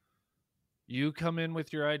 You come in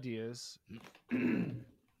with your ideas.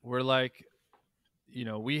 We're like,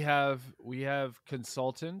 we have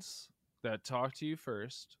consultants that talk to you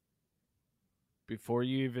first before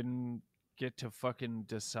you even get to fucking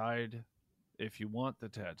decide if you want the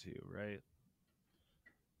tattoo, right?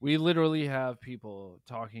 We literally have people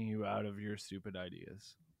talking you out of your stupid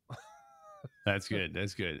ideas. That's good.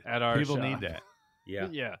 That's good. At our People shop. need that. Yeah.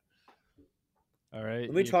 Yeah. All right.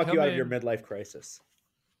 Let me talk you come out of your in, midlife crisis.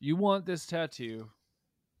 You want this tattoo.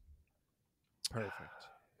 Perfect.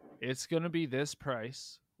 It's going to be this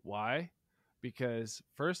price. Why? Because,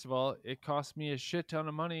 first of all, it cost me a shit ton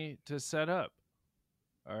of money to set up.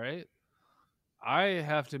 All right? I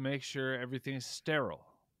have to make sure everything's sterile.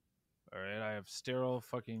 All right? I have sterile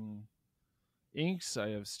fucking inks. I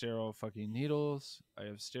have sterile fucking needles. I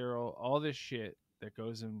have sterile all this shit that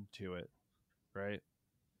goes into it. Right?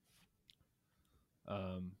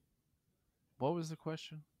 What was the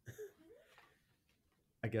question?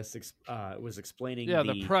 I guess it was explaining.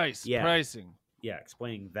 The price, pricing. Yeah,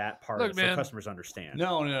 explaining that part Look, so man, customers understand.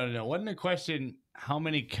 No. Wasn't the question, how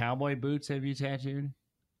many cowboy boots have you tattooed?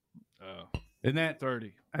 Oh, Isn't that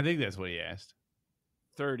 30. I think that's what he asked.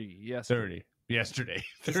 30, yes. 30 yesterday.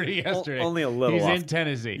 30 yesterday. Only a little. He's off. in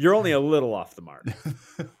Tennessee. You're only a little off the mark.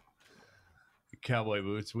 Cowboy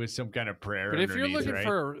boots with some kind of prayer. But if you're looking right?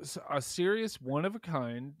 for a serious one of a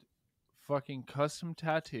kind fucking custom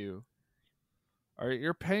tattoo, all right,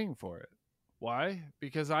 you're paying for it. Why?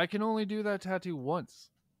 Because I can only do that tattoo once.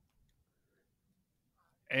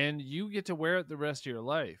 And you get to wear it the rest of your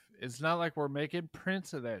life. It's not like we're making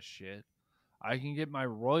prints of that shit. I can get my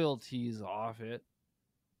royalties off it.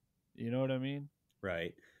 You know what I mean?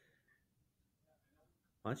 Right.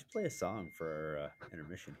 Why don't you play a song for our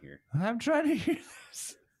intermission here? I'm trying to hear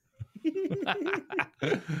this.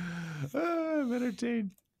 I'm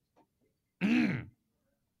entertained.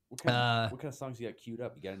 What kind of songs you got queued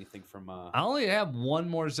up? You got anything from? I only have one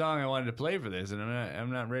more song I wanted to play for this, and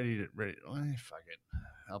I'm not ready to. Fuck it,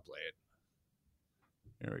 I'll play it.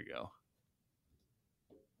 There we go.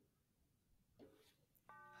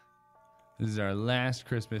 This is our last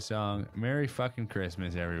Christmas song. Merry fucking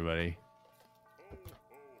Christmas, everybody.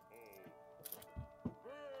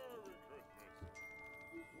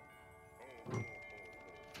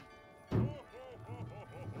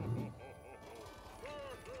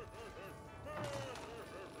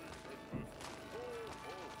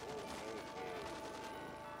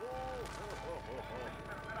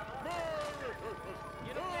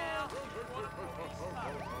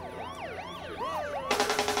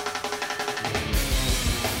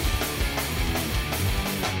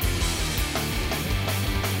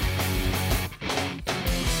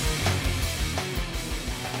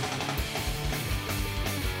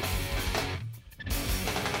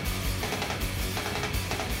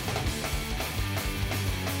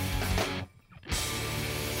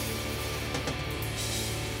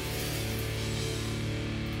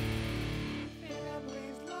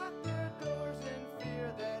 Families lock their doors in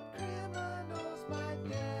fear that criminals might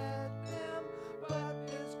get them. But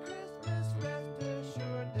this Christmas, rest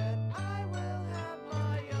assured that I will have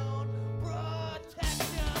my own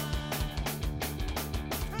protection.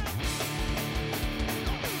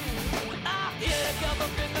 Here to come for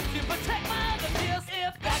Christmas to protect my other gifts.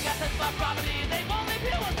 If that guy touch my property, they won't leave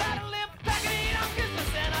here without a limp. Back it in on Christmas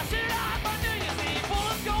and I shoot out on New Year's Eve.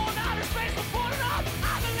 Bullets going outer space, reporting off,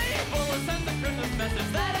 I believe. Bullets sends a Christmas message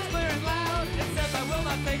that is clear and loud. It says I will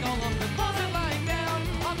not take all of the clothes and lying down.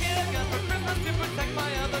 I'll get a gun for Christmas to protect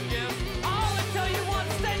my other gifts. I'll only tell you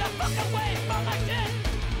once, stay the fuck away from my shit.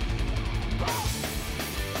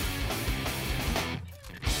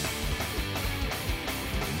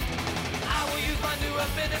 I will use my new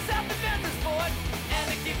weapon in self-defense and sport, and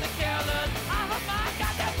to keep the careless off of my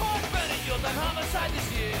goddamn porch. Burning you'll have homicide this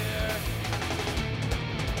year.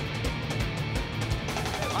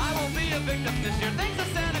 I won't be a victim this year, thanks to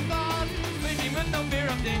Santa Claus. Sleeping with no fear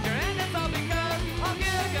of danger, and it's all because I'll get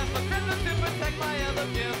a gun for Christmas to protect my other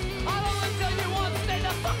gifts. I'll only tell you once, stay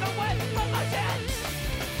the fuck away from my shit.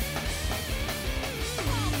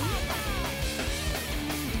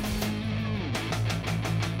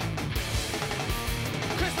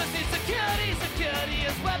 Christmas needs security, security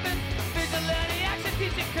is weapon. Vigilante action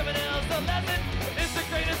teaching criminals the lesson. It's the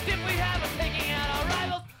greatest gift we have of taking out our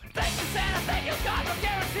rivals. Thank you, Santa, thank you, God, for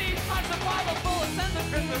guaranteed my survival. Bullets sends a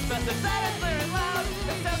Christmas message that is clear and loud.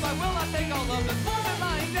 It says I will not take all of this bullshit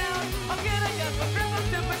lying down. I'll get a gun for Christmas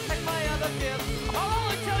to protect my other gifts. I'll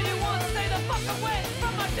only tell you once, stay the fuck away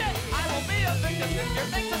from my shit. I will be a of victims this year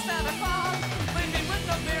thanks to Santa Claus. Leave me with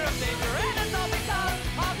no fear of danger, and it's all because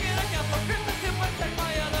I'll get a gift for Christmas to protect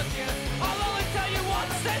my other kids. I'll only tell you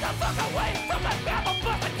once, stay the fuck away from that babble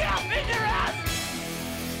bust a cap in your ass.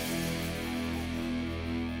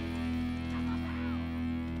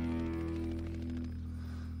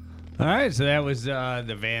 All right, so that was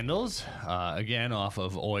the Vandals, again off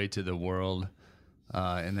of Oi to the World,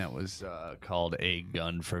 and that was called A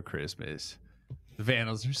Gun for Christmas. The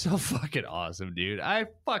Vandals are so fucking awesome, dude. I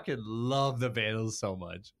fucking love the Vandals so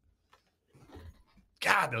much.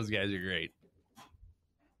 God, those guys are great.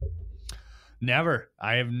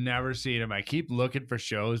 I have never seen them. I keep looking for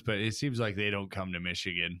shows, but it seems like they don't come to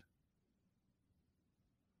Michigan.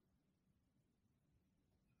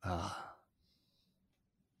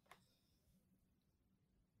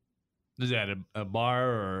 Is that a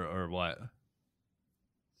bar or what?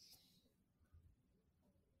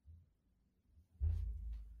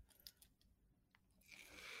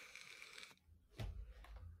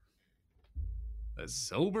 A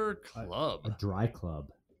sober club. A dry club.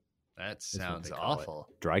 That That's what sounds they call it. awful.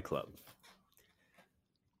 Dry club.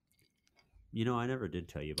 You know, I never did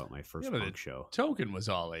tell you about my first Yeah, but punk the show. Token was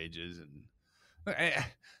all ages, and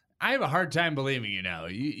I have a hard time believing you now.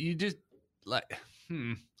 You just like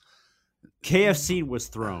KFC was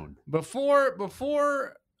thrown.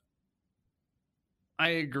 Before I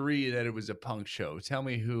agree that it was a punk show. Tell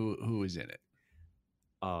me who was in it.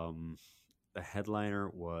 The headliner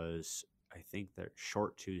was, I think, that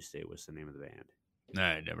Short Tuesday was the name of the band.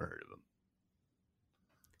 I never heard of them.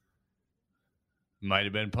 Might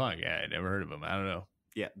have been punk. I never heard of them. I don't know.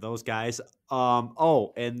 Yeah, those guys.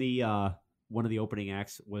 Oh, and the one of the opening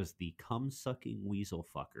acts was the Cum Sucking Weasel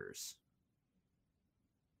Fuckers.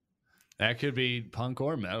 That could be punk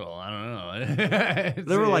or metal. I don't know.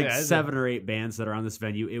 There were like 7 or 8 bands that are on this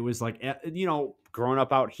venue. It was like, you know, growing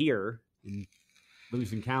up out here in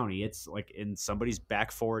Luzon County, it's like in somebody's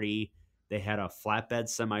back 40. They had a flatbed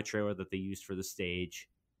semi-trailer that they used for the stage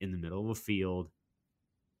in the middle of a field.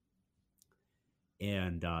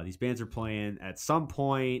 And these bands are playing. At some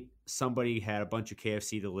point, somebody had a bunch of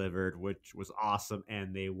KFC delivered, which was awesome,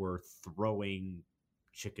 and they were throwing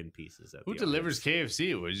chicken pieces at Who the delivers audience. KFC?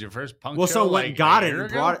 It was your first punk Well, show? so went like and got a it year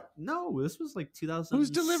and ago? brought it. No, this was like 2000.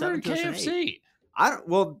 Who's delivering KFC?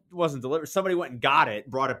 Well, it wasn't delivered. Somebody went and got it,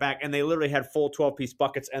 brought it back, and they literally had full 12-piece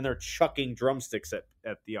buckets, and they're chucking drumsticks at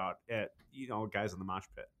you know, guys in the mosh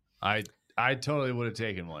pit. I totally would have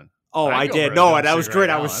taken one. Oh, I'd I go did. for a No, and that dumpster was great.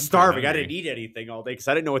 right I now. was I'm pretty starving. I hungry. didn't eat anything all day because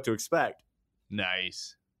I didn't know what to expect.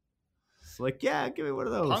 Nice. It's like, yeah, give me one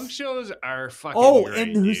of those. Punk shows are fucking Oh, great,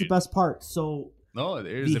 and here's the dude. best part. So No,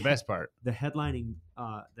 here's the best part. the headlining,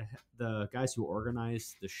 the guys who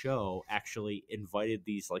organized the show actually invited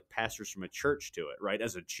these like pastors from a church to it, right,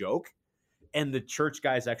 as a joke, and the church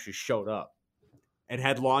guys actually showed up and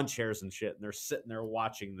had lawn chairs and shit, and they're sitting there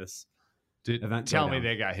watching this event. Tell go me down.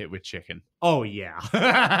 they got hit with chicken. Oh yeah,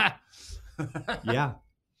 yeah.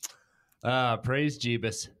 Praise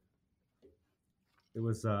Jeebus. It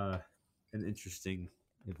was an interesting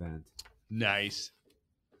event. Nice.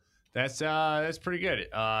 That's pretty good.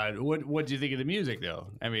 What do you think of the music though?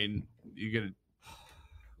 I mean, you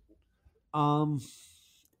gonna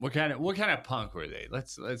what kind of punk were they?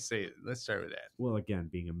 Let's start with that. Well, again,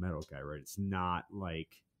 being a metal guy, right? It's not like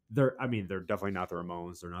they're definitely not the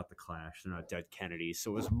Ramones. They're not the Clash. They're not Dead Kennedys.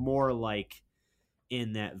 So it was more like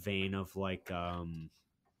in that vein of like AFI,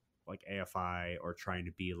 or trying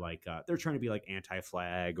to be like they're trying to be like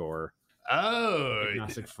Anti-Flag or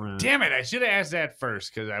Agnostic Front. Damn it! I should have asked that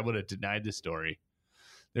first because I would have denied the story.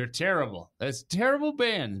 They're terrible. That's terrible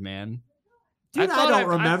bands, man. Dude, I don't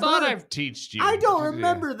remember. I thought I've teached you. I don't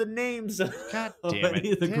remember the names of God of damn any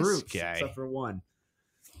it, of the this groups guy. except for one.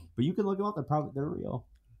 But you can look them up. They're real.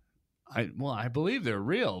 I believe they're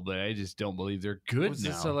real, but I just don't believe they're good Was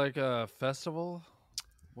now. this like a festival?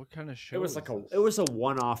 What kind of show? It was like it was a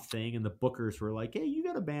one-off thing, and the bookers were like, "Hey, you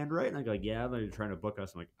got a band, right?" And I go, like, "Yeah." They're trying to book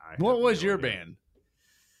us. I'm like, What have was no your idea. band?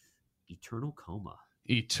 Eternal Coma.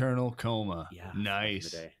 Eternal Coma. Yeah, back in the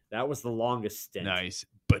Nice. day. That was the longest stint. Nice.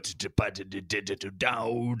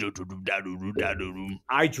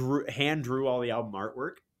 I hand drew all the album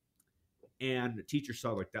artwork, and the teacher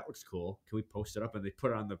saw like, that looks cool. Can we post it up? And they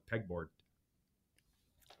put it on the pegboard.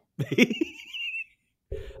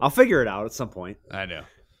 I'll figure it out at some point I know.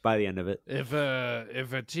 by the end of it. If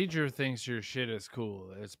a teacher thinks your shit is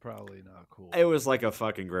cool, it's probably not cool. It was like a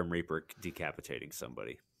fucking Grim Reaper decapitating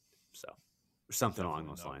somebody, so or something along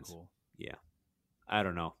those Not lines. cool. Yeah, I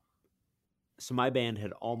don't know. So my band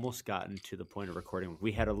had almost gotten to the point of recording.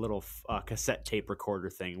 We had a little cassette tape recorder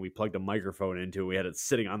thing. We plugged a microphone into it. We had it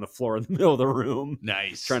sitting on the floor in the middle of the room.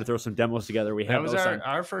 Nice. Trying to throw some demos together. We had That was those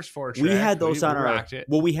our first 4-track. We had those on our rocked it.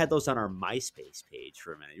 we had those on our MySpace page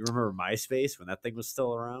for a minute. You remember MySpace when that thing was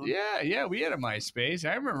still around? Yeah, we had a MySpace.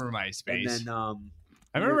 I remember MySpace. And then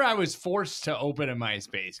I remember I was forced to open a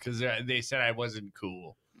MySpace because they said I wasn't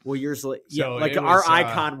cool. well, years later, So like it our was,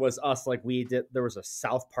 icon was us. Like we did, there was a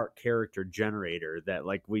South Park character generator that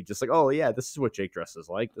like we just like, oh yeah, this is what Jake dresses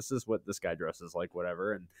like. This is what this guy dresses like,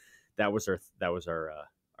 whatever. And that was our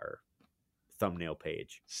thumbnail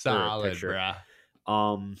page. Solid, bruh.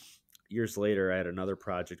 Years later, I had another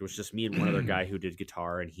project. It was just me and one other guy who did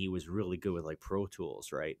guitar, and he was really good with like Pro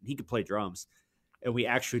Tools, right? He could play drums. And we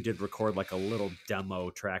actually did record like a little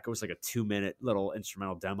demo track. It was like a 2-minute little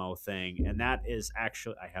instrumental demo thing. And that is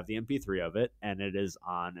actually, I have the MP3 of it, and it is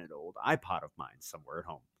on an old iPod of mine somewhere at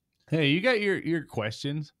home. Hey, you got your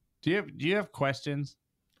questions? Do you have questions?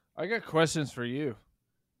 I got questions for you.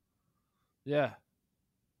 Yeah.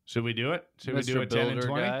 Should we do it? Should we Mr. do a 10 and Builder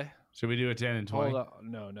 20? guy. Should we do a 10 and 20? Hold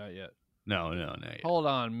on. No, not yet. No, not yet. Hold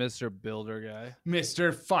on, Mr. Builder guy.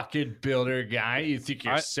 Mr. fucking builder guy. You think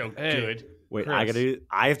you're so good. Wait, Chris.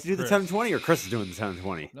 I have to do the Chris. 10 and 20, or Chris is doing the 10 and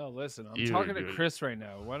 20? No, listen. I'm You talking do to it. Chris right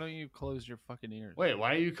now. Why don't you close your fucking ears? Wait,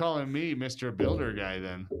 why are you calling me Mr. Builder guy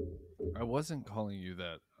then? I wasn't calling you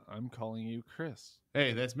that. I'm calling you Chris.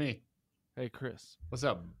 Hey, that's me. Hey, Chris. What's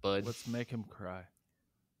up, bud? Let's make him cry.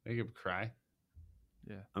 Make him cry?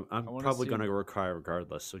 Yeah. I'm I wanna probably see- going to cry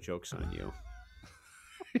regardless, so joke's on you.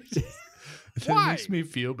 That Why? makes me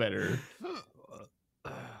feel better.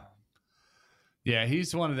 Yeah,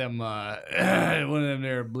 he's one of them.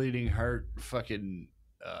 There bleeding heart. Fucking.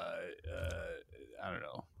 I don't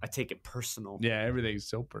know. I take it personal. Yeah, everything's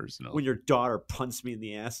so personal. When your daughter punts me in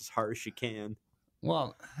the ass as hard as she can.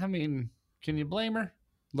 Well, I mean, can you blame her?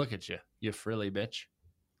 Look at you, you frilly bitch.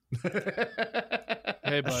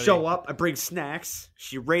 Hey, I buddy. show up, I bring snacks.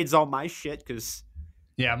 She raids all my shit because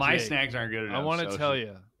Yeah, my Jake, snacks aren't good enough. I want so to tell she-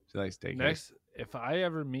 you. She likes steak. Next, if I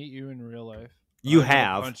ever meet you in real life, you I'm gonna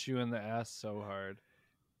have. punch you in the ass so hard.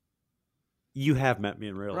 You have met me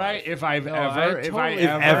in real Right? life. If I've No, ever, I if I totally-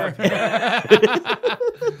 ever,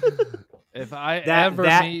 If I That ever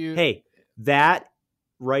that meet you, hey, that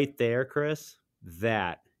right there, Chris,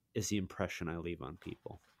 that is the impression I leave on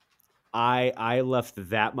people. I left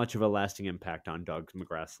that much of a lasting impact on Doug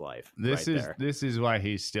McGrath's life. this right is there. this is why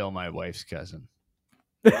he's still my wife's cousin.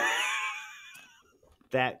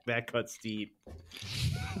 that cuts deep.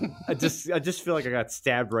 I just feel like I got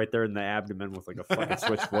stabbed right there in the abdomen with like a fucking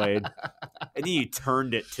switchblade. And then you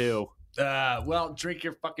turned it too. Well, drink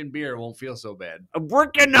your fucking beer. It won't feel so bad. I'm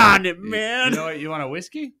working on it, You man. know what? You want a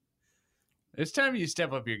whiskey? It's time you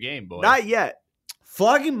step up your game, boy. Not yet.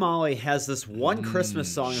 Flogging Molly has this one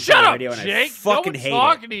Christmas song shut on the up, radio, and Jake. I fucking no one's hate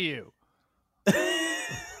talking to you.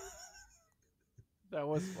 That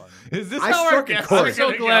was funny. Is this I how our struck a guests chord. are I'm so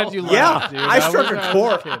gonna glad go? you Yeah, laughed, dude. I struck was a not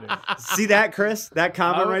chord. kidding. it. See that, Chris? That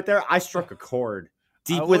comment I- right there? I struck a chord.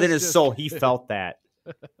 Deep I within was his just soul, he kidding. felt that.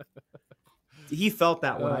 He felt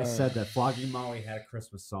that When one. I said that Flogging Molly had a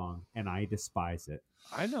Christmas song, and I despise it.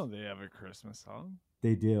 I know they have a Christmas song.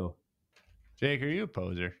 They do. Jake, are you a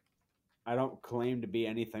poser? I don't claim to be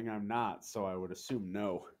anything I'm not, so I would assume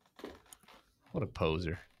no. What a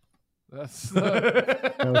poser. That's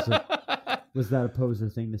Was that a poser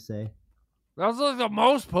thing to say? that's like the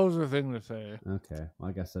most poser thing to say. Okay. Well,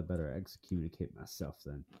 I guess I better excommunicate myself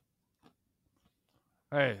then.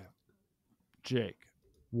 Hey, Jake,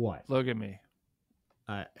 What? look at me.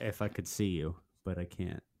 If I could see you, but I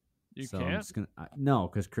can't. You So I'm can't. just gonna no,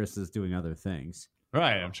 because Chris is doing other things.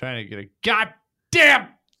 Right, I'm trying to get a goddamn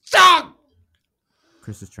song.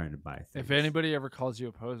 Chris is trying to buy things. If anybody ever calls you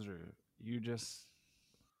a poser, you just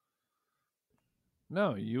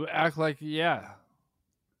no. You act like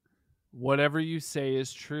whatever you say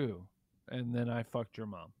is true, and then I fucked your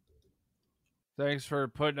mom. Thanks for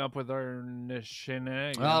putting up with our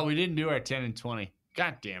shenanigans. Well, we didn't do our 10 and 20.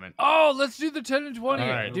 God damn it. Oh, let's do the 10 and 20. All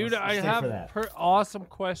right, Dude, let's I stay have for that. awesome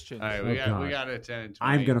questions. All right, Oh, we God. got a 10 and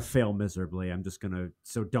 20. I'm gonna fail miserably. I'm just gonna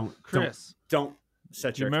don't Chris, Don't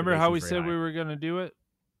set do you your remember how we expectations said very we high. were going to do it?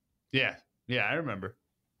 Yeah, I remember.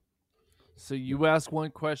 So you ask one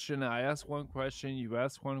question, I ask one question, you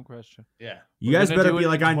ask one question. Yeah. You We're guys gonna better do be it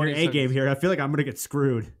like in on your 20 A game seconds. here. I feel like I'm gonna get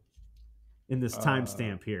screwed in this Uh,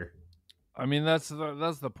 timestamp here. I mean, that's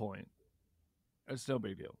the point. It's no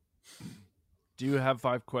big deal. Do you have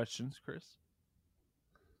 5 questions, Chris?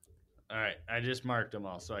 All right, I just marked them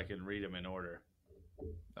all so I can read them in order.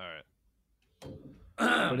 All right.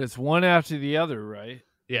 But it's one after the other, right?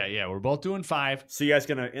 Yeah. We're both doing 5. So you guys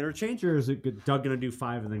gonna interchange, or is it Doug gonna do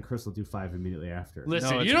 5 and then Chris will do 5 immediately after?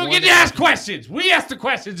 Listen, No, you it's don't one get to ask questions. We ask the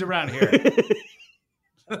questions around here.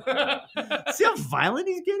 See how violent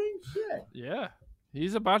he's getting? Shit. Yeah.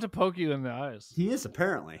 He's about to poke you in the eyes. He is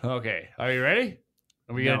apparently. Okay. Are you ready?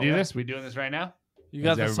 Are we gonna No. do this? We doing this right now? You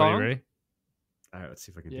got Is the everybody song? ready? All right, let's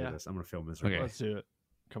see if I can Yeah. do this. I'm gonna film this. Right Okay. Let's do it.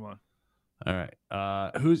 Come on. All right.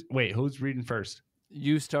 Who's reading first?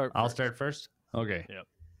 You start. I'll first. start first. Okay.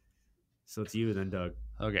 So it's you, then Doug.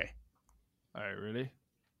 Okay. All right. Ready?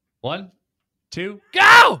 1, 2,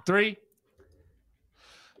 Go! 3.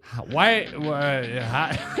 Why?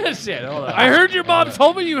 Shit. Hold on. I heard your mom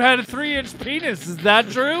told me you had a 3-inch penis. Is that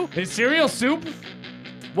true? Is cereal soup?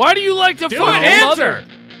 Why do you like to Do fuck an your answer. mother?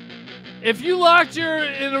 If you locked your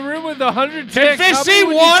in a room with 100 Can chicks, fish how see many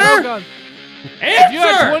would you water? choke on? Answer. If you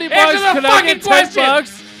had 20 bucks, Answer the could I fucking get 10 question.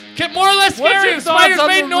 bucks? Get more or less What's scary your if thoughts spiders on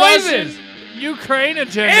made the noises. Ukraine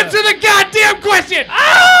agenda? Answer the goddamn question.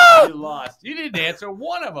 Oh! You lost. You didn't answer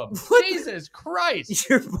one of them. Jesus Christ.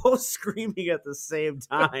 You're both screaming at the same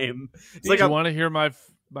time. It's Do like you a want to hear my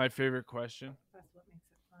favorite question?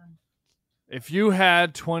 If you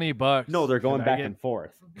had 20 bucks, no. They're going could I back get- and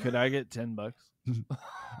forth. Could I get 10 bucks?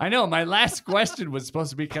 I know. My last question was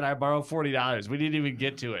supposed to be, can I borrow $40? We didn't even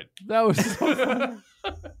get to it. That was so funny.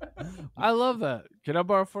 I love that. Can I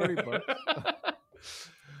borrow 40 bucks?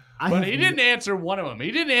 But he didn't answer one of them.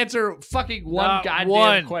 He didn't answer fucking one Not goddamn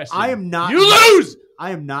one. question. I am not. You lose.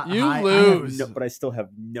 I am not. You I have lose. but I still have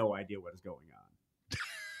no idea what is going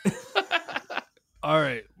on. All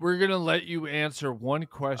right. We're going to let you answer one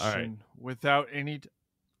question without any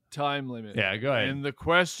time limit. Yeah, go ahead. And the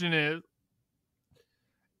question is,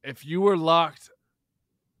 if you were locked...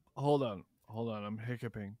 Hold on. I'm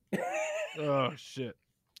hiccuping. Oh, shit.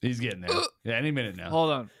 He's getting there. Yeah, any minute now.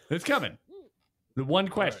 Hold on. It's coming. The one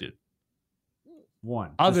question.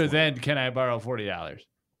 One. Other Just than, can I borrow $40? one.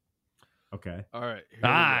 Okay. All right.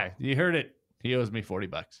 Here we You heard it. He owes me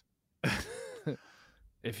 $40. go.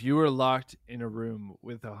 If you were locked in a room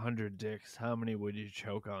with 100 dicks, how many would you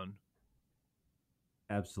choke on?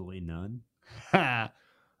 Absolutely none.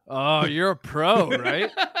 Oh, you're a pro,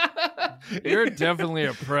 right? You're definitely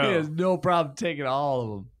a He pro. has no problem taking all of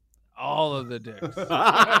them. All of the dicks.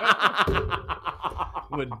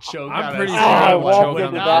 Wouldn't choke I'm on pretty a sure I single would one. choke Would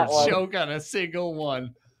on not that one. choke on a single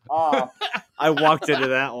one. I walked into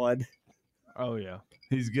that one. Oh, yeah.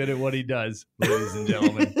 He's good at what he does, ladies and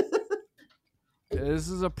gentlemen. This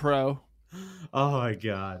is a pro. Oh my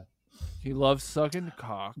god. He loves sucking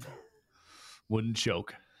cock. Wouldn't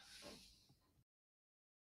choke.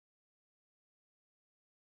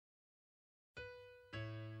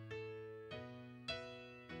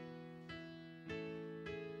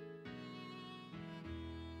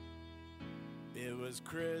 It was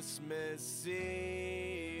Christmas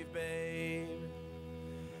Eve, babe,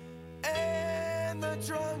 and the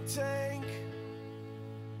drunk tank.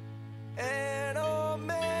 An old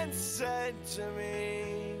man said to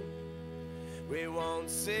me, we won't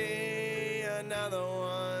see another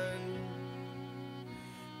one.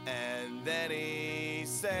 And then he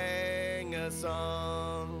sang a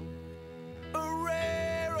song, a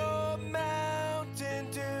rare old Mountain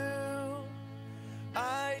Dew.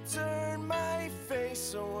 I turned my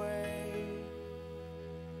face away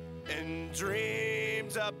and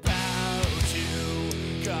dreamed about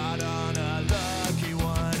you. Got on a lucky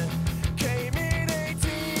one, came in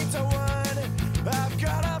 18-1. I've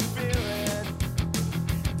got a feeling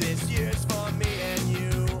this year's for me and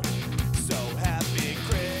you. So happy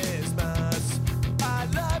Christmas, I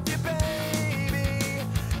love you, baby.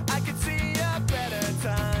 I can see a better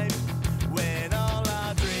time when all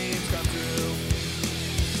our dreams come true.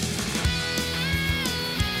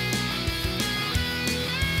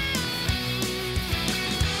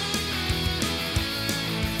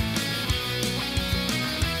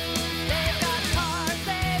 They've got cars,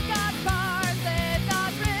 they've got bars, they've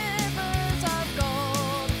got rivers of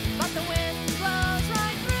gold. But the wind blows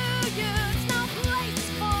right through you, it's no place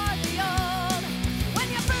for the old. When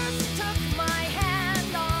you first took my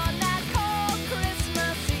hand on that cold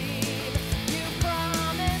Christmas Eve, you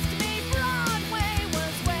promised me Broadway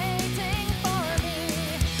was waiting for me.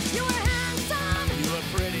 You were handsome, You were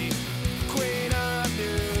pretty, queen of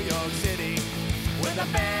New York City. When the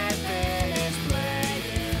band finished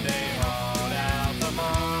playing, they hauled out the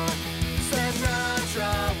mall.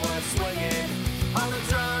 Sinatra was swinging, all the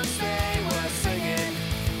drums they were singing,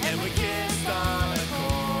 and we kissed on a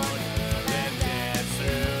corner, then danced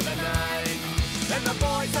through the night. And the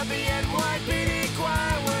boys of the NYPD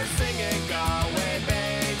choir were singing Galway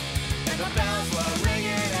Bay, and the bells were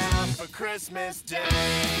ringing out for Christmas Day.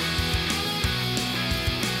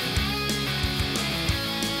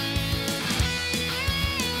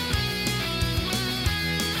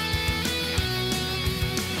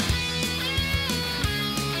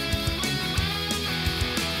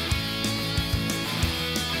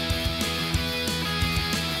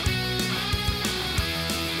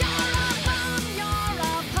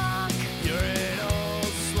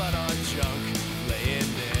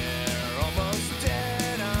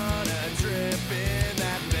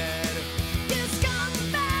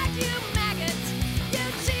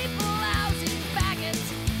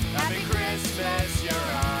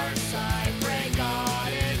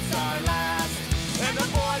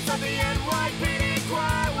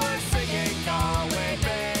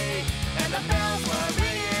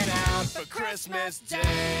 Christmas Day.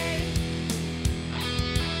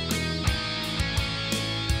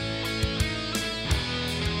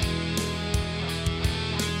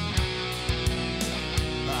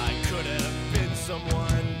 I could have been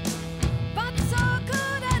someone, But so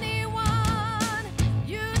could anyone.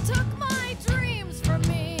 You took my dreams from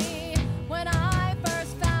me when I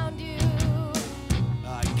first found you.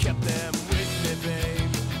 I kept them with me, babe.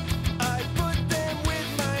 I put them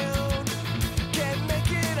with my own. Can't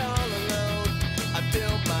make it all alone. I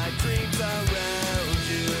built my dreams around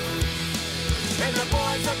you. And the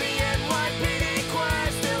boys of the NYPD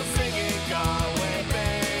choir still singing Galway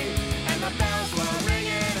Bay. And the bells were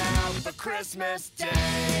ringing out for Christmas Day.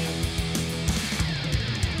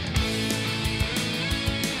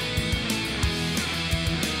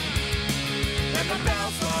 And the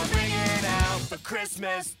bells were ringing out for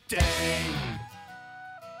Christmas Day.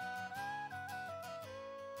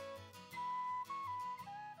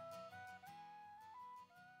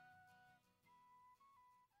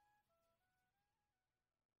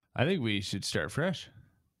 I think we should start fresh.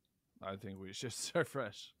 I think we should start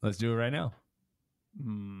fresh. Let's do it right now. I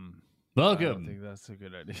don't Welcome think that's a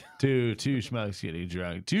good idea. to Two Schmucks Getting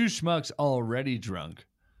Drunk. Two Schmucks Already Drunk.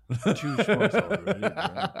 Two Schmucks Already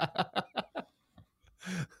Drunk.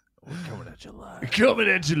 We're coming at you live. Coming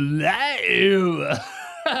at you live.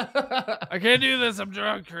 I can't do this. I'm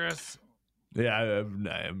drunk, Chris. Yeah,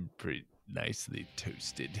 I'm pretty nicely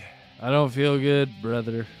toasted. I don't feel good,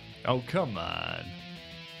 brother. Oh, come on.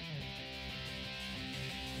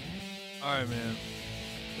 All right, man.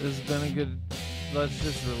 This has been a good. Let's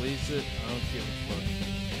just release it. I don't give a fuck.